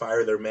to just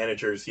fire their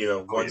managers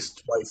once,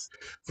 twice,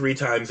 three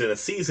times in a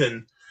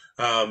season,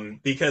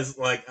 because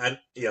like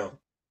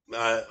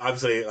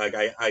obviously like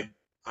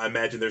I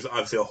imagine there's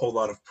obviously a whole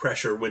lot of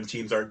pressure when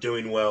teams aren't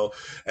doing well,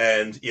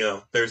 and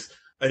there's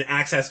an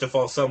axe has to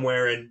fall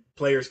somewhere, and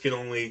players can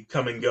only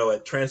come and go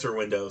at transfer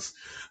windows.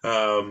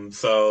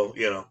 So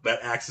that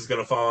axe is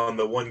going to fall on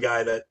the one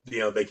guy that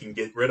they can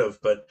get rid of,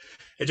 but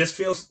it just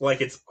feels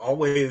like it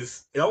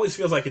always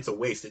feels like it's a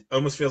waste. It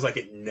almost feels like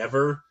it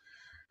never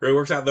really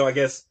works out. Though I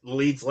guess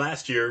Leeds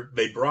last year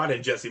they brought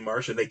in Jesse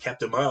Marsh and they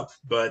kept him up,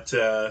 but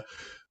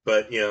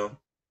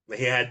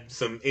he had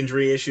some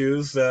injury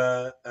issues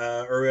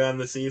early on in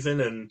the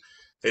season, and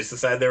they just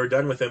decided they were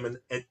done with him. And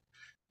I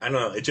don't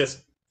know. It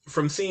just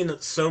from seeing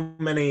so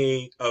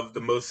many of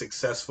the most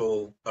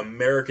successful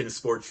American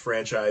sports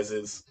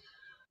franchises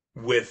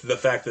with the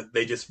fact that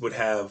they just would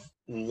have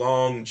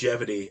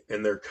longevity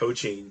in their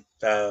coaching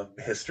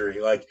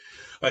history. Like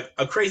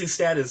a crazy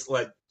stat is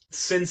like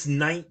since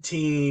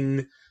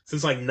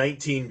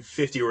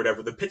 1950 or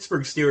whatever, the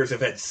Pittsburgh Steelers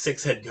have had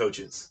 6 head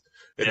coaches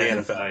in the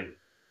NFL.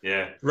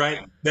 Yeah.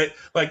 Right. That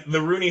like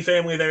the Rooney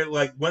family, they're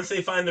like once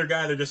they find their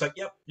guy, they're just like,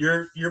 yep,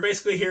 you're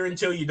basically here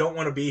until you don't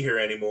want to be here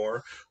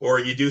anymore, or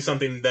you do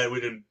something that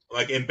would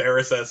like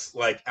embarrass us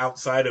like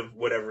outside of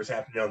whatever's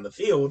happening on the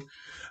field.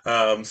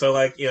 So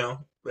like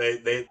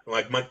they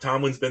like Mike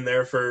Tomlin's been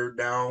there for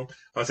now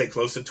I'll say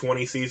close to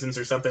 20 seasons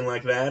or something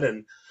like that,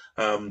 and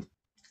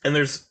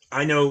there's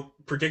I know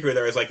particularly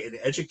there as like an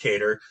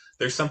educator,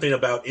 there's something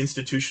about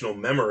institutional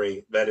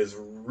memory that is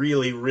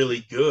really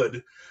really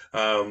good.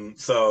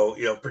 So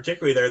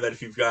particularly there that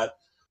if you've got,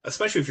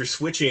 especially if you're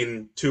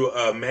switching to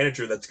a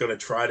manager that's going to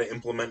try to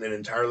implement an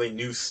entirely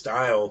new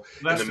style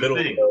in the middle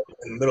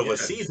of a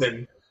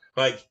season,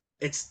 like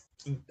it's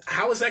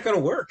how is that going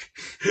to work?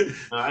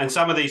 And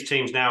some of these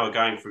teams now are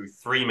going through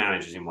 3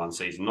 managers in one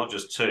season, not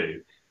just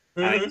 2.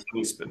 Mm-hmm.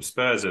 And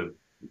Spurs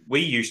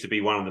we used to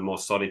be one of the more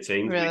solid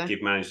teams. Really? We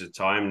give managers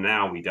time.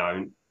 Now we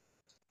don't.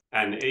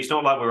 And it's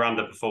not like we're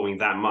underperforming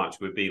that much.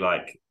 We'd be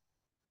like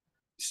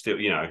still,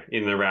 in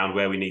and around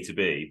where we need to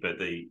be. But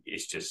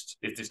it's just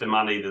the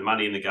money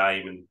in the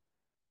game. And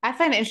I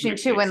find it interesting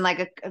too when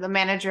like the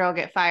manager will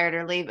get fired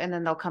or leave and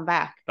then they'll come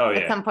back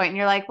at some point, and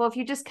you're like, well, if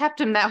you just kept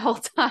him that whole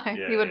time,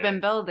 he would have been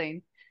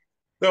building.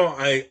 No,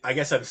 I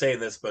guess I'm saying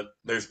this, but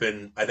there's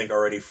been I think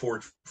already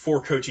four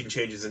coaching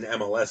changes in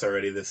MLS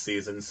already this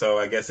season, so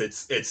I guess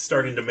it's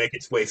starting to make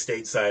its way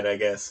stateside, I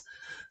guess.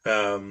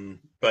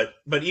 But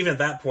even at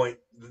that point,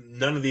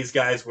 none of these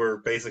guys were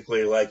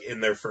basically like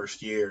in their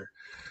first year.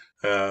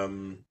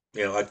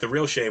 Like the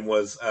real shame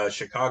was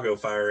Chicago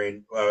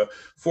firing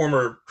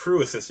former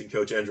Crew assistant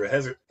coach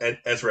Ezra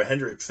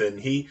Hendrickson.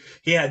 He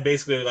had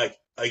basically like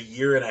a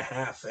year and a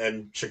half,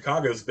 and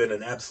Chicago's been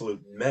an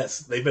absolute mess.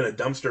 They've been a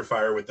dumpster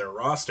fire with their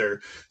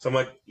roster. So I'm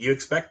like, you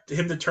expect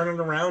him to turn it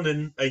around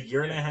in a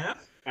year and a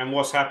half? And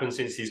what's happened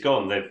since he's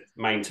gone? They've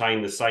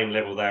maintained the same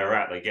level they were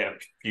at. They get a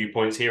few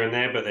points here and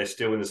there, but they're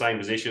still in the same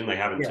position. They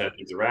haven't turned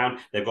things around.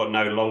 They've got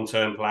no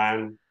long-term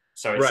plan.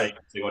 So it's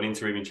they've got an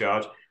interim in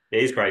charge.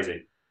 It is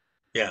crazy.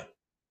 Yeah.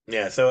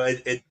 Yeah. So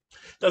it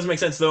doesn't make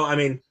sense though. I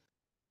mean,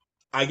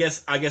 I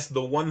guess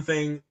the one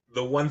thing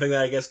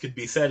that I guess could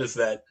be said is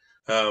that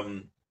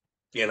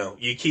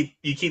you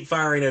keep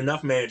firing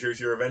enough managers,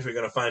 you're eventually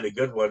going to find a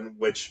good one.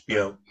 Which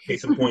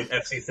case in point,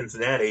 FC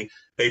Cincinnati,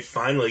 they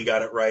finally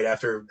got it right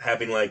after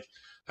having I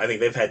think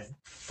they've had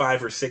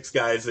 5 or 6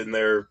 guys in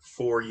their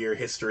 4-year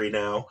history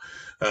now.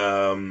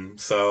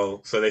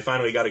 So they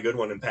finally got a good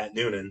one in Pat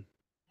Noonan.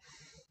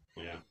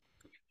 Yeah.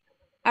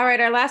 All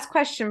right, our last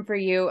question for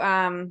you.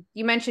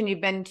 You mentioned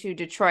you've been to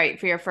Detroit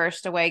for your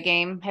first away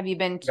game. Have you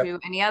been to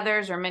any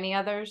others or many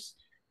others?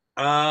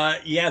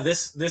 Yeah,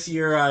 this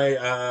year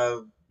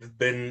I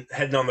been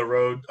heading on the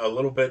road a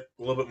little bit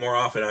more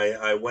often.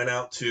 I went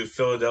out to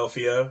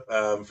Philadelphia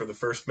for the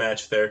first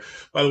match there.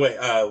 By the way,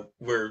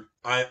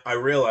 I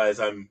realize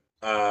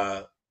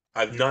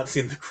I've not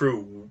seen the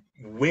Crew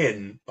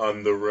win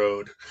on the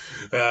road.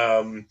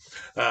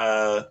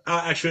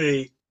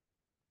 Actually,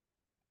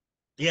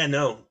 yeah,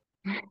 no.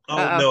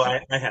 Oh no, I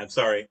have.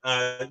 Sorry,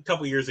 a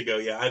couple years ago.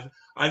 Yeah,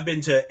 I've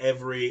been to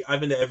every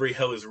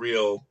Hell is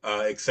Real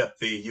except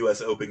the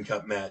U.S. Open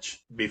Cup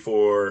match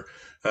before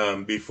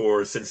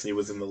Cincinnati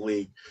was in the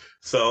league.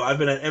 So I've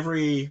been at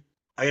every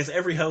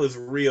Hell is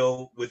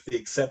Real with the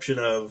exception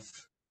of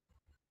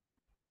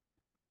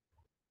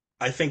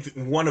I think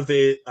one of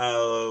the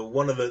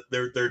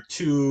there are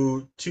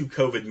two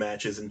COVID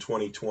matches in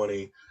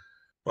 2020.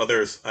 Well,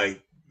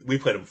 we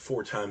played them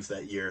 4 times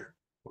that year.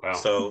 Wow.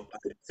 So I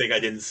think I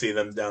didn't see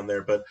them down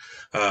there, but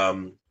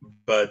I've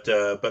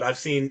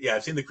seen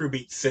the Crew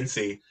beat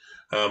Cincy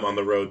on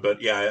the road.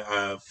 But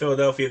yeah,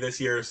 Philadelphia this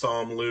year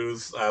saw them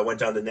lose. I went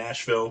down to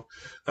Nashville,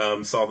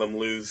 saw them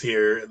lose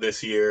here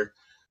this year,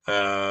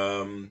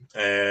 and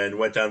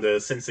went down to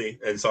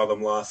Cincy and saw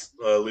them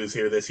lose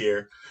here this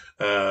year.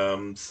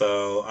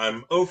 So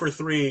I'm 0 for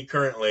 3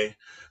 currently.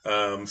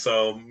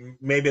 So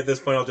maybe at this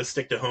point I'll just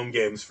stick to home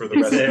games for the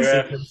rest of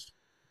the season.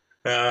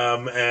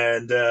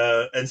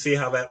 And see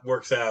how that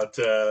works out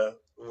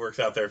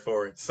there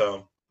for it.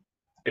 So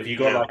if you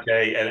got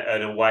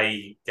an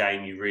away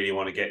game you really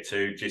want to get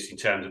to, just in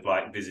terms of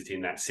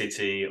visiting that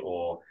city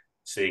or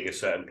seeing a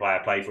certain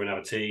player play for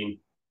another team?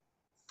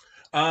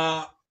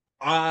 I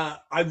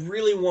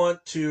really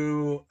want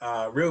to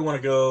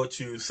go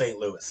to St.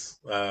 Louis.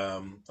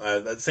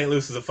 St.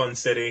 Louis is a fun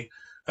city.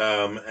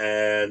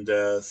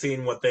 And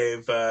seeing what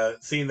they've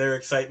seen their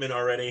excitement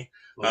already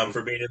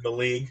for being in the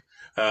league.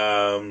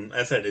 As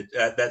I said,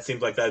 that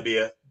seems like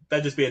that'd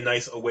just be a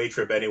nice away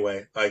trip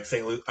anyway. Like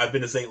St. Louis, I've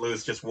been to St.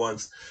 Louis just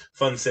once,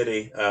 fun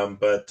city.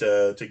 But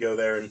to go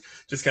there and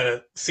just kind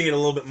of see it a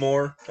little bit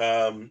more.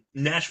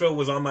 Nashville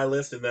was on my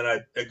list, and then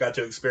I got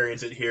to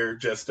experience it here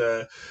just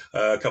a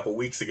couple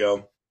weeks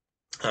ago.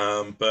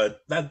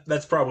 But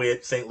that's probably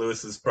it. St.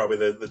 Louis is probably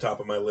the top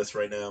of my list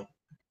right now.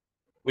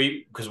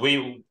 We've said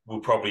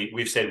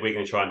we're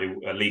going to try and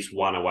do at least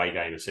one away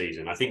game a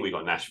season. I think we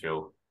got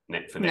Nashville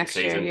for next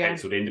season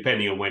penciled in,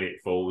 depending on when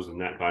it falls and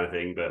that kind of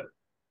thing. But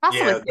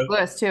possibly St.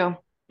 Louis too.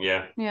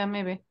 Yeah,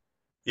 maybe.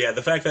 Yeah,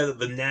 the fact that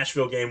the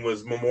Nashville game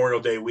was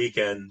Memorial Day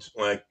weekend,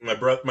 like my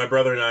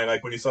brother and I,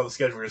 like when you saw the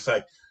schedule, we were just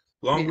like,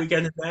 long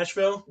weekend in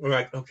Nashville. We're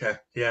like, okay,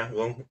 yeah,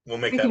 we'll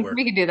make that work.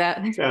 We can do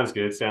that. Sounds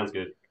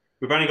good.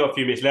 We've only got a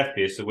few minutes left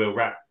here, so we'll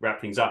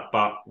wrap things up.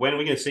 But when are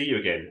we going to see you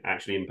again,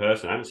 actually in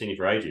person? I haven't seen you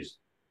for ages.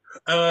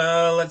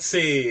 Let's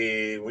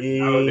see.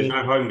 There's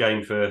no home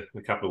game for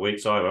a couple of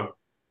weeks either.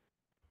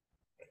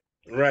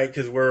 Right,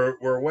 because we're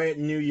away at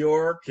New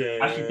York.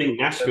 And I actually think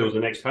Nashville's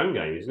the next home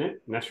game, isn't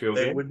it? Nashville.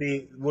 It would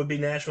be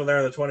Nashville there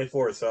on the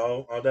 24th,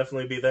 so I'll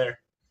definitely be there.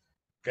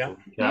 Yeah,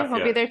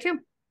 we'll be there too. And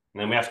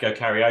then we have to go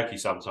karaoke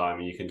sometime,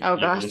 and you can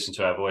listen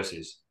to our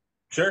voices.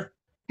 Sure.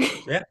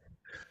 Yeah.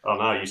 Oh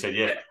no, you said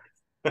yeah.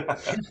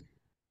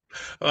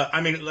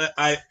 I mean,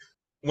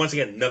 once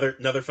again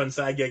another fun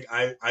side gig.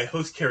 I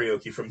host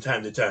karaoke from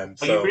time to time.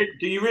 So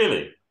do you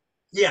really?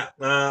 Yeah,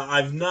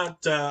 I've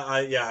not.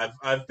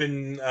 I've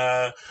been.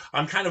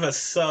 I'm kind of a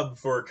sub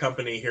for a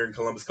company here in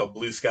Columbus called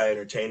Blue Sky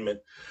Entertainment.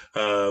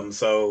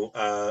 So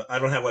I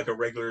don't have like a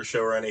regular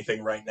show or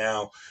anything right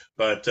now.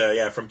 But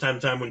from time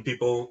to time when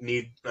people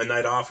need a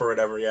night off or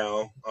whatever,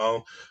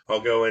 I'll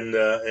go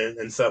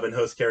and sub and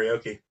host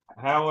karaoke.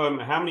 How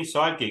many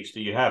side gigs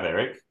do you have,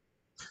 Eric?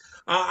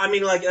 I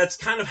mean, like that's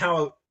kind of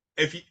how.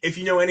 If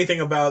you know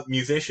anything about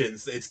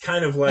musicians, it's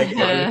kind of like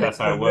that's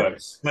how it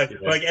works. Like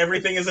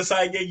everything is a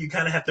side gig. You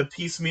kind of have to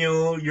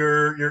piecemeal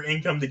your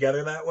income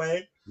together that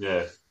way.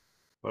 Yeah.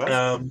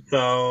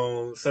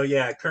 Well, so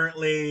yeah,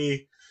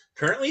 currently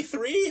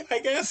 3, I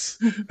guess.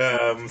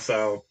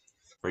 So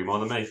 3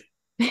 more than me.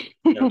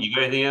 You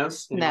got anything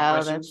else?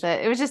 No, that's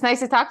it. It was just nice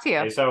to talk to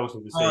you. It's so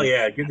awesome to see. Oh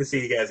yeah, good to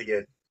see you guys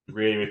again.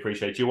 Really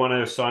appreciate it. Do you want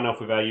to sign off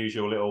with our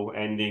usual little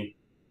ending?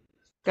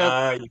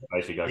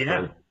 Basically, go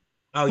through.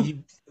 Oh,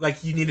 you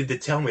needed to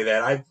tell me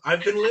that.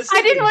 I've been listening.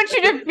 I didn't want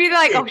you to be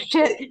like, oh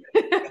shit.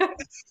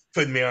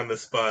 putting me on the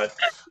spot.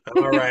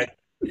 All right.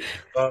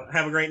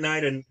 Have a great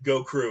night and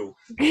go Crew.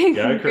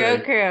 Go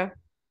Crew.